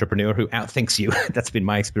asshole entrepreneur who outthinks you. That's been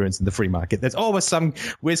my experience in the free market. There's always some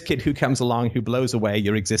whiz kid who comes along who blows away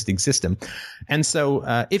your existing system. And so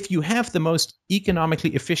if you have the most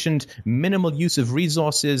economically efficient, minimal use of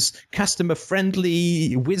resources,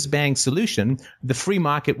 customer-friendly, whiz-bang solution, the free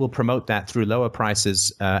market will promote that through lower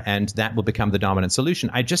prices, and that will become the dominant solution.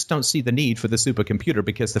 I just don't see the need for the supercomputer,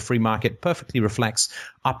 because the free market perfectly reflects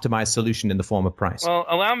optimized solution in the form of price. Well,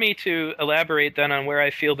 allow me to elaborate then on where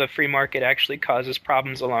I feel the free market actually causes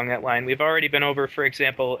problems along that line. We've already been over, for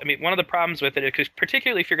example, one of the problems with it is,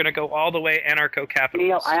 particularly if you're going to go all the way anarcho-capitalist.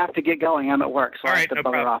 Neil, I have to get going. I'm at work, so I have to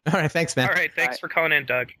bugger off. All right, thanks, man. All right, thanks for calling in,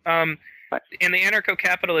 Doug. In the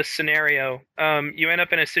anarcho-capitalist scenario, you end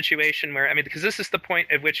up in a situation where, because this is the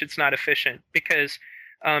point at which it's not efficient, because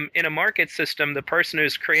in a market system, the person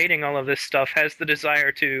who's creating all of this stuff has the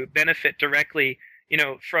desire to benefit directly,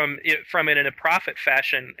 from it in a profit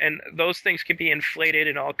fashion, and those things can be inflated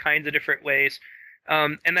in all kinds of different ways,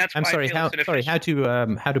 and that's why how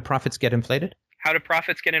do profits get inflated? How do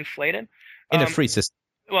profits get inflated? In a free system.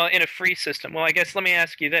 Well, in a free system. Well, I guess let me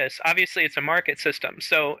ask you this. Obviously, it's a market system.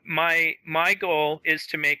 So my goal is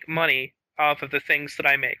to make money off of the things that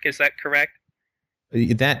I make. Is that correct?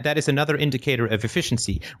 That is another indicator of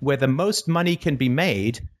efficiency. Where the most money can be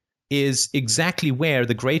made is exactly where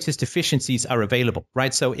the greatest efficiencies are available,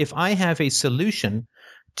 right? So if I have a solution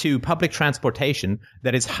to public transportation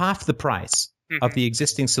that is half the price of the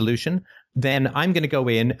existing solution, then I'm going to go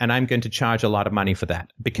in and I'm going to charge a lot of money for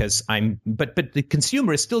that because but the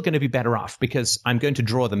consumer is still going to be better off because I'm going to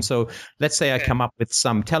draw them. So let's say I come up with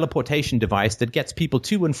some teleportation device that gets people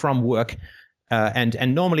to and from work.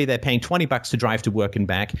 And normally they're paying $20 to drive to work and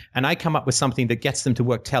back. And I come up with something that gets them to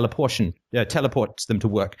work, teleports them to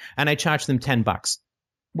work, and I charge them $10.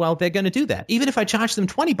 Well, they're going to do that. Even if I charge them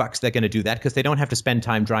 $20, they're going to do that because they don't have to spend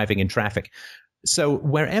time driving in traffic. So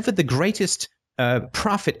wherever the greatest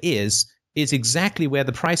profit is exactly where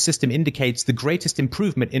the price system indicates the greatest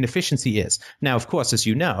improvement in efficiency is. Now, of course, as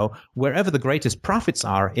you know, wherever the greatest profits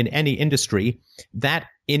are in any industry, that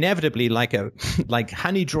inevitably, like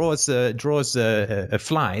honey draws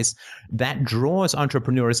flies, that draws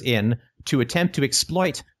entrepreneurs in to attempt to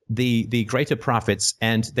exploit the greater profits,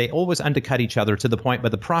 and they always undercut each other to the point where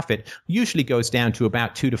the profit usually goes down to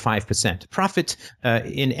about 2 to 5%. Profit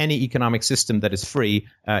in any economic system that is free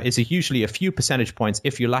is usually a few percentage points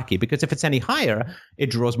if you're lucky, because if it's any higher,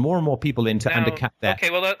 it draws more and more people in to undercut that. Okay,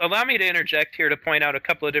 well, allow me to interject here to point out a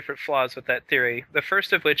couple of different flaws with that theory. The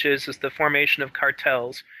first of which is the formation of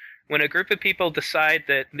cartels. When a group of people decide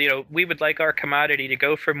that, we would like our commodity to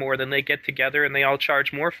go for more, then they get together and they all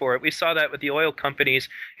charge more for it. We saw that with the oil companies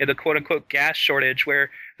in the quote-unquote gas shortage,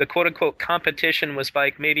 where the quote-unquote competition was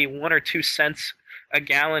like maybe 1 or 2 cents a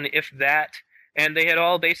gallon, if that. And they had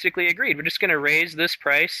all basically agreed, we're just going to raise this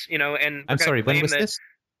price, and I'm sorry, when was this?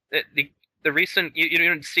 The recent, you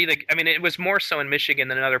didn't see it was more so in Michigan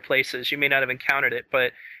than in other places. You may not have encountered it,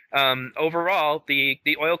 but overall, the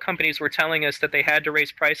oil companies were telling us that they had to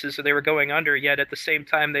raise prices or they were going under, yet at the same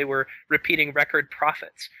time they were repeating record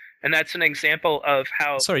profits. And that's an example of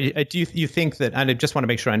how... Sorry, do you think that, and I just want to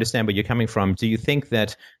make sure I understand where you're coming from, do you think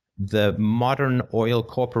that the modern oil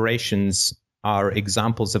corporations are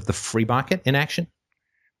examples of the free market in action?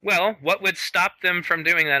 Well, what would stop them from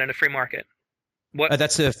doing that in a free market?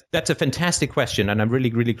 That's a fantastic question, and I'm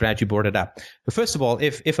really, really glad you brought it up. But first of all,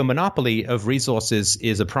 if a monopoly of resources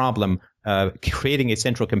is a problem, creating a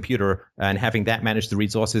central computer and having that manage the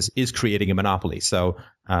resources is creating a monopoly. So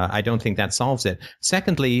I don't think that solves it.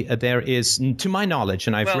 Secondly, there is, to my knowledge,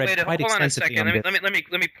 and I've read quite extensively on this. Let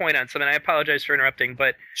me point on something. I apologize for interrupting,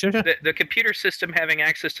 but sure. The computer system having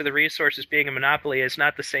access to the resources being a monopoly is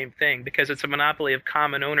not the same thing, because it's a monopoly of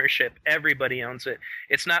common ownership. Everybody owns it.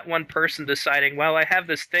 It's not one person deciding, well, I have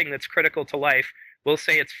this thing that's critical to life. We'll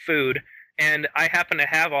say it's food, and I happen to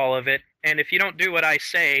have all of it. And if you don't do what I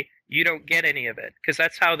say, you don't get any of it, because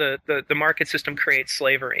that's how the market system creates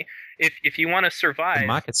slavery. If you want to survive...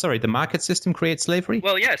 The market system creates slavery?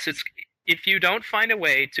 Well, yes. If you don't find a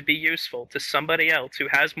way to be useful to somebody else who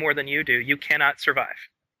has more than you do, you cannot survive.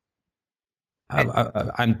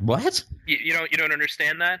 I'm what? You don't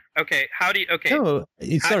understand that? Okay. How do you... Okay. No,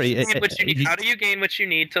 sorry. How do you gain what you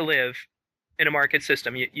need to live in a market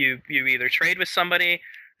system? You either trade with somebody...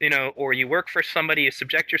 or you work for somebody, you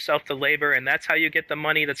subject yourself to labor, and that's how you get the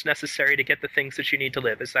money that's necessary to get the things that you need to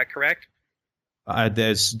live. Is that correct?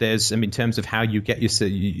 There's, in terms of how you get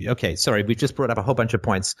okay, sorry, we just brought up a whole bunch of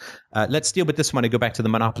points. Let's deal with this one and go back to the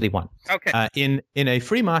monopoly one. Okay. In a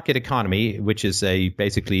free market economy, which is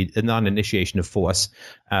basically a non-initiation of force,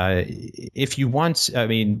 if you want,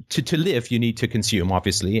 to live, you need to consume,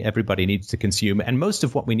 obviously. Everybody needs to consume, and most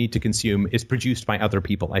of what we need to consume is produced by other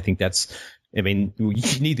people. I think that's,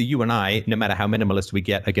 neither you and I, no matter how minimalist we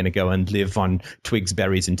get, are going to go and live on twigs,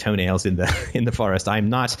 berries, and toenails in the forest. I'm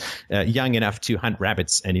not young enough to hunt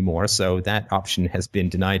rabbits anymore, so that option has been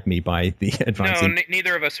denied me by the advancing... No,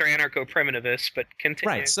 neither of us are anarcho-primitivists, but continue.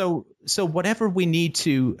 Right, so whatever we need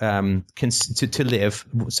to live,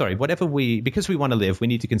 because we want to live, we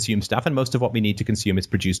need to consume stuff, and most of what we need to consume is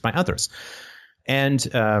produced by others. And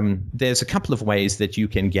there's a couple of ways that you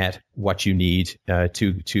can get what you need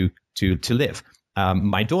to live.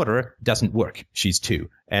 My daughter doesn't work. She's 2.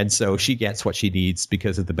 And so she gets what she needs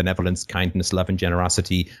because of the benevolence, kindness, love, and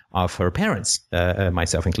generosity of her parents,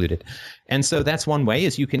 myself included. And so that's one way,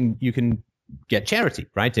 is you can get charity,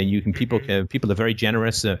 right? And you can people are very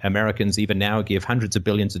generous. Americans even now give hundreds of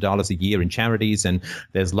billions of dollars a year in charities, and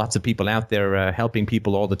there's lots of people out there helping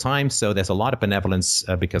people all the time. So there's a lot of benevolence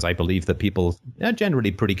because I believe that people are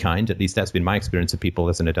generally pretty kind. At least that's been my experience of people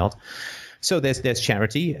as an adult. So there's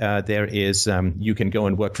charity. There is you can go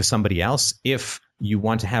and work for somebody else if you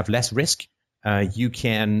want to have less risk. you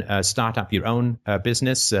can start up your own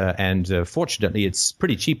business. And fortunately, it's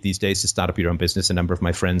pretty cheap these days to start up your own business. A number of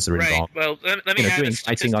my friends are involved. Right. Well, let me add a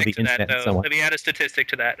statistic to that, though. Let me add a statistic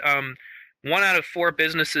to that. 1 out of 4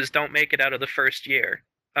 businesses don't make it out of the first year.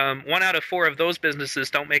 1 out of 4 of those businesses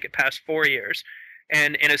don't make it past 4 years.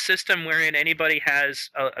 And in a system wherein anybody has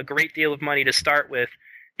a great deal of money to start with,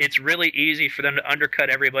 it's really easy for them to undercut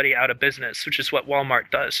everybody out of business, which is what Walmart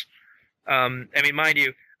does. I mean, mind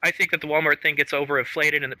you, I think that the Walmart thing gets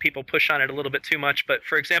overinflated and that people push on it a little bit too much. But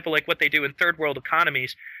for example, like what they do in third world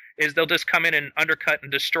economies is they'll just come in and undercut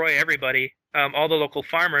and destroy everybody, all the local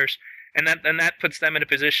farmers. And that puts them in a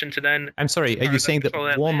position to then... I'm sorry, are you saying that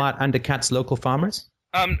Walmart undercuts local farmers?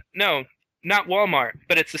 No, not Walmart,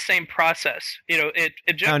 but it's the same process. No,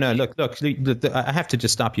 look, I have to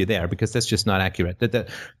just stop you there because that's just not accurate. The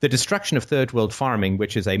destruction of third world farming,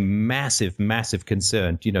 which is a massive, massive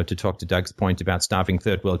concern, to talk to Doug's point about starving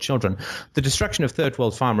third world children, the destruction of third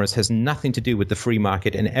world farmers has nothing to do with the free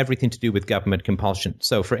market and everything to do with government compulsion.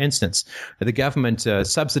 So, for instance, the government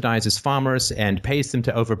subsidizes farmers and pays them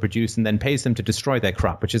to overproduce and then pays them to destroy their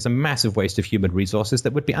crop, which is a massive waste of human resources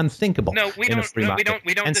that would be unthinkable in a free market.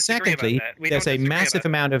 We don't and disagree secondly, about that. there's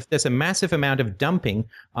a massive amount of dumping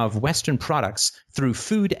of Western products through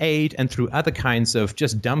food aid and through other kinds of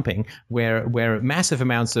just dumping, where massive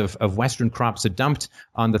amounts of Western crops are dumped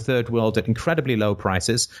on the third world at incredibly low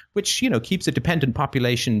prices, which keeps a dependent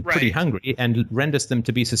population pretty hungry and renders them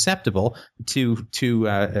to be susceptible to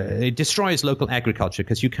it destroys local agriculture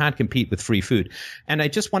because you can't compete with free food. And I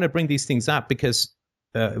just want to bring these things up because.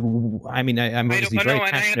 I'm obviously very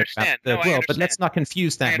passionate about the world, but let's not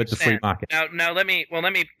confuse that with the free market. Now, let me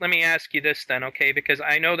ask you this then, okay? Because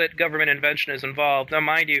I know that government invention is involved. Now,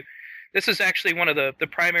 mind you, this is actually one of the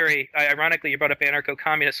primary. Ironically, you brought up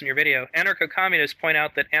anarcho-communists in your video. Anarcho-communists point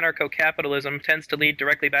out that anarcho-capitalism tends to lead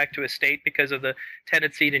directly back to a state because of the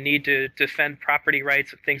tendency to need to defend property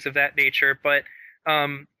rights and things of that nature. But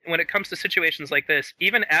when it comes to situations like this,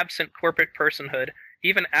 even absent corporate personhood,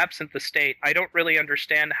 even absent the state, I don't really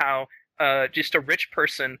understand how just a rich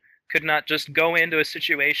person could not just go into a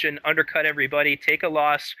situation, undercut everybody, take a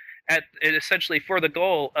loss essentially for the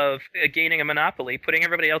goal of gaining a monopoly, putting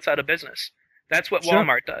everybody else out of business. That's what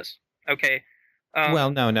Walmart does. Okay.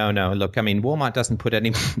 Well, no. Look, I mean, Walmart doesn't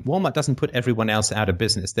put everyone else out of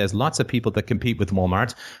business. There's lots of people that compete with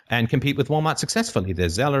Walmart and compete with Walmart successfully.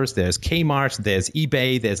 There's Zellers, there's Kmart, there's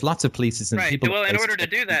eBay, there's lots of places and people. Well, in order to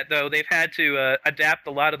do that, though, they've had to adapt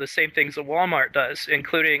a lot of the same things that Walmart does,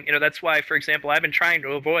 including, that's why, for example, I've been trying to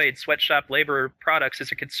avoid sweatshop labor products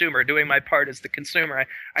as a consumer, doing my part as the consumer.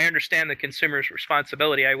 I understand the consumer's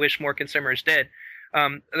responsibility. I wish more consumers did.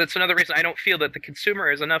 That's another reason I don't feel that the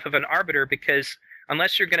consumer is enough of an arbiter, because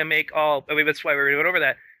unless you're going to make that's why we went over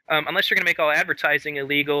that. Unless you're going to make all advertising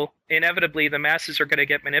illegal, inevitably the masses are going to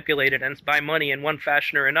get manipulated and buy money in one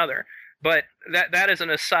fashion or another. But that is an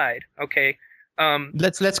aside, okay?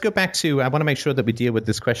 Let's go back to. I want to make sure that we deal with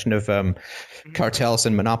this question of cartels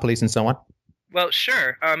and monopolies and so on. Well,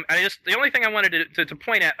 sure. The only thing I wanted to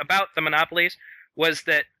point out about the monopolies was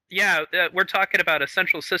that. Yeah, we're talking about a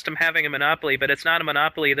central system having a monopoly, but it's not a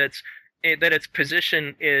monopoly that its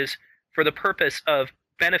position is for the purpose of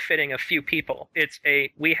benefiting a few people.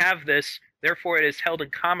 We have this, therefore it is held in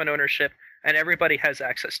common ownership, and everybody has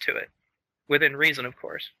access to it, within reason, of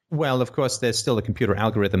course. Well, of course, there's still a computer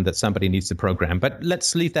algorithm that somebody needs to program, but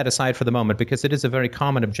let's leave that aside for the moment because it is a very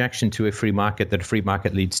common objection to a free market that a free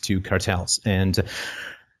market leads to cartels. And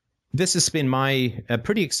this has been my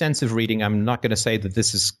pretty extensive reading. I'm not going to say that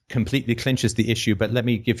this is completely clinches the issue, but let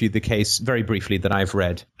me give you the case very briefly that I've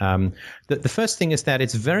read. The first thing is that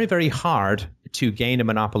it's very, very hard to gain a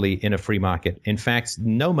monopoly in a free market. In fact,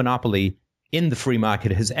 no monopoly in the free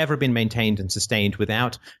market has ever been maintained and sustained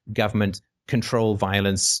without government control,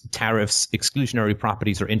 violence, tariffs, exclusionary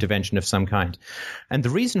properties, or intervention of some kind. And the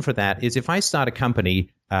reason for that is if I start a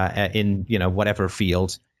company in whatever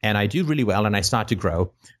field and I do really well and I start to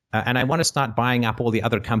grow, and I want to start buying up all the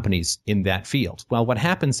other companies in that field. Well, what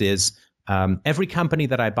happens is every company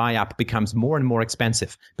that I buy up becomes more and more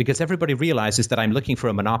expensive because everybody realizes that I'm looking for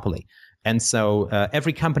a monopoly. And so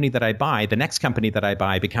every company that I buy, the next company that I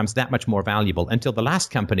buy becomes that much more valuable until the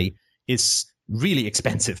last company is really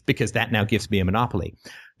expensive because that now gives me a monopoly.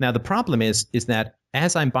 Now, the problem is that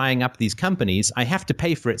as I'm buying up these companies, I have to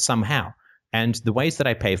pay for it somehow. And the ways that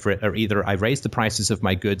I pay for it are either I raise the prices of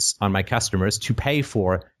my goods on my customers to pay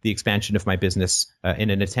for the expansion of my business in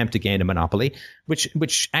an attempt to gain a monopoly,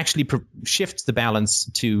 which actually shifts the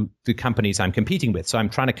balance to the companies I'm competing with. So I'm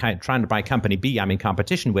trying to buy company B I'm in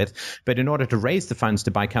competition with, but in order to raise the funds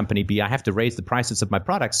to buy company B, I have to raise the prices of my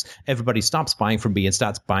products. Everybody stops buying from B and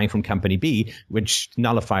starts buying from company B, which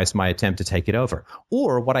nullifies my attempt to take it over.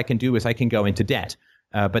 Or what I can do is I can go into debt.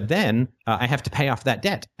 But then I have to pay off that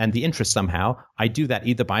debt and the interest somehow. I do that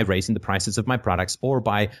either by raising the prices of my products or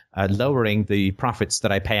by lowering the profits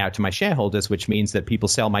that I pay out to my shareholders, which means that people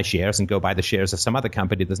sell my shares and go buy the shares of some other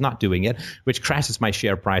company that's not doing it, which crashes my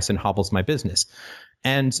share price and hobbles my business.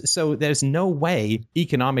 And so there's no way,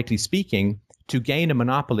 economically speaking, to gain a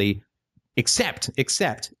monopoly except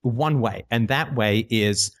one way, and that way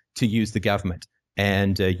is to use the government.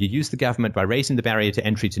 And you use the government by raising the barrier to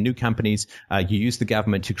entry to new companies. You use the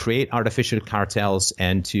government to create artificial cartels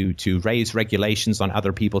and to raise regulations on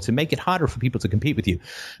other people to make it harder for people to compete with you.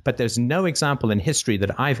 But there's no example in history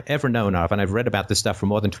that I've ever known of, and I've read about this stuff for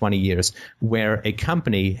more than 20 years, where a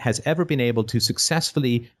company has ever been able to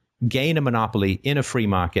successfully gain a monopoly in a free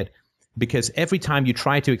market, because every time you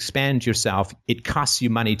try to expand yourself, it costs you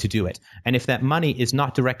money to do it. And if that money is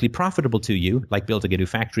not directly profitable to you, like building a new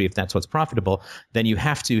factory, if that's what's profitable, then you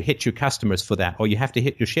have to hit your customers for that, or you have to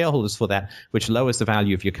hit your shareholders for that, which lowers the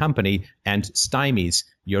value of your company and stymies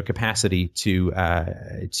your capacity to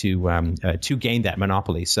gain that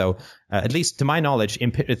monopoly. So at least to my knowledge,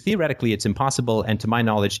 theoretically, it's impossible. And to my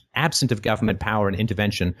knowledge, absent of government power and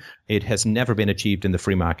intervention, it has never been achieved in the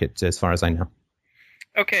free market, as far as I know.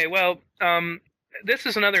 Okay, well, this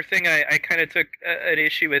is another thing I kind of took an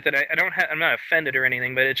issue with, and I'm not offended or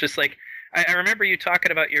anything, but it's just like, I remember you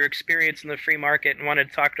talking about your experience in the free market and wanted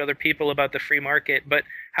to talk to other people about the free market, but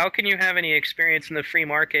how can you have any experience in the free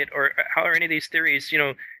market, or how are any of these theories,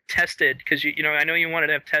 tested? Because, I know you wanted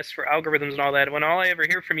to have tests for algorithms and all that, when all I ever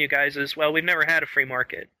hear from you guys is, well, we've never had a free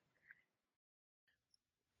market.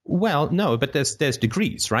 Well, no, but there's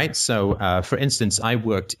degrees, right? So, for instance, I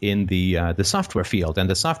worked in the software field, and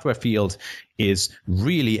the software field is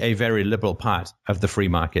really a very liberal part of the free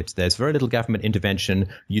market. There's very little government intervention.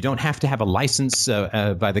 You don't have to have a license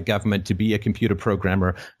by the government to be a computer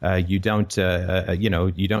programmer. You don't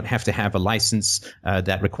have to have a license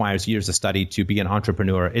that requires years of study to be an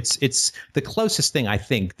entrepreneur. It's the closest thing I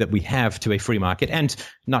think that we have to a free market, and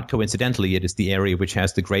not coincidentally, it is the area which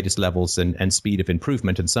has the greatest levels and speed of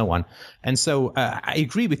improvement and so on. And so I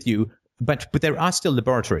agree with you. But there are still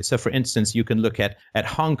laboratories. So, for instance, you can look at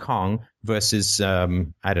Hong Kong versus,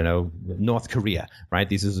 North Korea, right?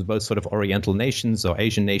 These are both sort of Oriental nations or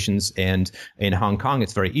Asian nations. And in Hong Kong,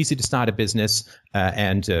 it's very easy to start a business,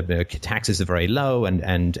 and taxes are very low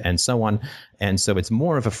and so on. And so it's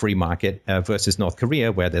more of a free market versus North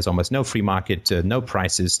Korea, where there's almost no free market, no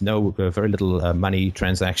prices, very little money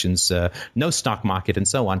transactions, no stock market, and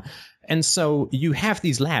so on. And so you have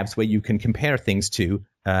these labs where you can compare things to,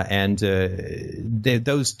 and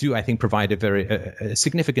those do, I think, provide a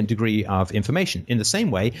significant degree of information. In the same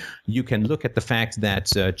way, you can look at the fact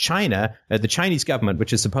that China, the Chinese government,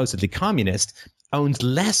 which is supposedly communist, owns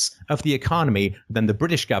less of the economy than the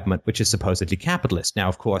British government, which is supposedly capitalist. Now,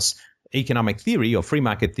 of course, economic theory or free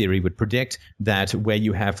market theory would predict that where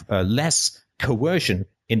you have less coercion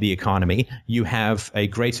in the economy, you have a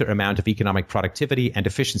greater amount of economic productivity and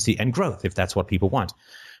efficiency and growth, if that's what people want.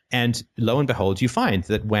 And lo and behold, you find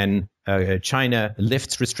that when China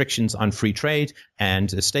lifts restrictions on free trade and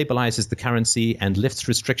stabilizes the currency and lifts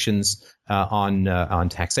restrictions on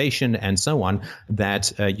taxation and so on,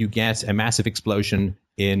 that you get a massive explosion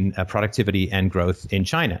in productivity and growth in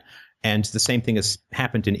China. And the same thing has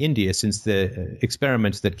happened in India since the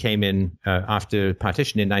experiment that came in after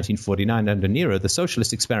partition in 1949 under Nehru. The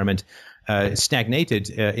socialist experiment stagnated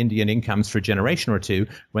Indian incomes for a generation or two.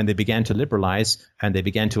 When they began to liberalize and they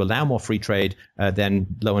began to allow more free trade, then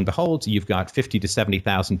lo and behold, you've got 50 to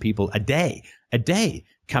 70,000 people a day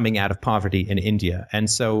coming out of poverty in India. And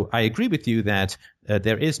so I agree with you that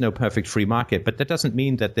there is no perfect free market, but that doesn't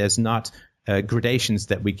mean that there's not gradations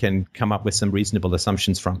that we can come up with some reasonable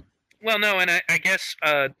assumptions from. Well, no, and I guess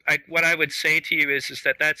what I would say to you is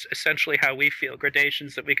that that's essentially how we feel.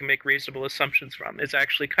 Gradations that we can make reasonable assumptions from is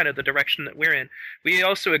actually kind of the direction that we're in. We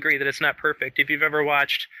also agree that it's not perfect. If you've ever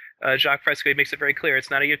watched Jacques Fresco, he makes it very clear. It's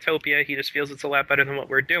not a utopia. He just feels it's a lot better than what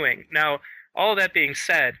we're doing. Now, all of that being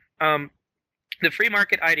said, the free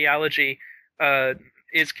market ideology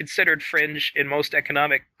is considered fringe in most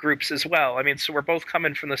economic groups as well. I mean, so we're both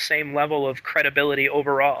coming from the same level of credibility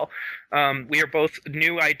overall. We are both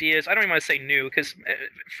new ideas. I don't even want to say new, because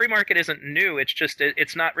free market isn't new. It's just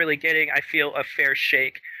it's not really getting, I feel, a fair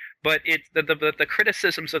shake. But the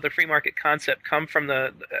criticisms of the free market concept come from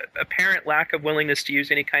the apparent lack of willingness to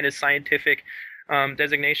use any kind of scientific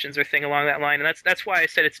designations or thing along that line. And that's why I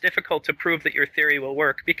said it's difficult to prove that your theory will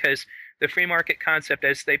work, because the free market concept,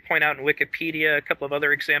 as they point out in Wikipedia, a couple of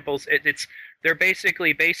other examples, they're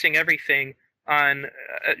basically basing everything on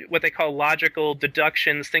what they call logical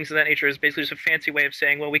deductions, things of that nature. Is basically just a fancy way of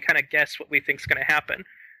saying, well, we kind of guess what we think is going to happen.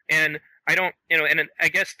 And I don't, and I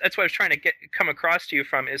guess that's what I was trying to come across to you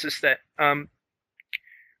from is that I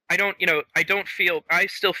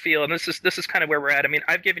still feel, and this is kind of where we're at. I mean,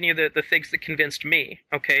 I've given you the things that convinced me,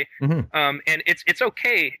 okay? Mm-hmm. And it's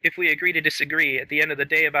okay if we agree to disagree at the end of the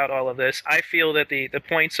day about all of this. I feel that the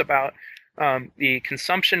points about the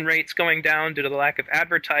consumption rates going down due to the lack of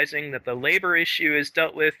advertising, that the labor issue is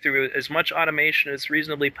dealt with through as much automation as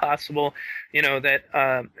reasonably possible,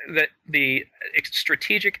 that the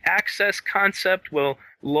strategic access concept will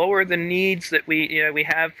lower the needs that we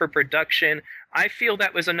have for production. I feel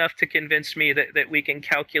that was enough to convince me that we can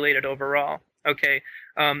calculate it overall. Okay.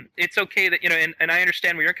 It's okay that, and I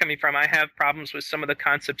understand where you're coming from. I have problems with some of the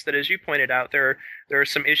concepts that, as you pointed out, there are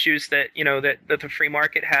some issues that, that the free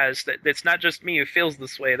market has, that's not just me who feels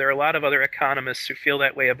this way. There are a lot of other economists who feel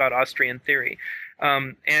that way about Austrian theory.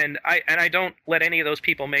 And I don't let any of those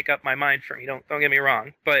people make up my mind for me. Don't get me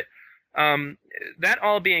wrong. But that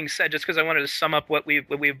all being said, just because I wanted to sum up what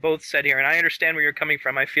we've both said here, and I understand where you're coming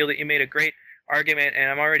from. I feel that you made a great argument, and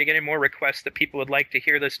I'm already getting more requests that people would like to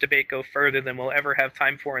hear this debate go further than we'll ever have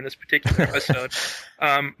time for in this particular episode.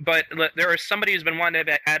 But there is somebody who's been wanting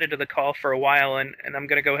to be added to the call for a while, and I'm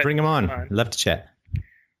going to go ahead. Bring him on. Love to chat.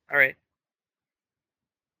 All right.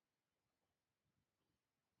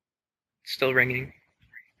 Still ringing.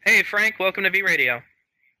 Hey, Frank, welcome to V Radio.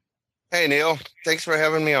 Hey, Neil. Thanks for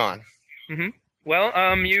having me on. Mm-hmm.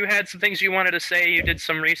 Well, you had some things you wanted to say. You did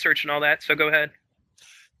some research and all that, so go ahead.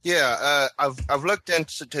 Yeah, I've looked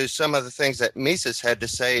into some of the things that Mises had to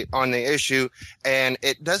say on the issue, and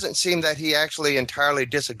it doesn't seem that he actually entirely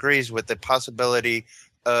disagrees with the possibility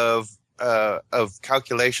of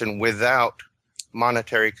calculation without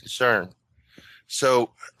monetary concern. So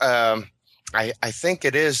I think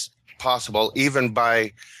it is possible, even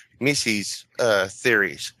by Mises'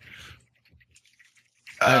 theories.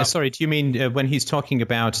 Sorry, do you mean when he's talking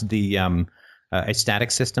about the a static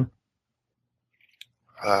system?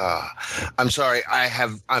 I'm sorry.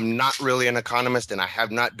 I'm not really an economist, and I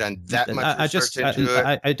have not done that much research into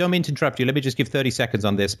it. I don't mean to interrupt you. Let me just give 30 seconds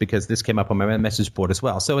on this, because this came up on my message board as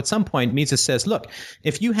well. So at some point, Mises says, look,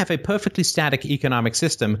 if you have a perfectly static economic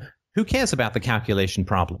system, who cares about the calculation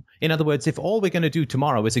problem? In other words, if all we're going to do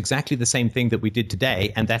tomorrow is exactly the same thing that we did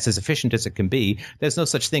today, and that's as efficient as it can be, there's no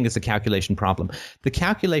such thing as a calculation problem. The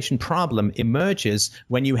calculation problem emerges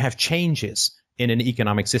when you have changes in an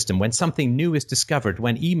economic system, when something new is discovered,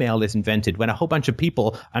 when email is invented, when a whole bunch of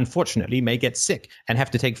people, unfortunately, may get sick and have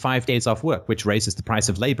to take 5 days off work, which raises the price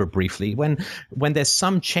of labor briefly. When there's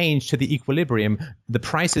some change to the equilibrium, the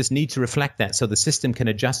prices need to reflect that so the system can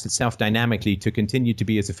adjust itself dynamically to continue to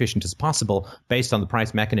be as efficient as possible based on the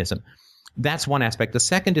price mechanism. That's one aspect. The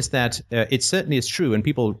second is that it certainly is true, and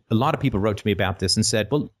a lot of people wrote to me about this and said,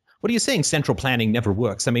 well, what are you saying? Central planning never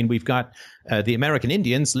works. I mean, we've got the American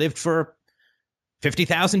Indians lived for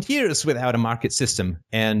 50,000 years without a market system.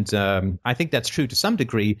 And I think that's true to some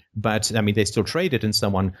degree, but I mean, they still traded and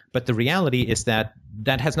so on. But the reality is that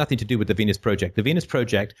has nothing to do with the Venus Project. The Venus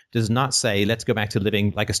Project does not say, let's go back to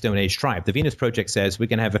living like a Stone Age tribe. The Venus Project says we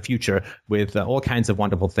can have a future with all kinds of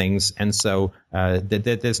wonderful things. And so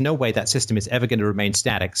there's no way that system is ever going to remain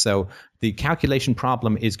static. So the calculation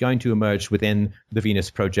problem is going to emerge within the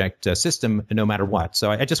Venus Project system no matter what.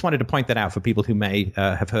 So I just wanted to point that out for people who may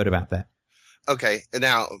have heard about that. Okay.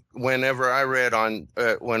 Now, whenever I read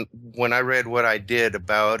when I read what I did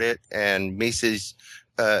about it and Mises'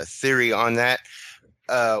 theory on that,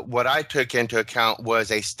 what I took into account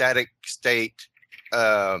was a static state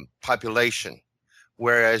population,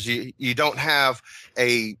 whereas you don't have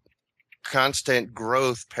a constant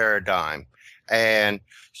growth paradigm, and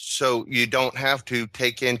so you don't have to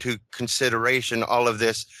take into consideration all of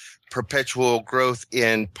this perpetual growth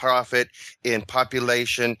in profit, in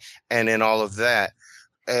population, and in all of that.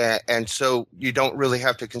 And so you don't really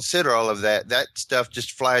have to consider all of that. That stuff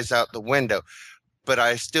just flies out the window. But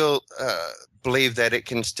I still believe that it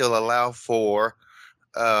can still allow for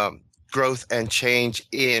growth and change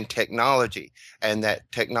in technology, and that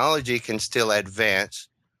technology can still advance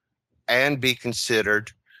and be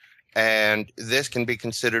considered. And this can be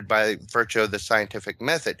considered by virtue of the scientific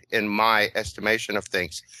method, in my estimation of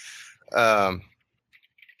things.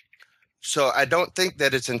 So I don't think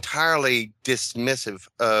that it's entirely dismissive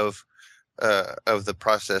of of the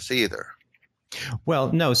process either.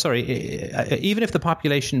 Well, no, sorry. Even if the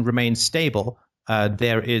population remains stable,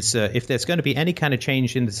 there is if there's going to be any kind of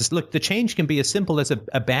change in this, look, the change can be as simple as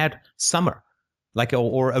a bad summer.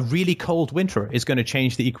 Or a really cold winter is going to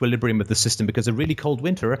change the equilibrium of the system, because a really cold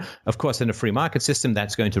winter, of course, in a free market system,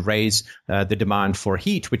 that's going to raise the demand for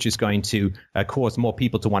heat, which is going to cause more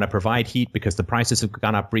people to want to provide heat because the prices have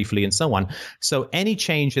gone up briefly and so on. So any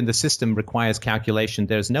change in the system requires calculation.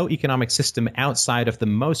 There's no economic system outside of the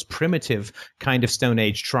most primitive kind of Stone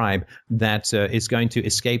Age tribe that is going to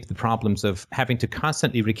escape the problems of having to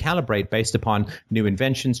constantly recalibrate based upon new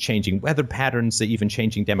inventions, changing weather patterns, even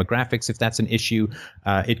changing demographics if that's an issue.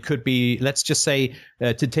 It could be, let's just say,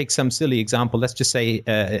 to take some silly example, let's just say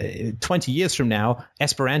 20 years from now,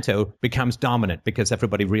 Esperanto becomes dominant because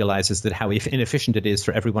everybody realizes that how inefficient it is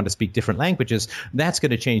for everyone to speak different languages. That's going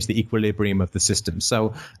to change the equilibrium of the system.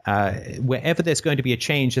 So wherever there's going to be a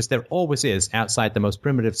change, as there always is outside the most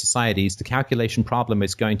primitive societies, the calculation problem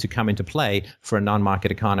is going to come into play for a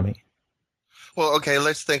non-market economy. Well, okay,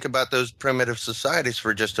 let's think about those primitive societies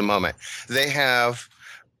for just a moment. They have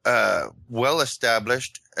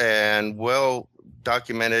well-established and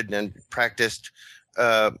well-documented and practiced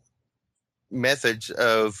methods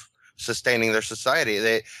of sustaining their society.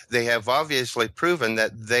 They have obviously proven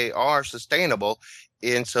that they are sustainable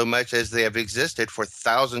in so much as they have existed for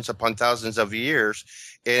thousands upon thousands of years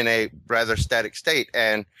in a rather static state.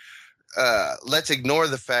 And let's ignore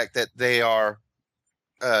the fact that they are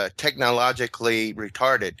technologically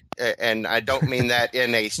retarded. And I don't mean that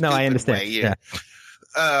in a stupid no, I understand. way. Yeah.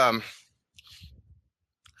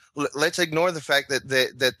 Let's ignore the fact that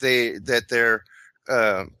their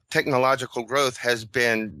technological growth has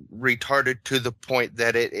been retarded to the point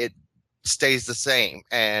that it stays the same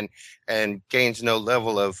and gains no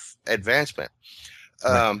level of advancement.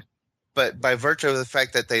 Right. But by virtue of the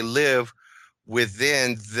fact that they live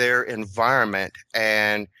within their environment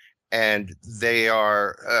and they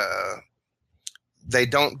are they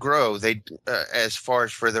don't grow as far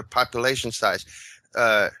as for their population size.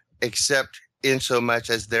 Except in so much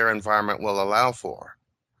as their environment will allow for.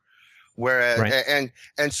 Whereas, right.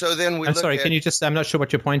 and so then we. I'm sorry. Can you just? I'm not sure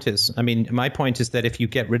what your point is. I mean, my point is that if you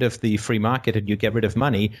get rid of the free market and you get rid of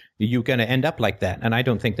money, you're going to end up like that. And I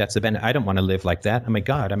don't think that's I don't want to live like that. Oh my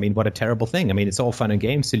God! I mean, what a terrible thing. I mean, it's all fun and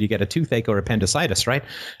games till you get a toothache or appendicitis, right?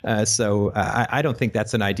 So I don't think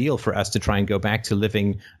that's an ideal for us to try and go back to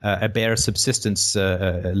living a bare subsistence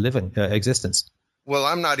existence. Well,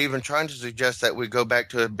 I'm not even trying to suggest that we go back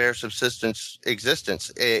to a bare subsistence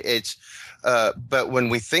existence. But when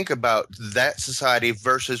we think about that society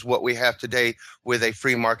versus what we have today with a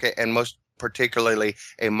free market and most particularly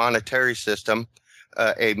a monetary system,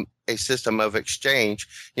 a system of exchange,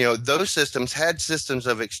 those systems had systems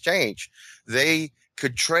of exchange. They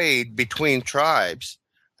could trade between tribes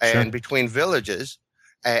and between villages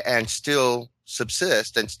and still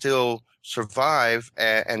subsist and still survive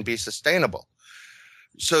and be sustainable.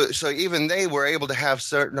 So even they were able to have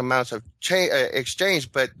certain amounts of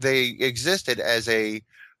exchange, but they existed as a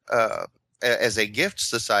gift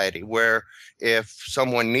society where if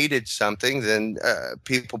someone needed something, then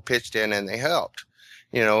people pitched in and they helped.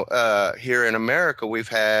 Here in America, we've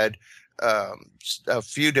had a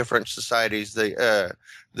few different societies.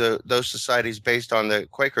 Those societies based on the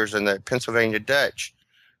Quakers and the Pennsylvania Dutch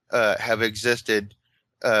have existed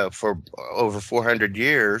for over 400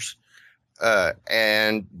 years.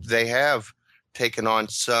 And they have taken on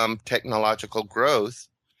some technological growth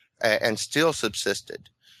and still subsisted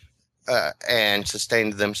and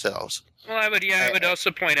sustained themselves. Well, I would also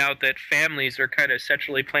point out that families are kind of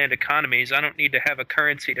centrally planned economies. I don't need to have a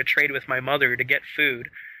currency to trade with my mother to get food.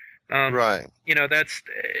 Right. That's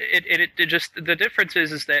it. Just the difference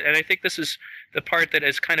is that, and I think this is the part that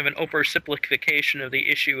is kind of an oversimplification of the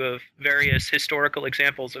issue of various historical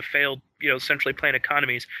examples of failed, centrally planned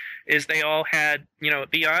economies, is they all had,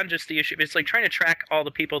 beyond just the issue. It's like trying to track all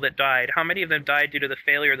the people that died. How many of them died due to the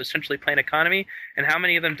failure of the centrally planned economy, and how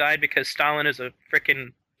many of them died because Stalin is a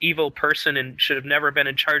frickin' evil person and should have never been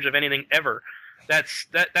in charge of anything ever? That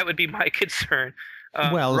would be my concern.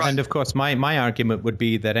 And of course, my argument would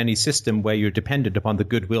be that any system where you're dependent upon the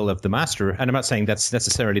goodwill of the master, and I'm not saying that's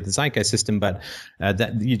necessarily the Zeitgeist system, but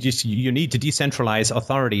that you need to decentralize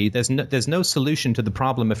authority. There's no solution to the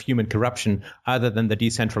problem of human corruption other than the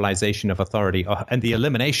decentralization of authority and the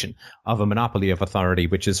elimination of a monopoly of authority,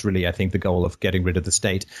 which is really, I think, the goal of getting rid of the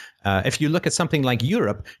state. If you look at something like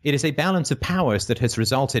Europe, it is a balance of powers that has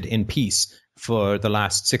resulted in peace for the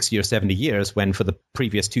last 60 or 70 years, when for the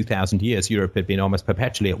previous 2,000 years, Europe had been almost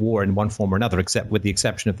perpetually at war in one form or another, except with the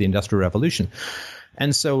exception of the Industrial Revolution.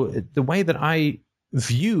 And so the way that I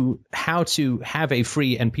view how to have a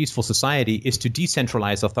free and peaceful society is to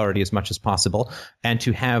decentralize authority as much as possible and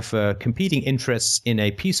to have competing interests in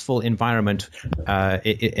a peaceful environment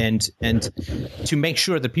and to make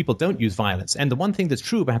sure that people don't use violence. And the one thing that's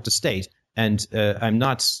true about the state, and I'm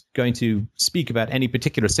not going to speak about any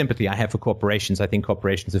particular sympathy I have for corporations. I think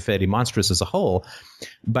corporations are fairly monstrous as a whole.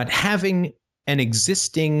 But having an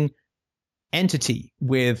existing entity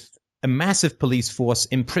with a massive police force,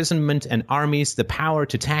 imprisonment and armies, the power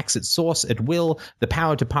to tax at source at will, the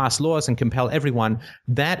power to pass laws and compel everyone.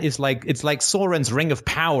 That is it's like Sauron's ring of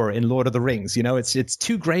power in Lord of the Rings. You know, it's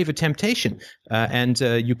too grave a temptation. And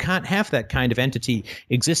you can't have that kind of entity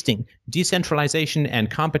existing. Decentralization and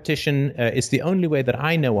competition is the only way that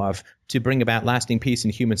I know of to bring about lasting peace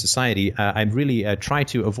in human society. I really try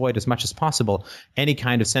to avoid as much as possible any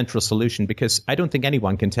kind of central solution, because I don't think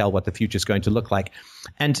anyone can tell what the future is going to look like.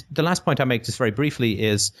 And the last point I make just very briefly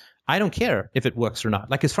is I don't care if it works or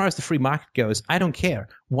not. Like, as far as the free market goes, I don't care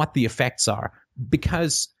what the effects are,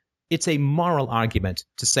 because it's a moral argument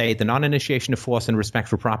to say the non-initiation of force and respect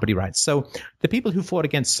for property rights. So the people who fought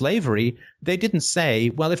against slavery, they didn't say,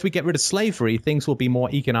 well, if we get rid of slavery, things will be more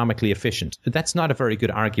economically efficient. That's not a very good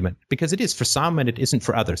argument, because it is for some and it isn't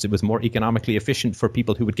for others. It was more economically efficient for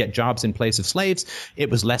people who would get jobs in place of slaves. It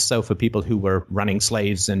was less so for people who were running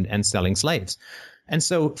slaves and selling slaves. And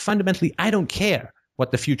so fundamentally, I don't care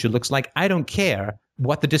what the future looks like. I don't care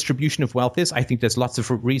what the distribution of wealth is. I think there's lots of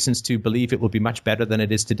reasons to believe it will be much better than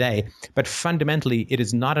it is today. But fundamentally, it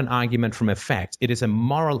is not an argument from effect. It is a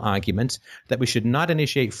moral argument that we should not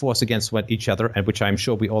initiate force against each other, and which I'm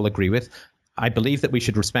sure we all agree with. I believe that we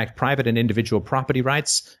should respect private and individual property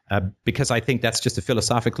rights because I think that's just a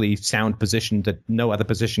philosophically sound position that no other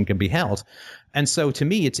position can be held. And so to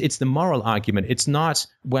me, it's the moral argument. It's not,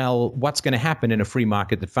 well, what's going to happen in a free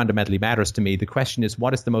market that fundamentally matters to me. The question is,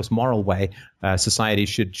 what is the most moral way society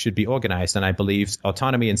should be organized? And I believe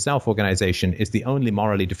autonomy and self-organization is the only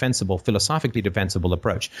morally defensible, philosophically defensible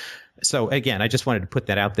approach. So again, I just wanted to put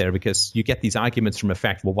that out there, because you get these arguments from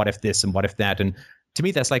effect. Well, what if this and what if that? And to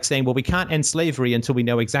me, that's like saying, well, we can't end slavery until we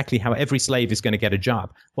know exactly how every slave is going to get a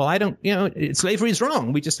job. Well, slavery is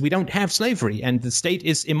wrong. We don't have slavery, and the state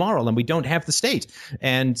is immoral, and we don't have the state.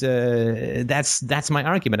 And that's my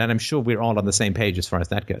argument, and I'm sure we're all on the same page as far as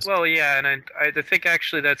that goes. Well, yeah, and I think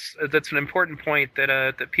actually that's an important point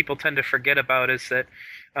that people tend to forget about, is that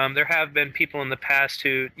there have been people in the past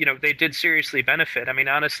who, they did seriously benefit. I mean,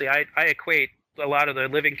 honestly, I equate a lot of the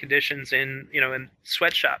living conditions in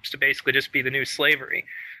sweatshops to basically just be the new slavery.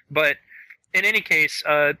 But in any case,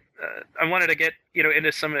 I wanted to get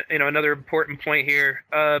into some another important point here,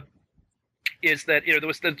 is that there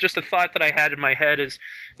was just a thought that I had in my head is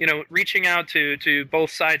reaching out to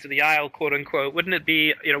both sides of the aisle, quote unquote. Wouldn't it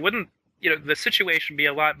be wouldn't the situation be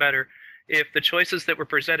a lot better if the choices that were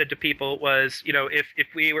presented to people was, if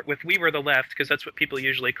we were the left, because that's what people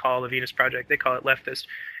usually call the Venus Project, they call it leftist,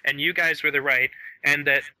 and you guys were the right, and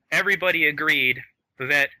that everybody agreed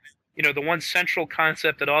that, the one central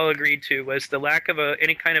concept that all agreed to was the lack of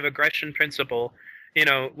any kind of aggression principle.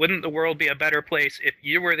 Wouldn't the world be a better place if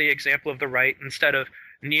you were the example of the right instead of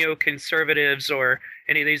neoconservatives or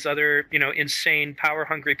any of these other, insane,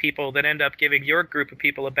 power-hungry people that end up giving your group of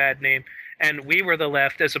people a bad name? And we were the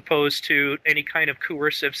left, as opposed to any kind of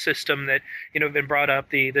coercive system that, been brought up,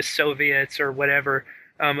 the Soviets or whatever,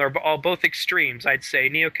 are all both extremes, I'd say.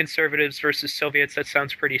 Neoconservatives versus Soviets, that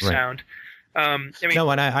sounds pretty sound.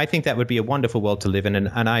 I think that would be a wonderful world to live in.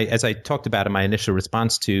 And I, as I talked about in my initial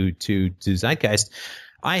response to Zeitgeist,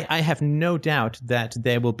 I have no doubt that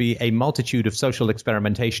there will be a multitude of social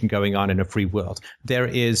experimentation going on in a free world. There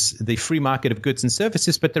is the free market of goods and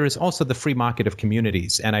services, but there is also the free market of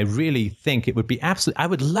communities. And I really think it would be I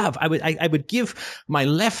would give my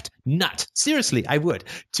left nut, seriously, I would,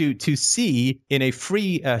 to see in a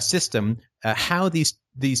free system how these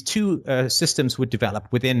two systems would develop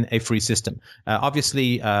within a free system.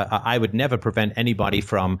 Obviously, I would never prevent anybody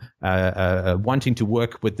from wanting to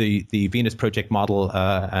work with the Venus Project model,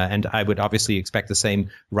 and I would obviously expect the same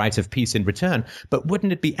right of peace in return. But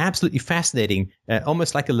wouldn't it be absolutely fascinating,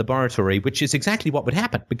 almost like a laboratory, which is exactly what would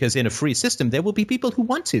happen, because in a free system, there will be people who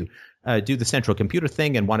want to do the central computer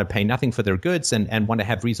thing and want to pay nothing for their goods and want to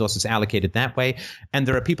have resources allocated that way. And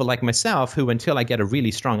there are people like myself who, until I get a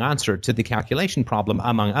really strong answer to the calculation problem,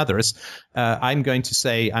 among others, I'm going to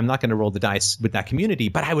say I'm not going to roll the dice with that community,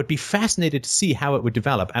 but I would be fascinated to see how it would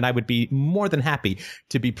develop. And I would be more than happy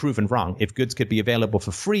to be proven wrong. If goods could be available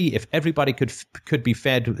for free, if everybody could be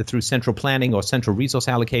fed through central planning or central resource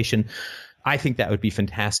allocation, I think that would be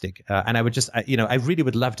fantastic. And I would just, I really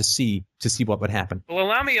would love to see what would happen. Well,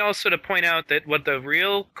 allow me also to point out that what the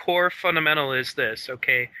real core fundamental is this,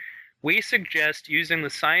 okay? We suggest using the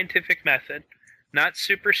scientific method, not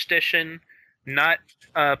superstition, not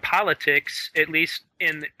politics, at least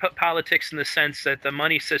in politics in the sense that the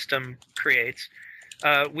money system creates.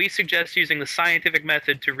 We suggest using the scientific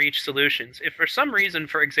method to reach solutions. If for some reason,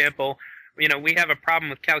 for example, we have a problem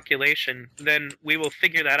with calculation, then we will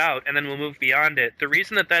figure that out and then we'll move beyond it. The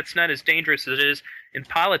reason that that's not as dangerous as it is in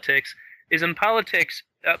politics is in politics,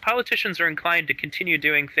 politicians are inclined to continue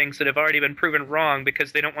doing things that have already been proven wrong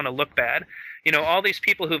because they don't want to look bad. All these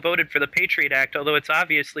people who voted for the Patriot Act, although it's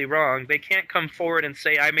obviously wrong, they can't come forward and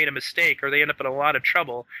say, I made a mistake, or they end up in a lot of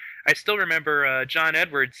trouble. I still remember John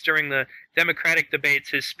Edwards, during the Democratic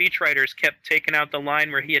debates, his speechwriters kept taking out the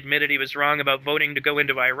line where he admitted he was wrong about voting to go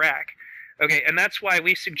into Iraq. Okay, and that's why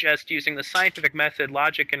we suggest using the scientific method,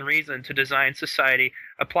 logic, and reason to design society,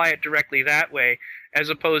 apply it directly that way, as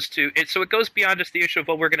opposed to it. So it goes beyond just the issue of,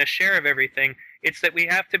 well, we're going to share of everything. It's that we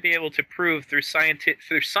have to be able to prove through science,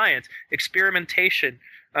 experimentation,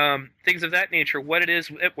 things of that nature, what it is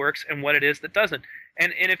that works and what it is that doesn't.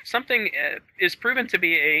 And if something is proven to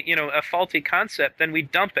be a faulty concept, then we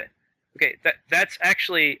dump it. Okay, that's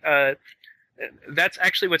actually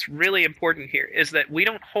what's really important here, is that we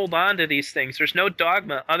don't hold on to these things. There's no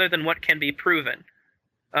dogma other than what can be proven.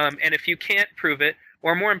 And if you can't prove it,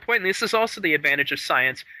 or more importantly, this is also the advantage of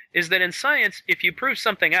science, is that in science, if you prove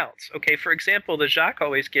something else, okay, for example, that Jacques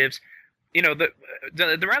always gives, around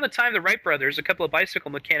the time the Wright brothers, a couple of bicycle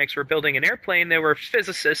mechanics were building an airplane, there were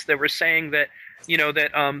physicists that were saying that,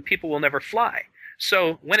 that people will never fly.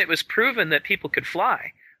 So when it was proven that people could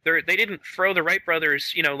fly, they didn't throw the Wright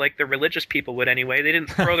brothers, like the religious people would anyway. They didn't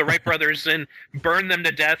throw the Wright brothers and burn them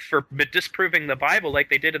to death for disproving the Bible like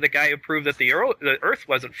they did to the guy who proved that the Earth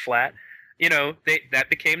wasn't flat. That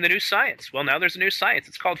became the new science. Well, now there's a new science.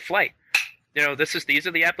 It's called flight. These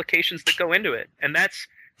are the applications that go into it, and that's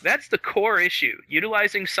the core issue: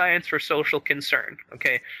 utilizing science for social concern.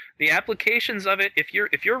 Okay, the applications of it. If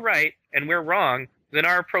you're right and we're wrong, then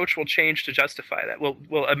our approach will change to justify that.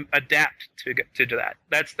 We'll adapt to that.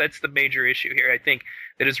 That's the major issue here. I think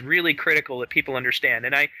that is really critical that people understand.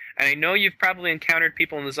 And I know you've probably encountered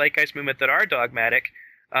people in the Zeitgeist movement that are dogmatic.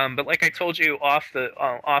 But like I told you off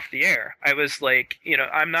the air, I was like,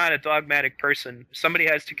 I'm not a dogmatic person. Somebody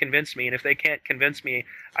has to convince me, and if they can't convince me,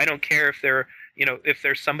 I don't care if they're, if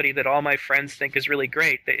there's somebody that all my friends think is really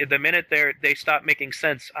great. The minute they stop making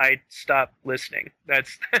sense, I stop listening.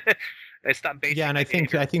 That's I stop basing. Yeah, and I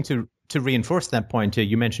think to reinforce that point,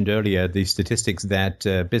 you mentioned earlier the statistics that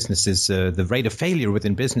businesses, the rate of failure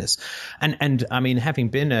within business, and I mean, having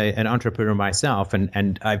been an entrepreneur myself,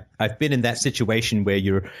 and I've been in that situation where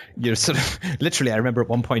you're sort of literally. I remember at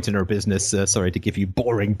one point in our business, sorry to give you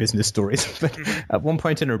boring business stories, but at one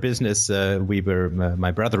point in our business, we were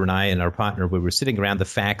my brother and I and our partner, we were sitting around the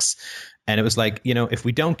fax. And it was like, if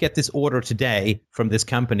we don't get this order today from this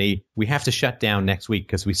company, we have to shut down next week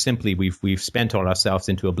because we've spent all ourselves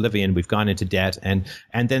into oblivion. We've gone into debt. And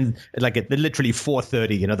then like at literally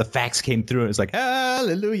 4:30, the fax came through and it was like,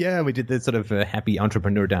 hallelujah. We did this sort of happy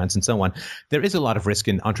entrepreneur dance and so on. There is a lot of risk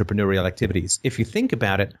in entrepreneurial activities. If you think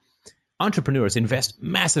about it, entrepreneurs invest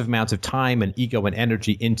massive amounts of time and ego and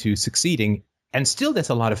energy into succeeding, and still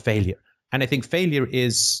there's a lot of failure. And I think failure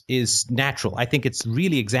is natural. I think it's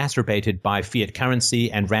really exacerbated by fiat currency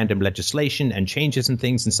and random legislation and changes and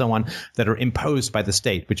things and so on that are imposed by the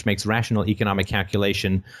state, which makes rational economic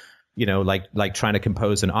calculation, like trying to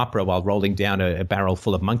compose an opera while rolling down a barrel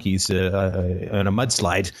full of monkeys on a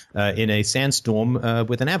mudslide in a sandstorm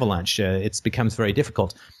with an avalanche. It becomes very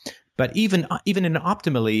difficult. But even in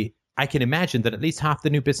optimally, I can imagine that at least half the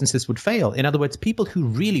new businesses would fail. In other words, people who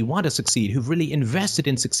really want to succeed, who've really invested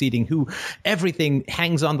in succeeding, who everything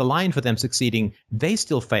hangs on the line for them succeeding, they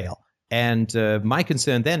still fail. And my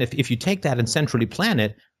concern then, if you take that and centrally plan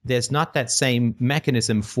it, there's not that same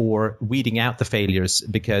mechanism for weeding out the failures,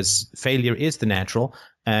 because failure is the natural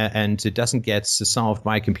and it doesn't get solved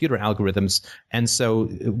by computer algorithms. And so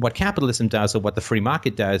what capitalism does, or what the free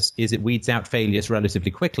market does, is it weeds out failures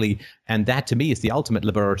relatively quickly. And that, to me, is the ultimate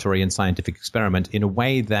laboratory and scientific experiment in a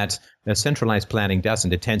way that centralized planning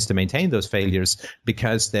doesn't. It tends to maintain those failures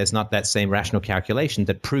because there's not that same rational calculation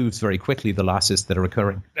that proves very quickly the losses that are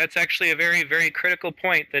occurring. That's actually a very, very critical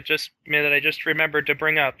point that I just remembered to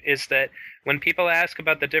bring up, is that when people ask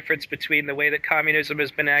about the difference between the way that communism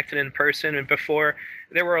has been acted in person and before,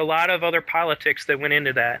 there were a lot of other politics that went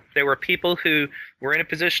into that. There were people who were in a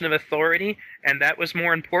position of authority, and that was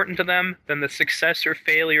more important to them than the success or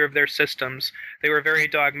failure of their systems. They were very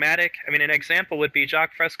dogmatic. I mean, an example would be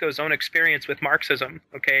Jacques Fresco's own experience with Marxism.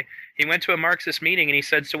 Okay, he went to a Marxist meeting and he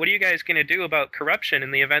said, "So what are you guys going to do about corruption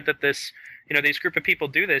in the event that this, these group of people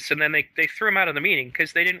do this?" And then they threw him out of the meeting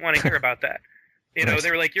because they didn't want to hear about that.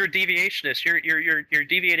 They were like, "You're a deviationist. You're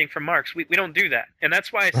deviating from Marx. We don't do that." And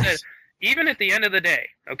that's why I said, even at the end of the day,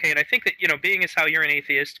 okay, and I think that, being as how you're an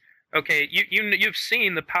atheist, okay, you've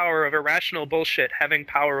seen the power of irrational bullshit having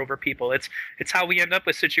power over people. It's how we end up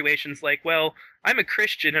with situations like, well, I'm a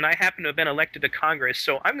Christian and I happen to have been elected to Congress,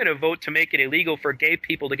 so I'm going to vote to make it illegal for gay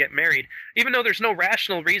people to get married, even though there's no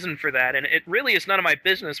rational reason for that, and it really is none of my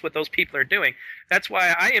business what those people are doing. That's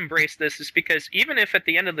why I embrace this, is because even if at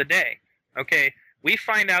the end of the day, okay, we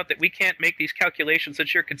find out that we can't make these calculations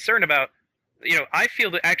that you're concerned about, I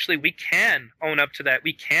feel that actually we can own up to that.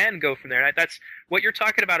 We can go from there. That's what you're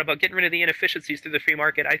talking about getting rid of the inefficiencies through the free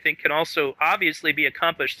market, I think can also obviously be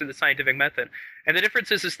accomplished through the scientific method. And the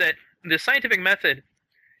difference is that the scientific method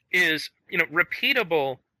is,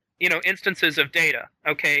 repeatable, instances of data,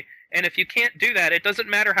 okay? And if you can't do that, it doesn't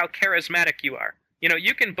matter how charismatic you are.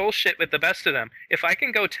 You can bullshit with the best of them. If I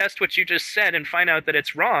can go test what you just said and find out that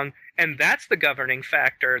it's wrong, and that's the governing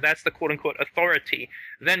factor, that's the quote-unquote authority,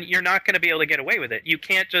 then you're not going to be able to get away with it. You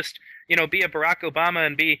can't just, be a Barack Obama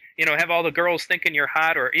and be, have all the girls thinking you're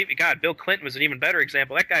hot, or even, God, Bill Clinton was an even better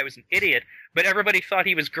example. That guy was an idiot, but everybody thought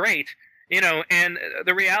he was great, and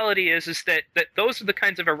the reality is that those are the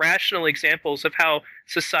kinds of irrational examples of how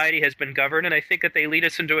society has been governed, and I think that they lead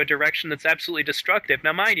us into a direction that's absolutely destructive.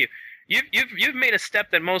 Now, mind you, You've made a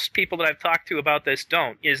step that most people that I've talked to about this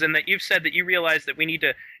don't, is in that you've said that you realize that we need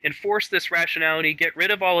to enforce this rationality, get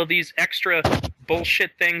rid of all of these extra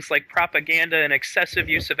bullshit things like propaganda and excessive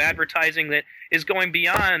use of advertising that is going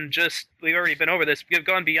beyond just, we've already been over this, we've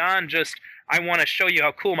gone beyond just, I want to show you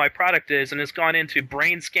how cool my product is, and it's gone into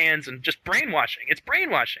brain scans and just brainwashing. It's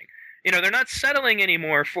brainwashing. They're not settling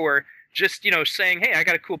anymore for just, saying, hey, I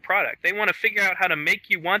got a cool product. They want to figure out how to make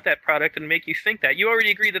you want that product and make you think that. You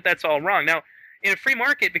already agree that that's all wrong. Now, in a free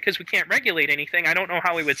market, because we can't regulate anything, I don't know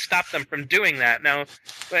how we would stop them from doing that. Now,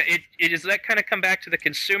 does that kind of come back to the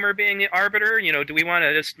consumer being the arbiter? Do we want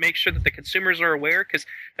to just make sure that the consumers are aware? Because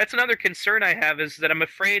that's another concern I have, is that I'm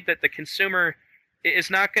afraid that the consumer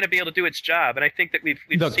is not going to be able to do its job, and I think that we've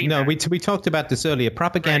seen that. We talked about this earlier.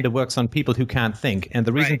 Propaganda works on people who can't think, and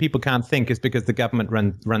the reason people can't think is because the government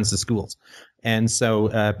runs the schools. And so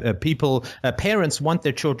parents want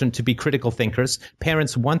their children to be critical thinkers.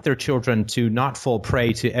 Parents want their children to not fall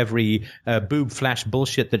prey to every boob flash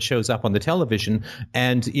bullshit that shows up on the television.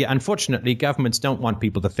 And unfortunately, governments don't want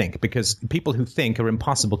people to think, because people who think are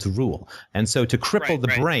impossible to rule. And so to cripple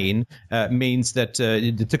the brain means that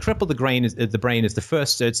to cripple the brain is the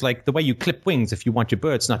first. It's like the way you clip wings if you want your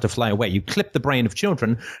birds not to fly away. You clip the brain of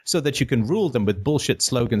children so that you can rule them with bullshit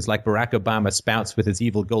slogans like Barack Obama spouts with his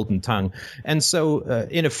evil golden tongue. And so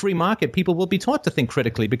in a free market, people will be taught to think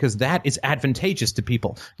critically, because that is advantageous to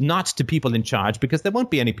people, not to people in charge, because there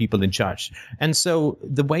won't be any people in charge. And so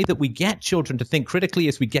the way that we get children to think critically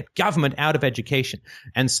is we get government out of education.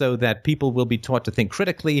 And so that people will be taught to think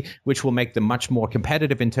critically, which will make them much more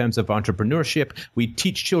competitive in terms of entrepreneurship. We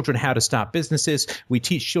teach children how to start businesses. We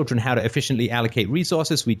teach children how to efficiently allocate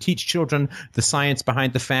resources. We teach children the science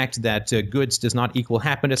behind the fact that goods does not equal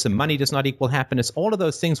happiness and money does not equal happiness. All of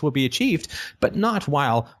those things will be achieved, but not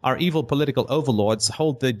while our evil political overlords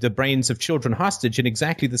hold the brains of children hostage in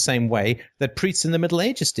exactly the same way that priests in the Middle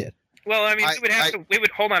Ages did. Well, I mean, we would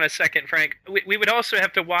hold on a second, Frank. We would also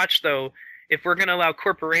have to watch, though, if we're going to allow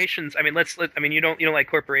corporations. I mean, you don't like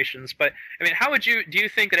corporations, but I mean, do you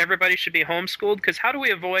think that everybody should be homeschooled? Because how do we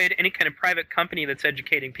avoid any kind of private company that's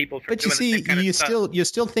educating people from doing the same kind of stuff? You're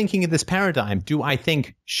still thinking in this paradigm. Do I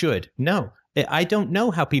think should? No, I don't know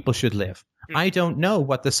how people should live. I don't know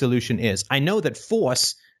what the solution is. I know that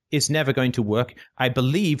force is never going to work. I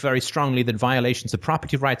believe very strongly that violations of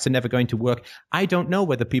property rights are never going to work. I don't know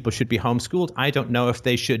whether people should be homeschooled. I don't know if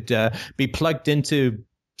they should be plugged into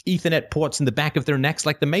Ethernet ports in the back of their necks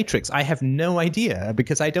like the Matrix. I have no idea,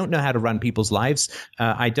 because I don't know how to run people's lives.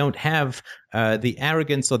 I don't have the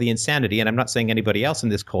arrogance or the insanity, and I'm not saying anybody else in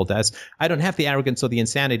this call does. I don't have the arrogance or the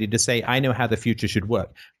insanity to say I know how the future should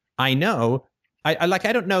work. I know. I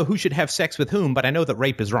don't know who should have sex with whom, but I know that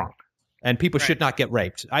rape is wrong. And people should not get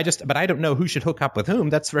raped. But I don't know who should hook up with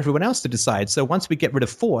whom. That's for everyone else to decide. So once we get rid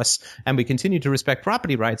of force and we continue to respect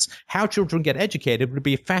property rights, how children get educated would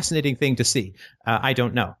be a fascinating thing to see. I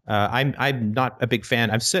don't know. I'm not a big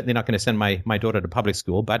fan. I'm certainly not going to send my daughter to public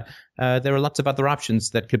school, but there are lots of other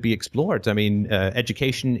options that could be explored. I mean,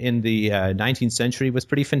 education in the 19th century was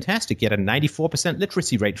pretty fantastic. You had a 94%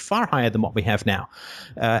 literacy rate, far higher than what we have now.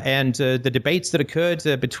 And the debates that occurred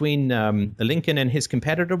between Lincoln and his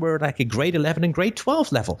competitor were like a grade 11 and grade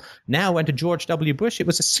 12 level. Now, under George W. Bush, it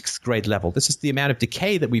was a 6th grade level. This is the amount of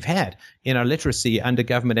decay that we've had in our literacy under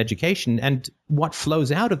government education. And what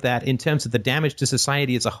flows out of that in terms of the damage to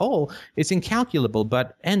society as a whole is incalculable,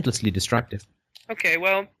 but endlessly destructive. Okay,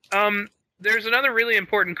 well, there's another really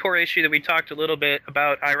important core issue that we talked a little bit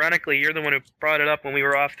about. Ironically, you're the one who brought it up when we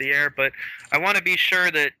were off the air, but I want to be sure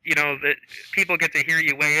that, that people get to hear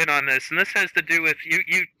you weigh in on this. And this has to do with,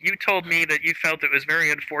 you told me that you felt it was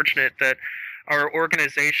very unfortunate that our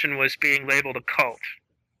organization was being labeled a cult.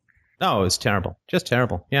 Oh, it's terrible. Just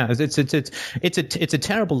terrible. Yeah, it's a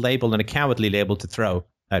terrible label and a cowardly label to throw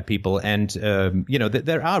at people. And,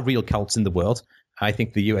 there are real cults in the world. I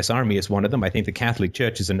think the U.S. Army is one of them. I think the Catholic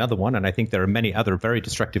Church is another one. And I think there are many other very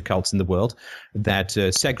destructive cults in the world that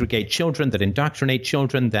segregate children, that indoctrinate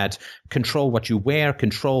children, that control what you wear,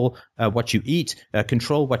 control what you eat,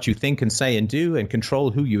 control what you think and say and do, and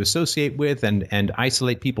control who you associate with, and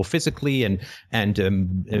isolate people physically,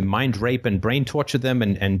 and mind rape and brain torture them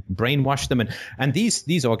and brainwash them. And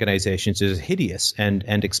these organizations are hideous and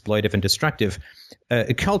exploitive and destructive.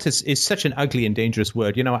 A cult is such an ugly and dangerous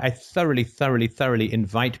word. I thoroughly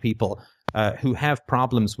invite people who have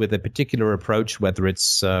problems with a particular approach, whether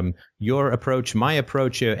it's your approach, my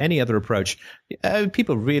approach, or any other approach.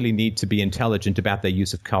 People really need to be intelligent about their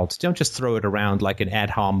use of cults. Don't just throw it around like an ad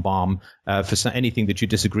hom bomb for anything that you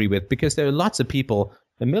disagree with, because there are lots of people,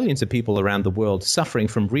 millions of people around the world suffering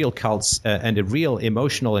from real cults and a real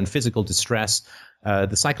emotional and physical distress,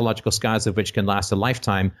 the psychological scars of which can last a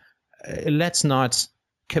lifetime. Let's not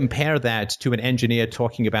compare that to an engineer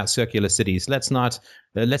talking about circular cities. Let's not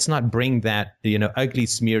bring that ugly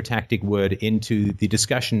smear tactic word into the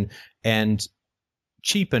discussion and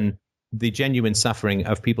cheapen the genuine suffering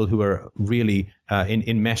of people who are really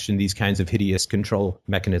enmeshed in these kinds of hideous control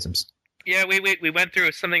mechanisms. Yeah, we went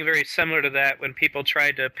through something very similar to that when people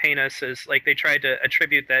tried to paint us as, like, they tried to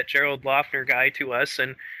attribute that Gerald Loeffler guy to us,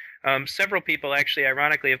 and several people actually,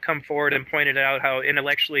 ironically, have come forward and pointed out how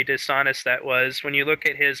intellectually dishonest that was. When you look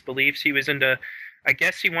at his beliefs, he was into, I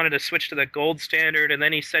guess he wanted to switch to the gold standard, and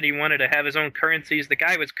then he said he wanted to have his own currencies. The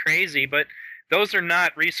guy was crazy, but those are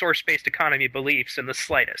not resource-based economy beliefs in the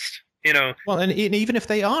slightest, Well, and even if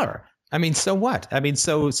they are, I mean, so what? I mean,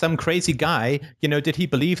 so some crazy guy, did he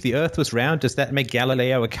believe the earth was round? Does that make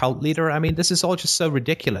Galileo a cult leader? I mean, this is all just so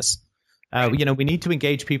ridiculous. We need to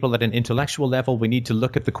engage people at an intellectual level. We need to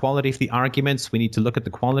look at the quality of the arguments. We need to look at the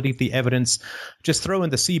quality of the evidence. Just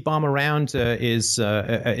throwing the C-bomb around is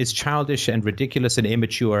childish and ridiculous and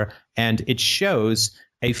immature, and it shows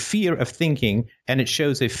a fear of thinking, and it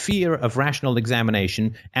shows a fear of rational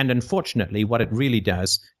examination. And unfortunately, what it really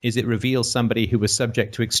does is it reveals somebody who was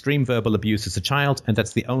subject to extreme verbal abuse as a child, and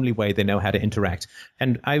that's the only way they know how to interact.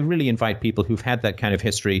 And I really invite people who've had that kind of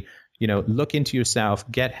history, look into yourself,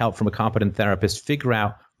 get help from a competent therapist, figure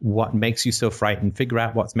out what makes you so frightened, figure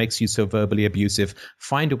out what makes you so verbally abusive,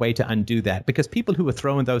 find a way to undo that. Because people who are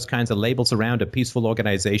throwing those kinds of labels around are peaceful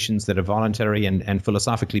organizations that are voluntary and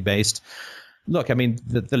philosophically based. Look, I mean,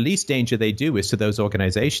 the least danger they do is to those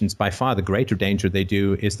organizations. By far, the greater danger they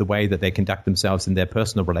do is the way that they conduct themselves in their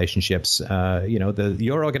personal relationships.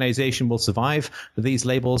 Your organization will survive these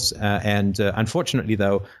labels, and unfortunately,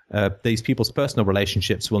 though, these people's personal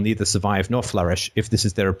relationships will neither survive nor flourish if this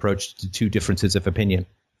is their approach to two differences of opinion.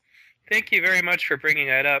 Thank you very much for bringing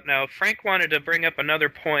that up. Now, Frank wanted to bring up another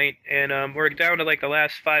point, and we're down to the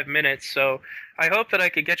last 5 minutes, so I hope that I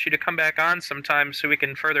could get you to come back on sometime so we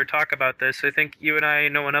can further talk about this. I think you and I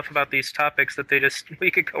know enough about these topics that we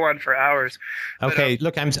could go on for hours. Okay,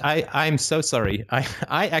 look, I'm so sorry.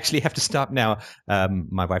 I actually have to stop now.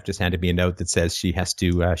 My wife just handed me a note that says she has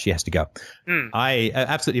to go. I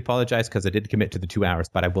absolutely apologize because I did commit to the 2 hours,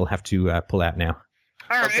 but I will have to pull out now.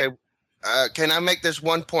 All right. Okay. Can I make this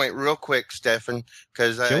one point real quick, Stefan?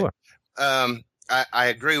 Because sure. I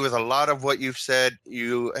agree with a lot of what you've said.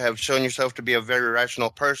 You have shown yourself to be a very rational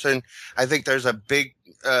person. I think there's a big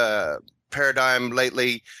paradigm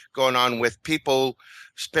lately going on with people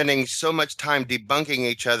spending so much time debunking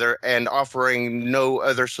each other and offering no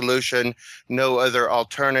other solution, no other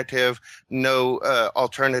alternative, no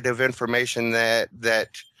alternative information that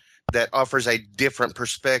offers a different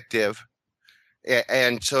perspective.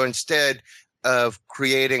 And so instead of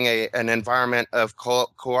creating an environment of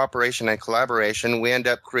cooperation and collaboration, we end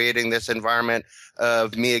up creating this environment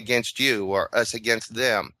of me against you or us against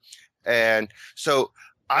them. And so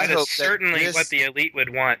I hope that's certainly what the elite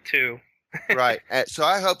would want too. Right. So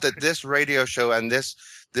I hope that this radio show and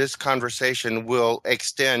this conversation will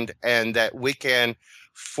extend, and that we can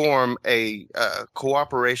form a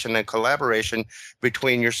cooperation and collaboration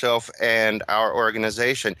between yourself and our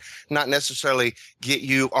organization. Not necessarily get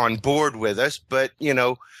you on board with us, but,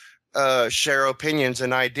 share opinions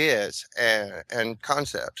and ideas and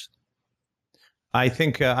concepts. I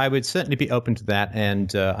think I would certainly be open to that,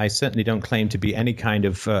 and I certainly don't claim to be any kind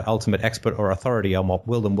of ultimate expert or authority on what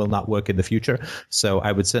will and will not work in the future. So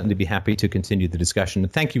I would certainly be happy to continue the discussion.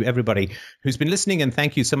 And thank you, everybody who's been listening, and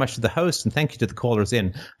thank you so much to the host, and thank you to the callers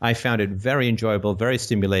in. I found it very enjoyable, very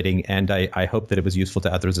stimulating, and I hope that it was useful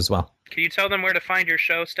to others as well. Can you tell them where to find your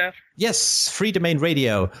show, Steph? Yes,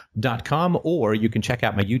 freedomainradio.com, or you can check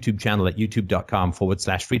out my YouTube channel at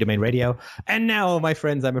youtube.com/freedomainradio. And now, my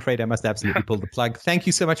friends, I'm afraid I must absolutely pull the plug. Thank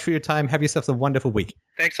you so much for your time. Have yourselves a wonderful week.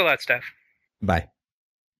 Thanks a lot, Steph. Bye.